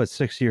could do it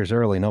 6 years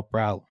early, no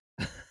problem.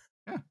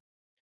 Yeah.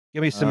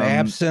 Give me some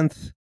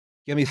absinthe.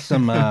 Give me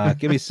some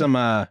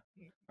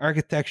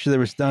architecture that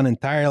was done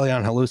entirely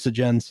on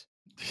hallucinogens.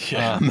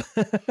 Yeah.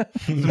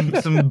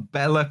 Some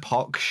Belle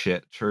Epoque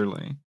shit,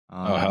 truly.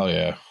 Oh, hell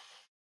yeah.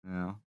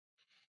 Yeah.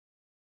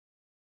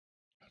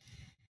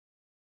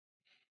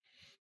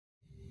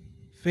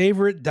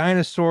 Favorite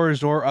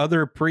dinosaurs or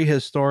other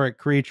prehistoric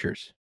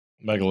creatures?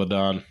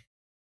 Megalodon.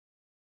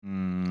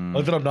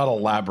 Look that I'm not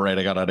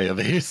elaborating on any of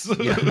these. No,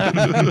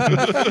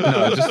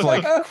 just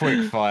like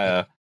quick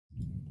fire.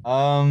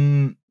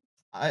 I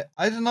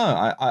don't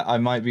know. I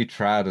might be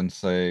trad and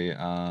say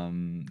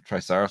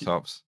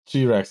Triceratops.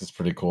 T-Rex is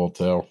pretty cool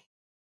too.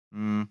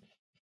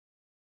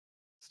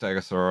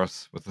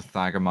 Stegosaurus with the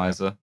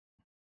Thagomizer.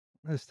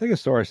 The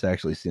Stegosaurus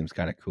actually seems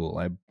kind of cool.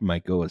 I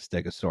might go with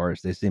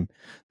Stegosaurus. They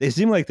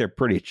seem like they're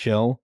pretty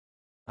chill.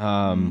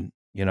 You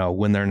know,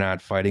 when they're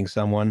not fighting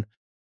someone.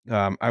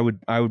 I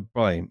could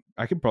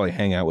probably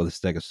hang out with a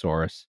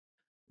Stegosaurus.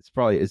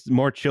 It's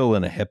more chill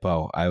than a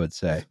hippo, I would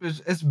say.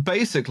 It's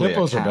basically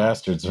hippos are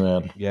bastards,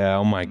 man. Yeah,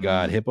 oh my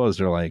god, hippos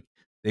are like,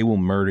 they will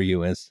murder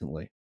you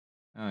instantly.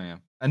 Oh yeah,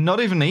 and not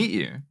even eat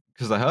you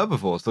because they're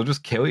herbivores. They'll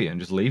just kill you and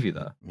just leave you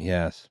there.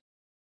 Yes.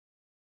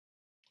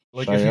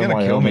 Like if you're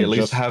gonna kill me, at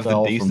least have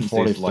the decency.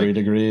 From 43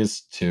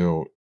 degrees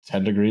to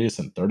 10 degrees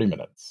in 30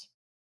 minutes.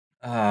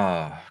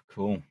 Ah,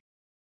 cool.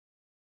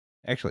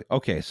 Actually,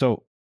 okay,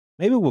 so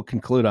maybe we'll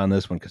conclude on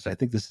this one because I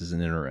think this is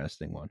an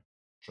interesting one.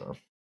 Sure.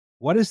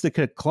 What is the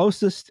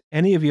closest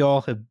any of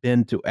y'all have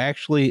been to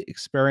actually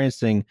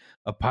experiencing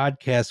a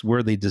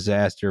podcast-worthy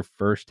disaster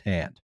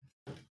firsthand?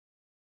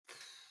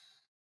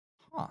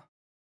 Huh.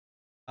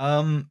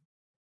 I've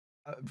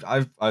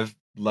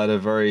led a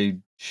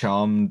very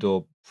charmed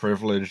or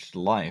privileged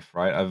life,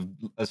 right?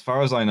 As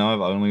far as I know,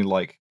 I've only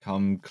like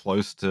come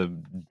close to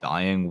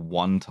dying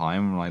one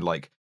time when I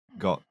like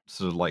got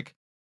sort of like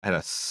I had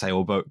a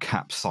sailboat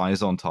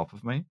capsize on top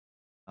of me.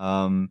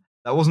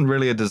 That wasn't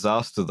really a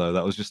disaster though.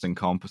 That was just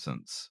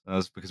incompetence. That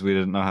was because we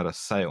didn't know how to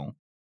sail.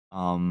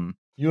 You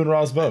and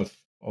Roz both,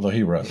 although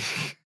he rose.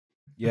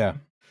 Yeah.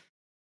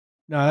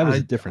 No, that was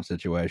a different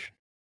situation.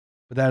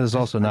 But that is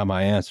also not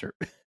my answer.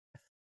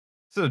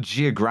 So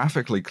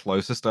geographically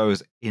closest, I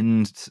was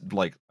in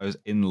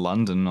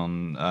London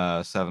on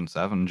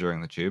 7/7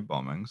 during the tube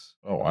bombings.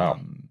 Oh wow!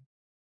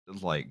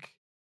 Like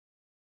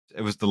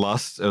it was the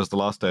last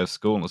day of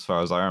school, as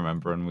far as I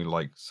remember, and we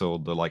like saw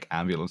the like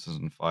ambulances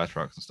and fire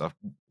trucks and stuff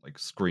like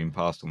scream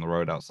past on the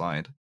road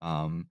outside.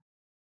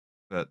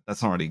 But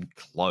that's not really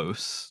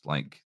close.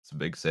 Like it's a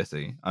big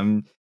city. I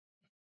don't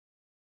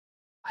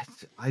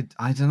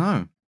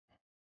know.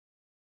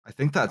 I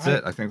think that's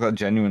it. I think that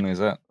genuinely is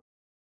it.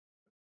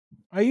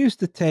 I used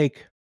to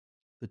take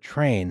the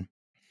train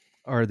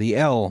or the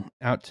L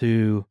out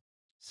to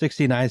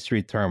 69th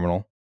Street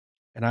Terminal,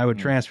 and I would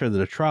transfer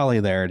the trolley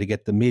there to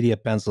get to Media,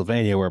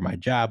 Pennsylvania, where my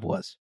job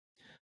was.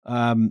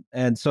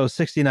 And so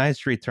 69th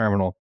Street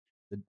Terminal,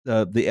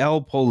 the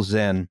L pulls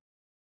in,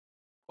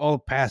 all the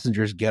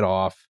passengers get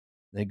off,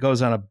 and it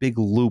goes on a big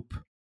loop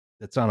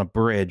that's on a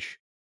bridge,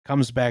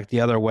 comes back the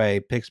other way,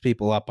 picks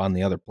people up on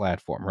the other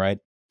platform, right?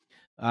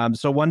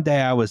 So one day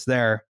I was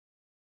there,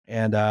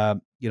 and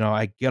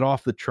I get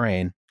off the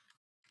train,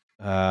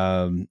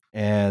 and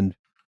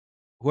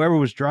whoever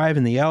was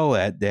driving the L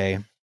that day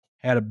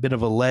had a bit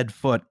of a lead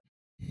foot,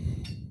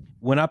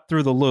 went up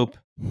through the loop,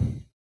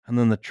 and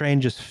then the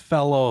train just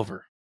fell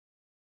over.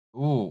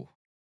 Ooh.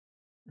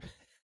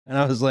 And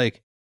I was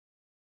like,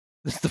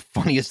 this is the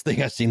funniest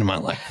thing I've seen in my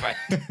life.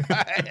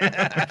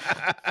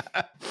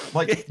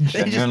 Like,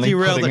 they just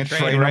derailed the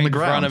train right in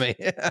front of me.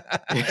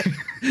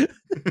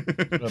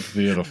 That's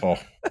beautiful.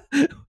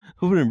 It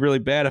would have been really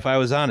bad if I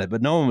was on it,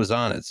 but no one was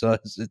on it, so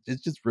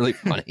it's just really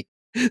funny.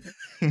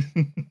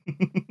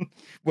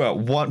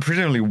 Well,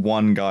 presumably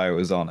one guy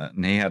was on it,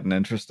 and he had an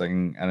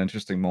interesting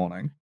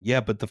morning.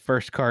 Yeah, but the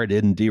first car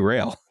didn't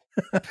derail.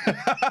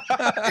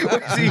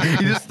 He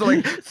just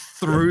like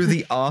threw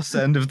the arse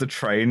end of the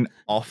train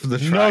off the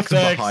tracks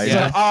behind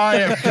it. I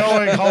am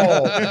going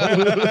home.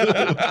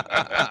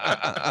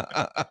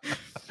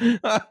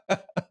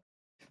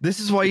 This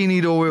is why you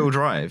need all-wheel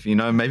drive. You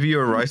know, maybe you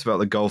were right about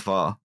the Golf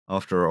R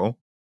after all.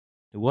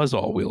 It was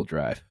all-wheel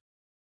drive.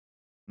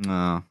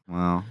 Oh,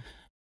 wow.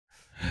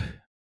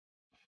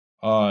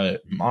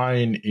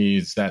 Mine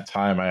is that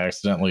time I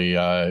accidentally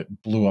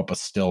blew up a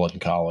still in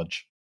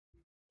college.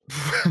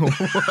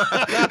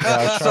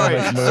 Sorry.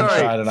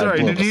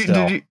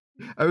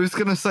 I was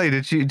gonna say,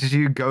 did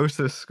you go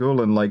to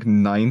school in like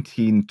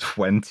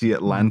 1920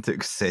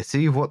 Atlantic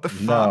City? What the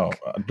fuck?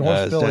 No,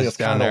 North Philly is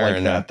kind of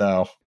like that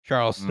though.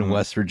 Charleston,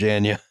 West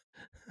Virginia,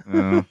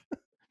 or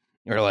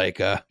like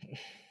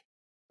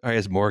I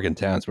guess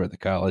Morgantown's where the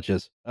college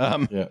is.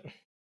 Yeah.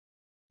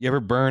 You ever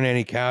burn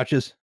any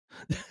couches?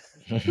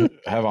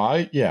 Have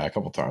I? Yeah, a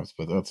couple times,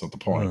 but that's not the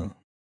point. Oh,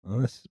 well,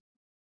 we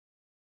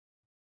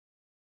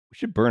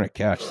should burn a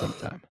couch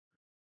sometime.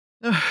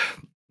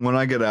 When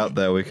I get out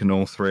there, we can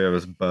all three of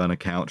us burn a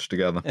couch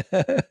together.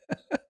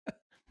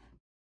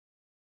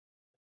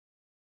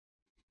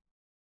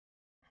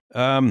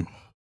 All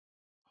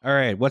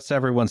right. What's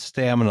everyone's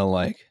stamina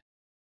like?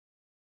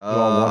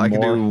 I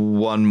can do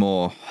one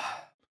more.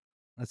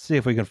 Let's see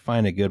if we can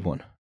find a good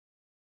one.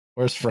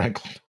 Where's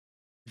Franklin?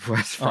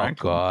 Where's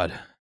Franklin? Oh God.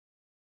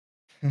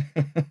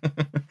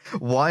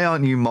 Why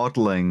aren't you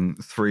modeling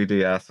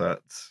 3D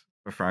assets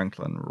for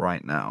Franklin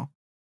right now?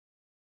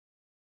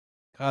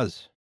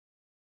 Cause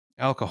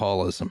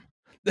alcoholism.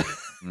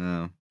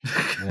 No.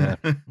 Yeah.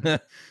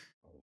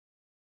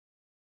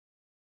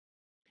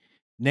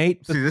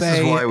 Nate See, this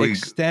is why Bethea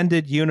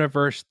Extended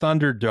Universe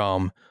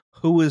Thunderdome.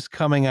 Who is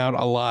coming out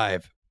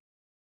alive?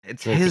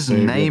 It's Joe his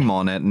Kasabian. name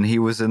on it, and he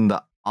was in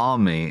the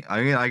army.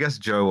 I mean, I guess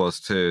Joe was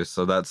too.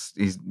 So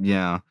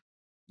yeah.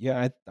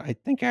 Yeah, I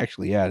think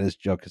actually, yeah, it is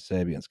Joe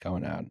Kasabian's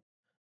coming out.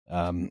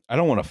 I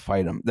don't want to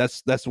fight him.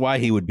 That's why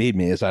he would beat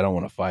me, is I don't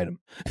want to fight him.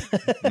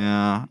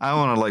 Yeah, I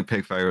want to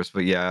pick favorites,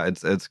 but yeah,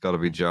 it's got to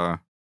be Joe.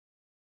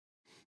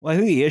 Well, I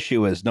think the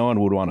issue is no one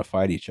would want to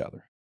fight each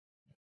other.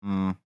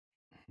 I'm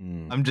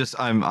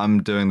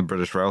doing the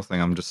British Rail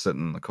thing. I'm just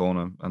sitting in the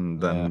corner, and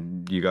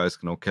then you guys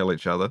can all kill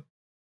each other.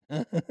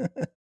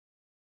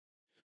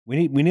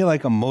 We need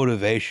like a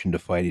motivation to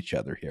fight each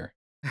other here.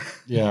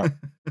 Yeah.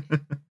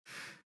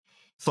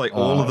 It's like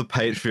all of the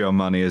Patreon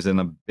money is in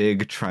a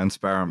big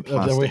transparent Then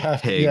plastic we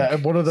have pig. yeah,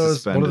 and one of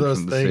those from the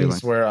things ceiling.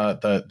 where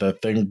the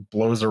thing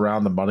blows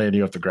around the money and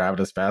you have to grab it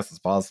as fast as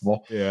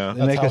possible. Yeah.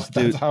 They make us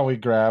do. That's how we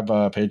grab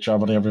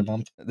Patreon money every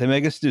month. They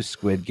make us do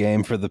Squid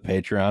Game for the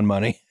Patreon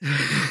money.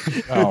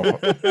 Oh.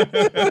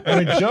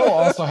 I mean, Joe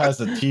also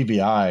has a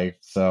TBI,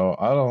 so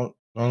I don't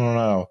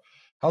know.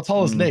 How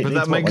tall is Nate? But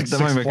Nate's that might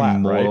six make flat,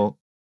 him more. right?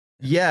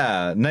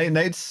 Yeah,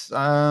 Nate's.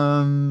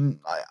 I don't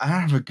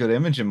have a good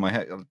image in my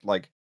head.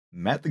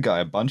 Met the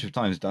guy a bunch of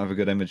times. Don't have a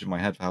good image in my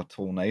head for how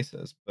tall Nate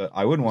is, but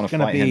I wouldn't want to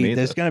fight him either.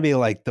 There's going to be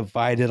like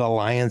divided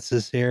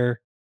alliances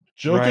here.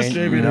 Joe Right,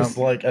 Kasabian is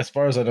like, as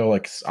far as I know,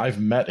 like I've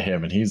met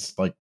him and he's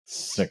like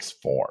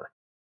 6'4".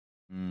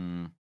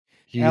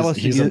 Alice,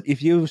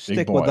 if you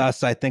stick with boy.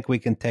 us, I think we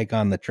can take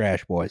on the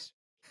Trash Boys.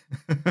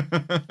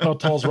 How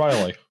tall's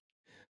Riley?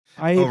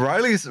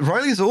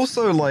 Riley's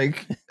also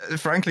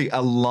frankly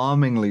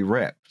alarmingly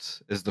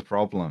ripped is the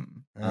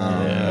problem.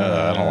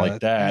 Yeah, I don't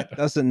like that.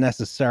 Doesn't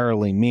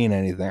necessarily mean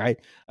anything.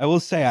 I will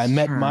say I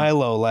met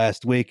Milo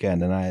last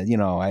weekend, and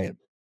I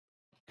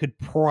could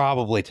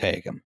probably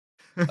take him.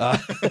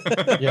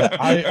 Yeah,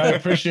 I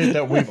appreciate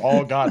that we've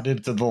all gotten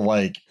into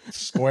the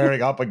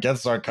squaring up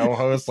against our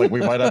co-hosts. Like we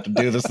might have to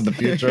do this in the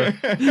future.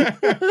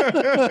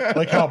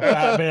 Like how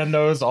Batman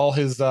knows all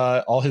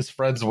his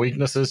friends'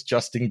 weaknesses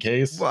just in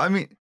case. Well, I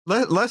mean,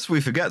 lest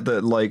we forget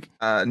that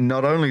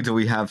not only do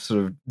we have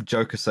sort of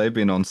Joe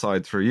Kasabian on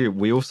side through you,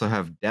 we also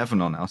have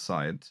Devon on our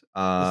side.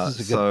 This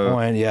is a good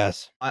point.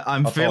 Yes,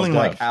 I'm How feeling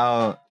tall is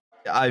like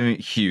I mean,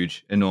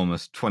 huge,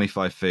 enormous,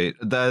 25 feet.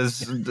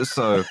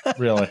 So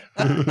really,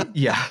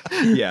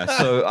 yeah.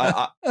 So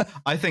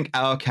I think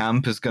our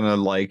camp is gonna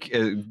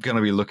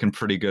be looking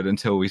pretty good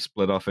until we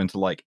split off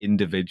into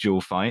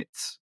individual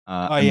fights.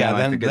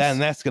 Then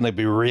that's gonna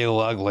be real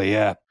ugly.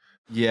 Yeah,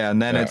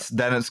 and then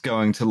it's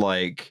going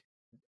to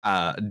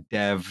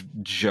Dev,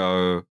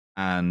 Joe,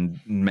 and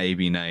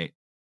maybe Nate.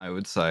 I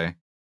would say.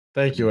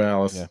 Thank you,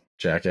 Alice. Yeah.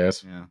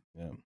 Jackass. yeah.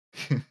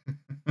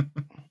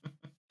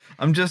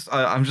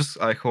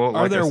 I call it.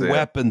 Are there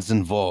weapons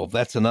involved?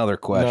 That's another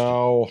question.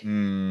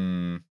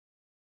 No.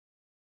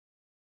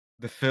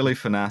 The Philly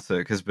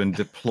Fanatic has been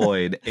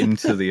deployed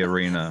into the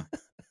arena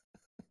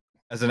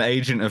as an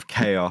agent of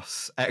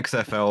chaos,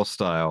 XFL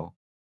style,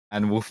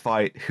 and will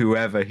fight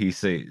whoever he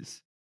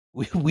sees.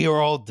 We are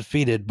all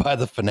defeated by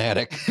the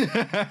Fanatic.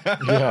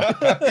 Yeah.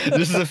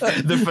 This is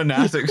the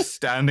Fanatic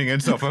standing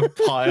atop a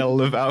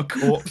pile of our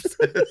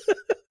corpses.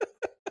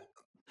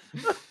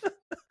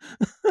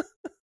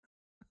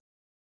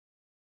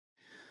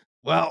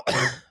 Well,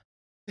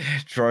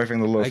 driving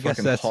the little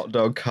fucking hot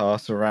dog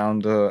cart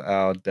around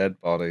our dead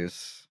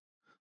bodies.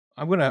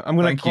 I'm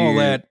gonna call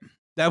that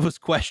was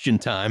question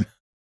time.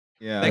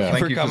 Yeah, thank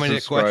you for coming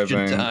to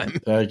question time.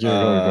 Thank you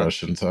for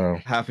question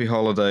time. Happy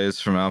holidays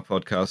from our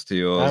podcast to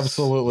yours.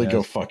 Absolutely,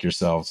 go fuck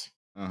yourselves.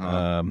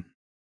 Thank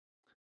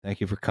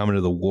you for coming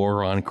to the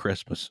War on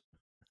Christmas.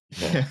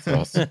 Yeah,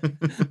 that's us.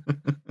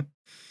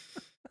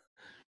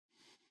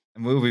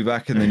 And we'll be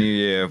back in the new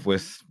year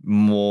with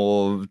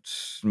more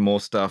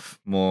stuff,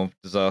 more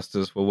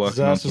disasters. We're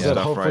working on some that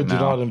stuff hopefully right do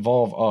now. not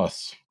involve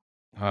us.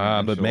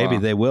 But maybe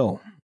they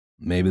will.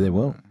 Maybe they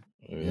will.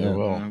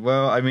 Yeah,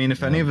 well, I mean,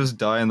 if any of us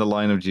die in the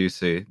line of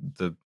duty,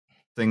 the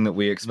thing that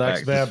we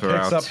expect is for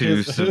our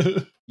two.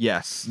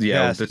 Yes,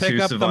 the pick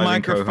two up surviving the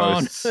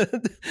microphone. co-hosts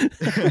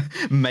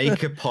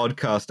make a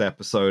podcast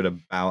episode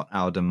about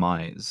our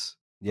demise.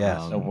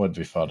 Yes, that would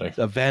be funny.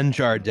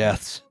 Avenge our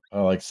deaths. I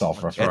like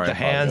self-referential. At the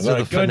hands podcast.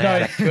 of the Good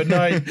night. fanatic. Good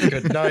night.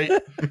 Good night.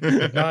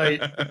 Good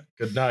night.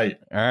 Good night.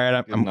 All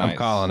right, Good I'm night.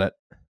 calling it.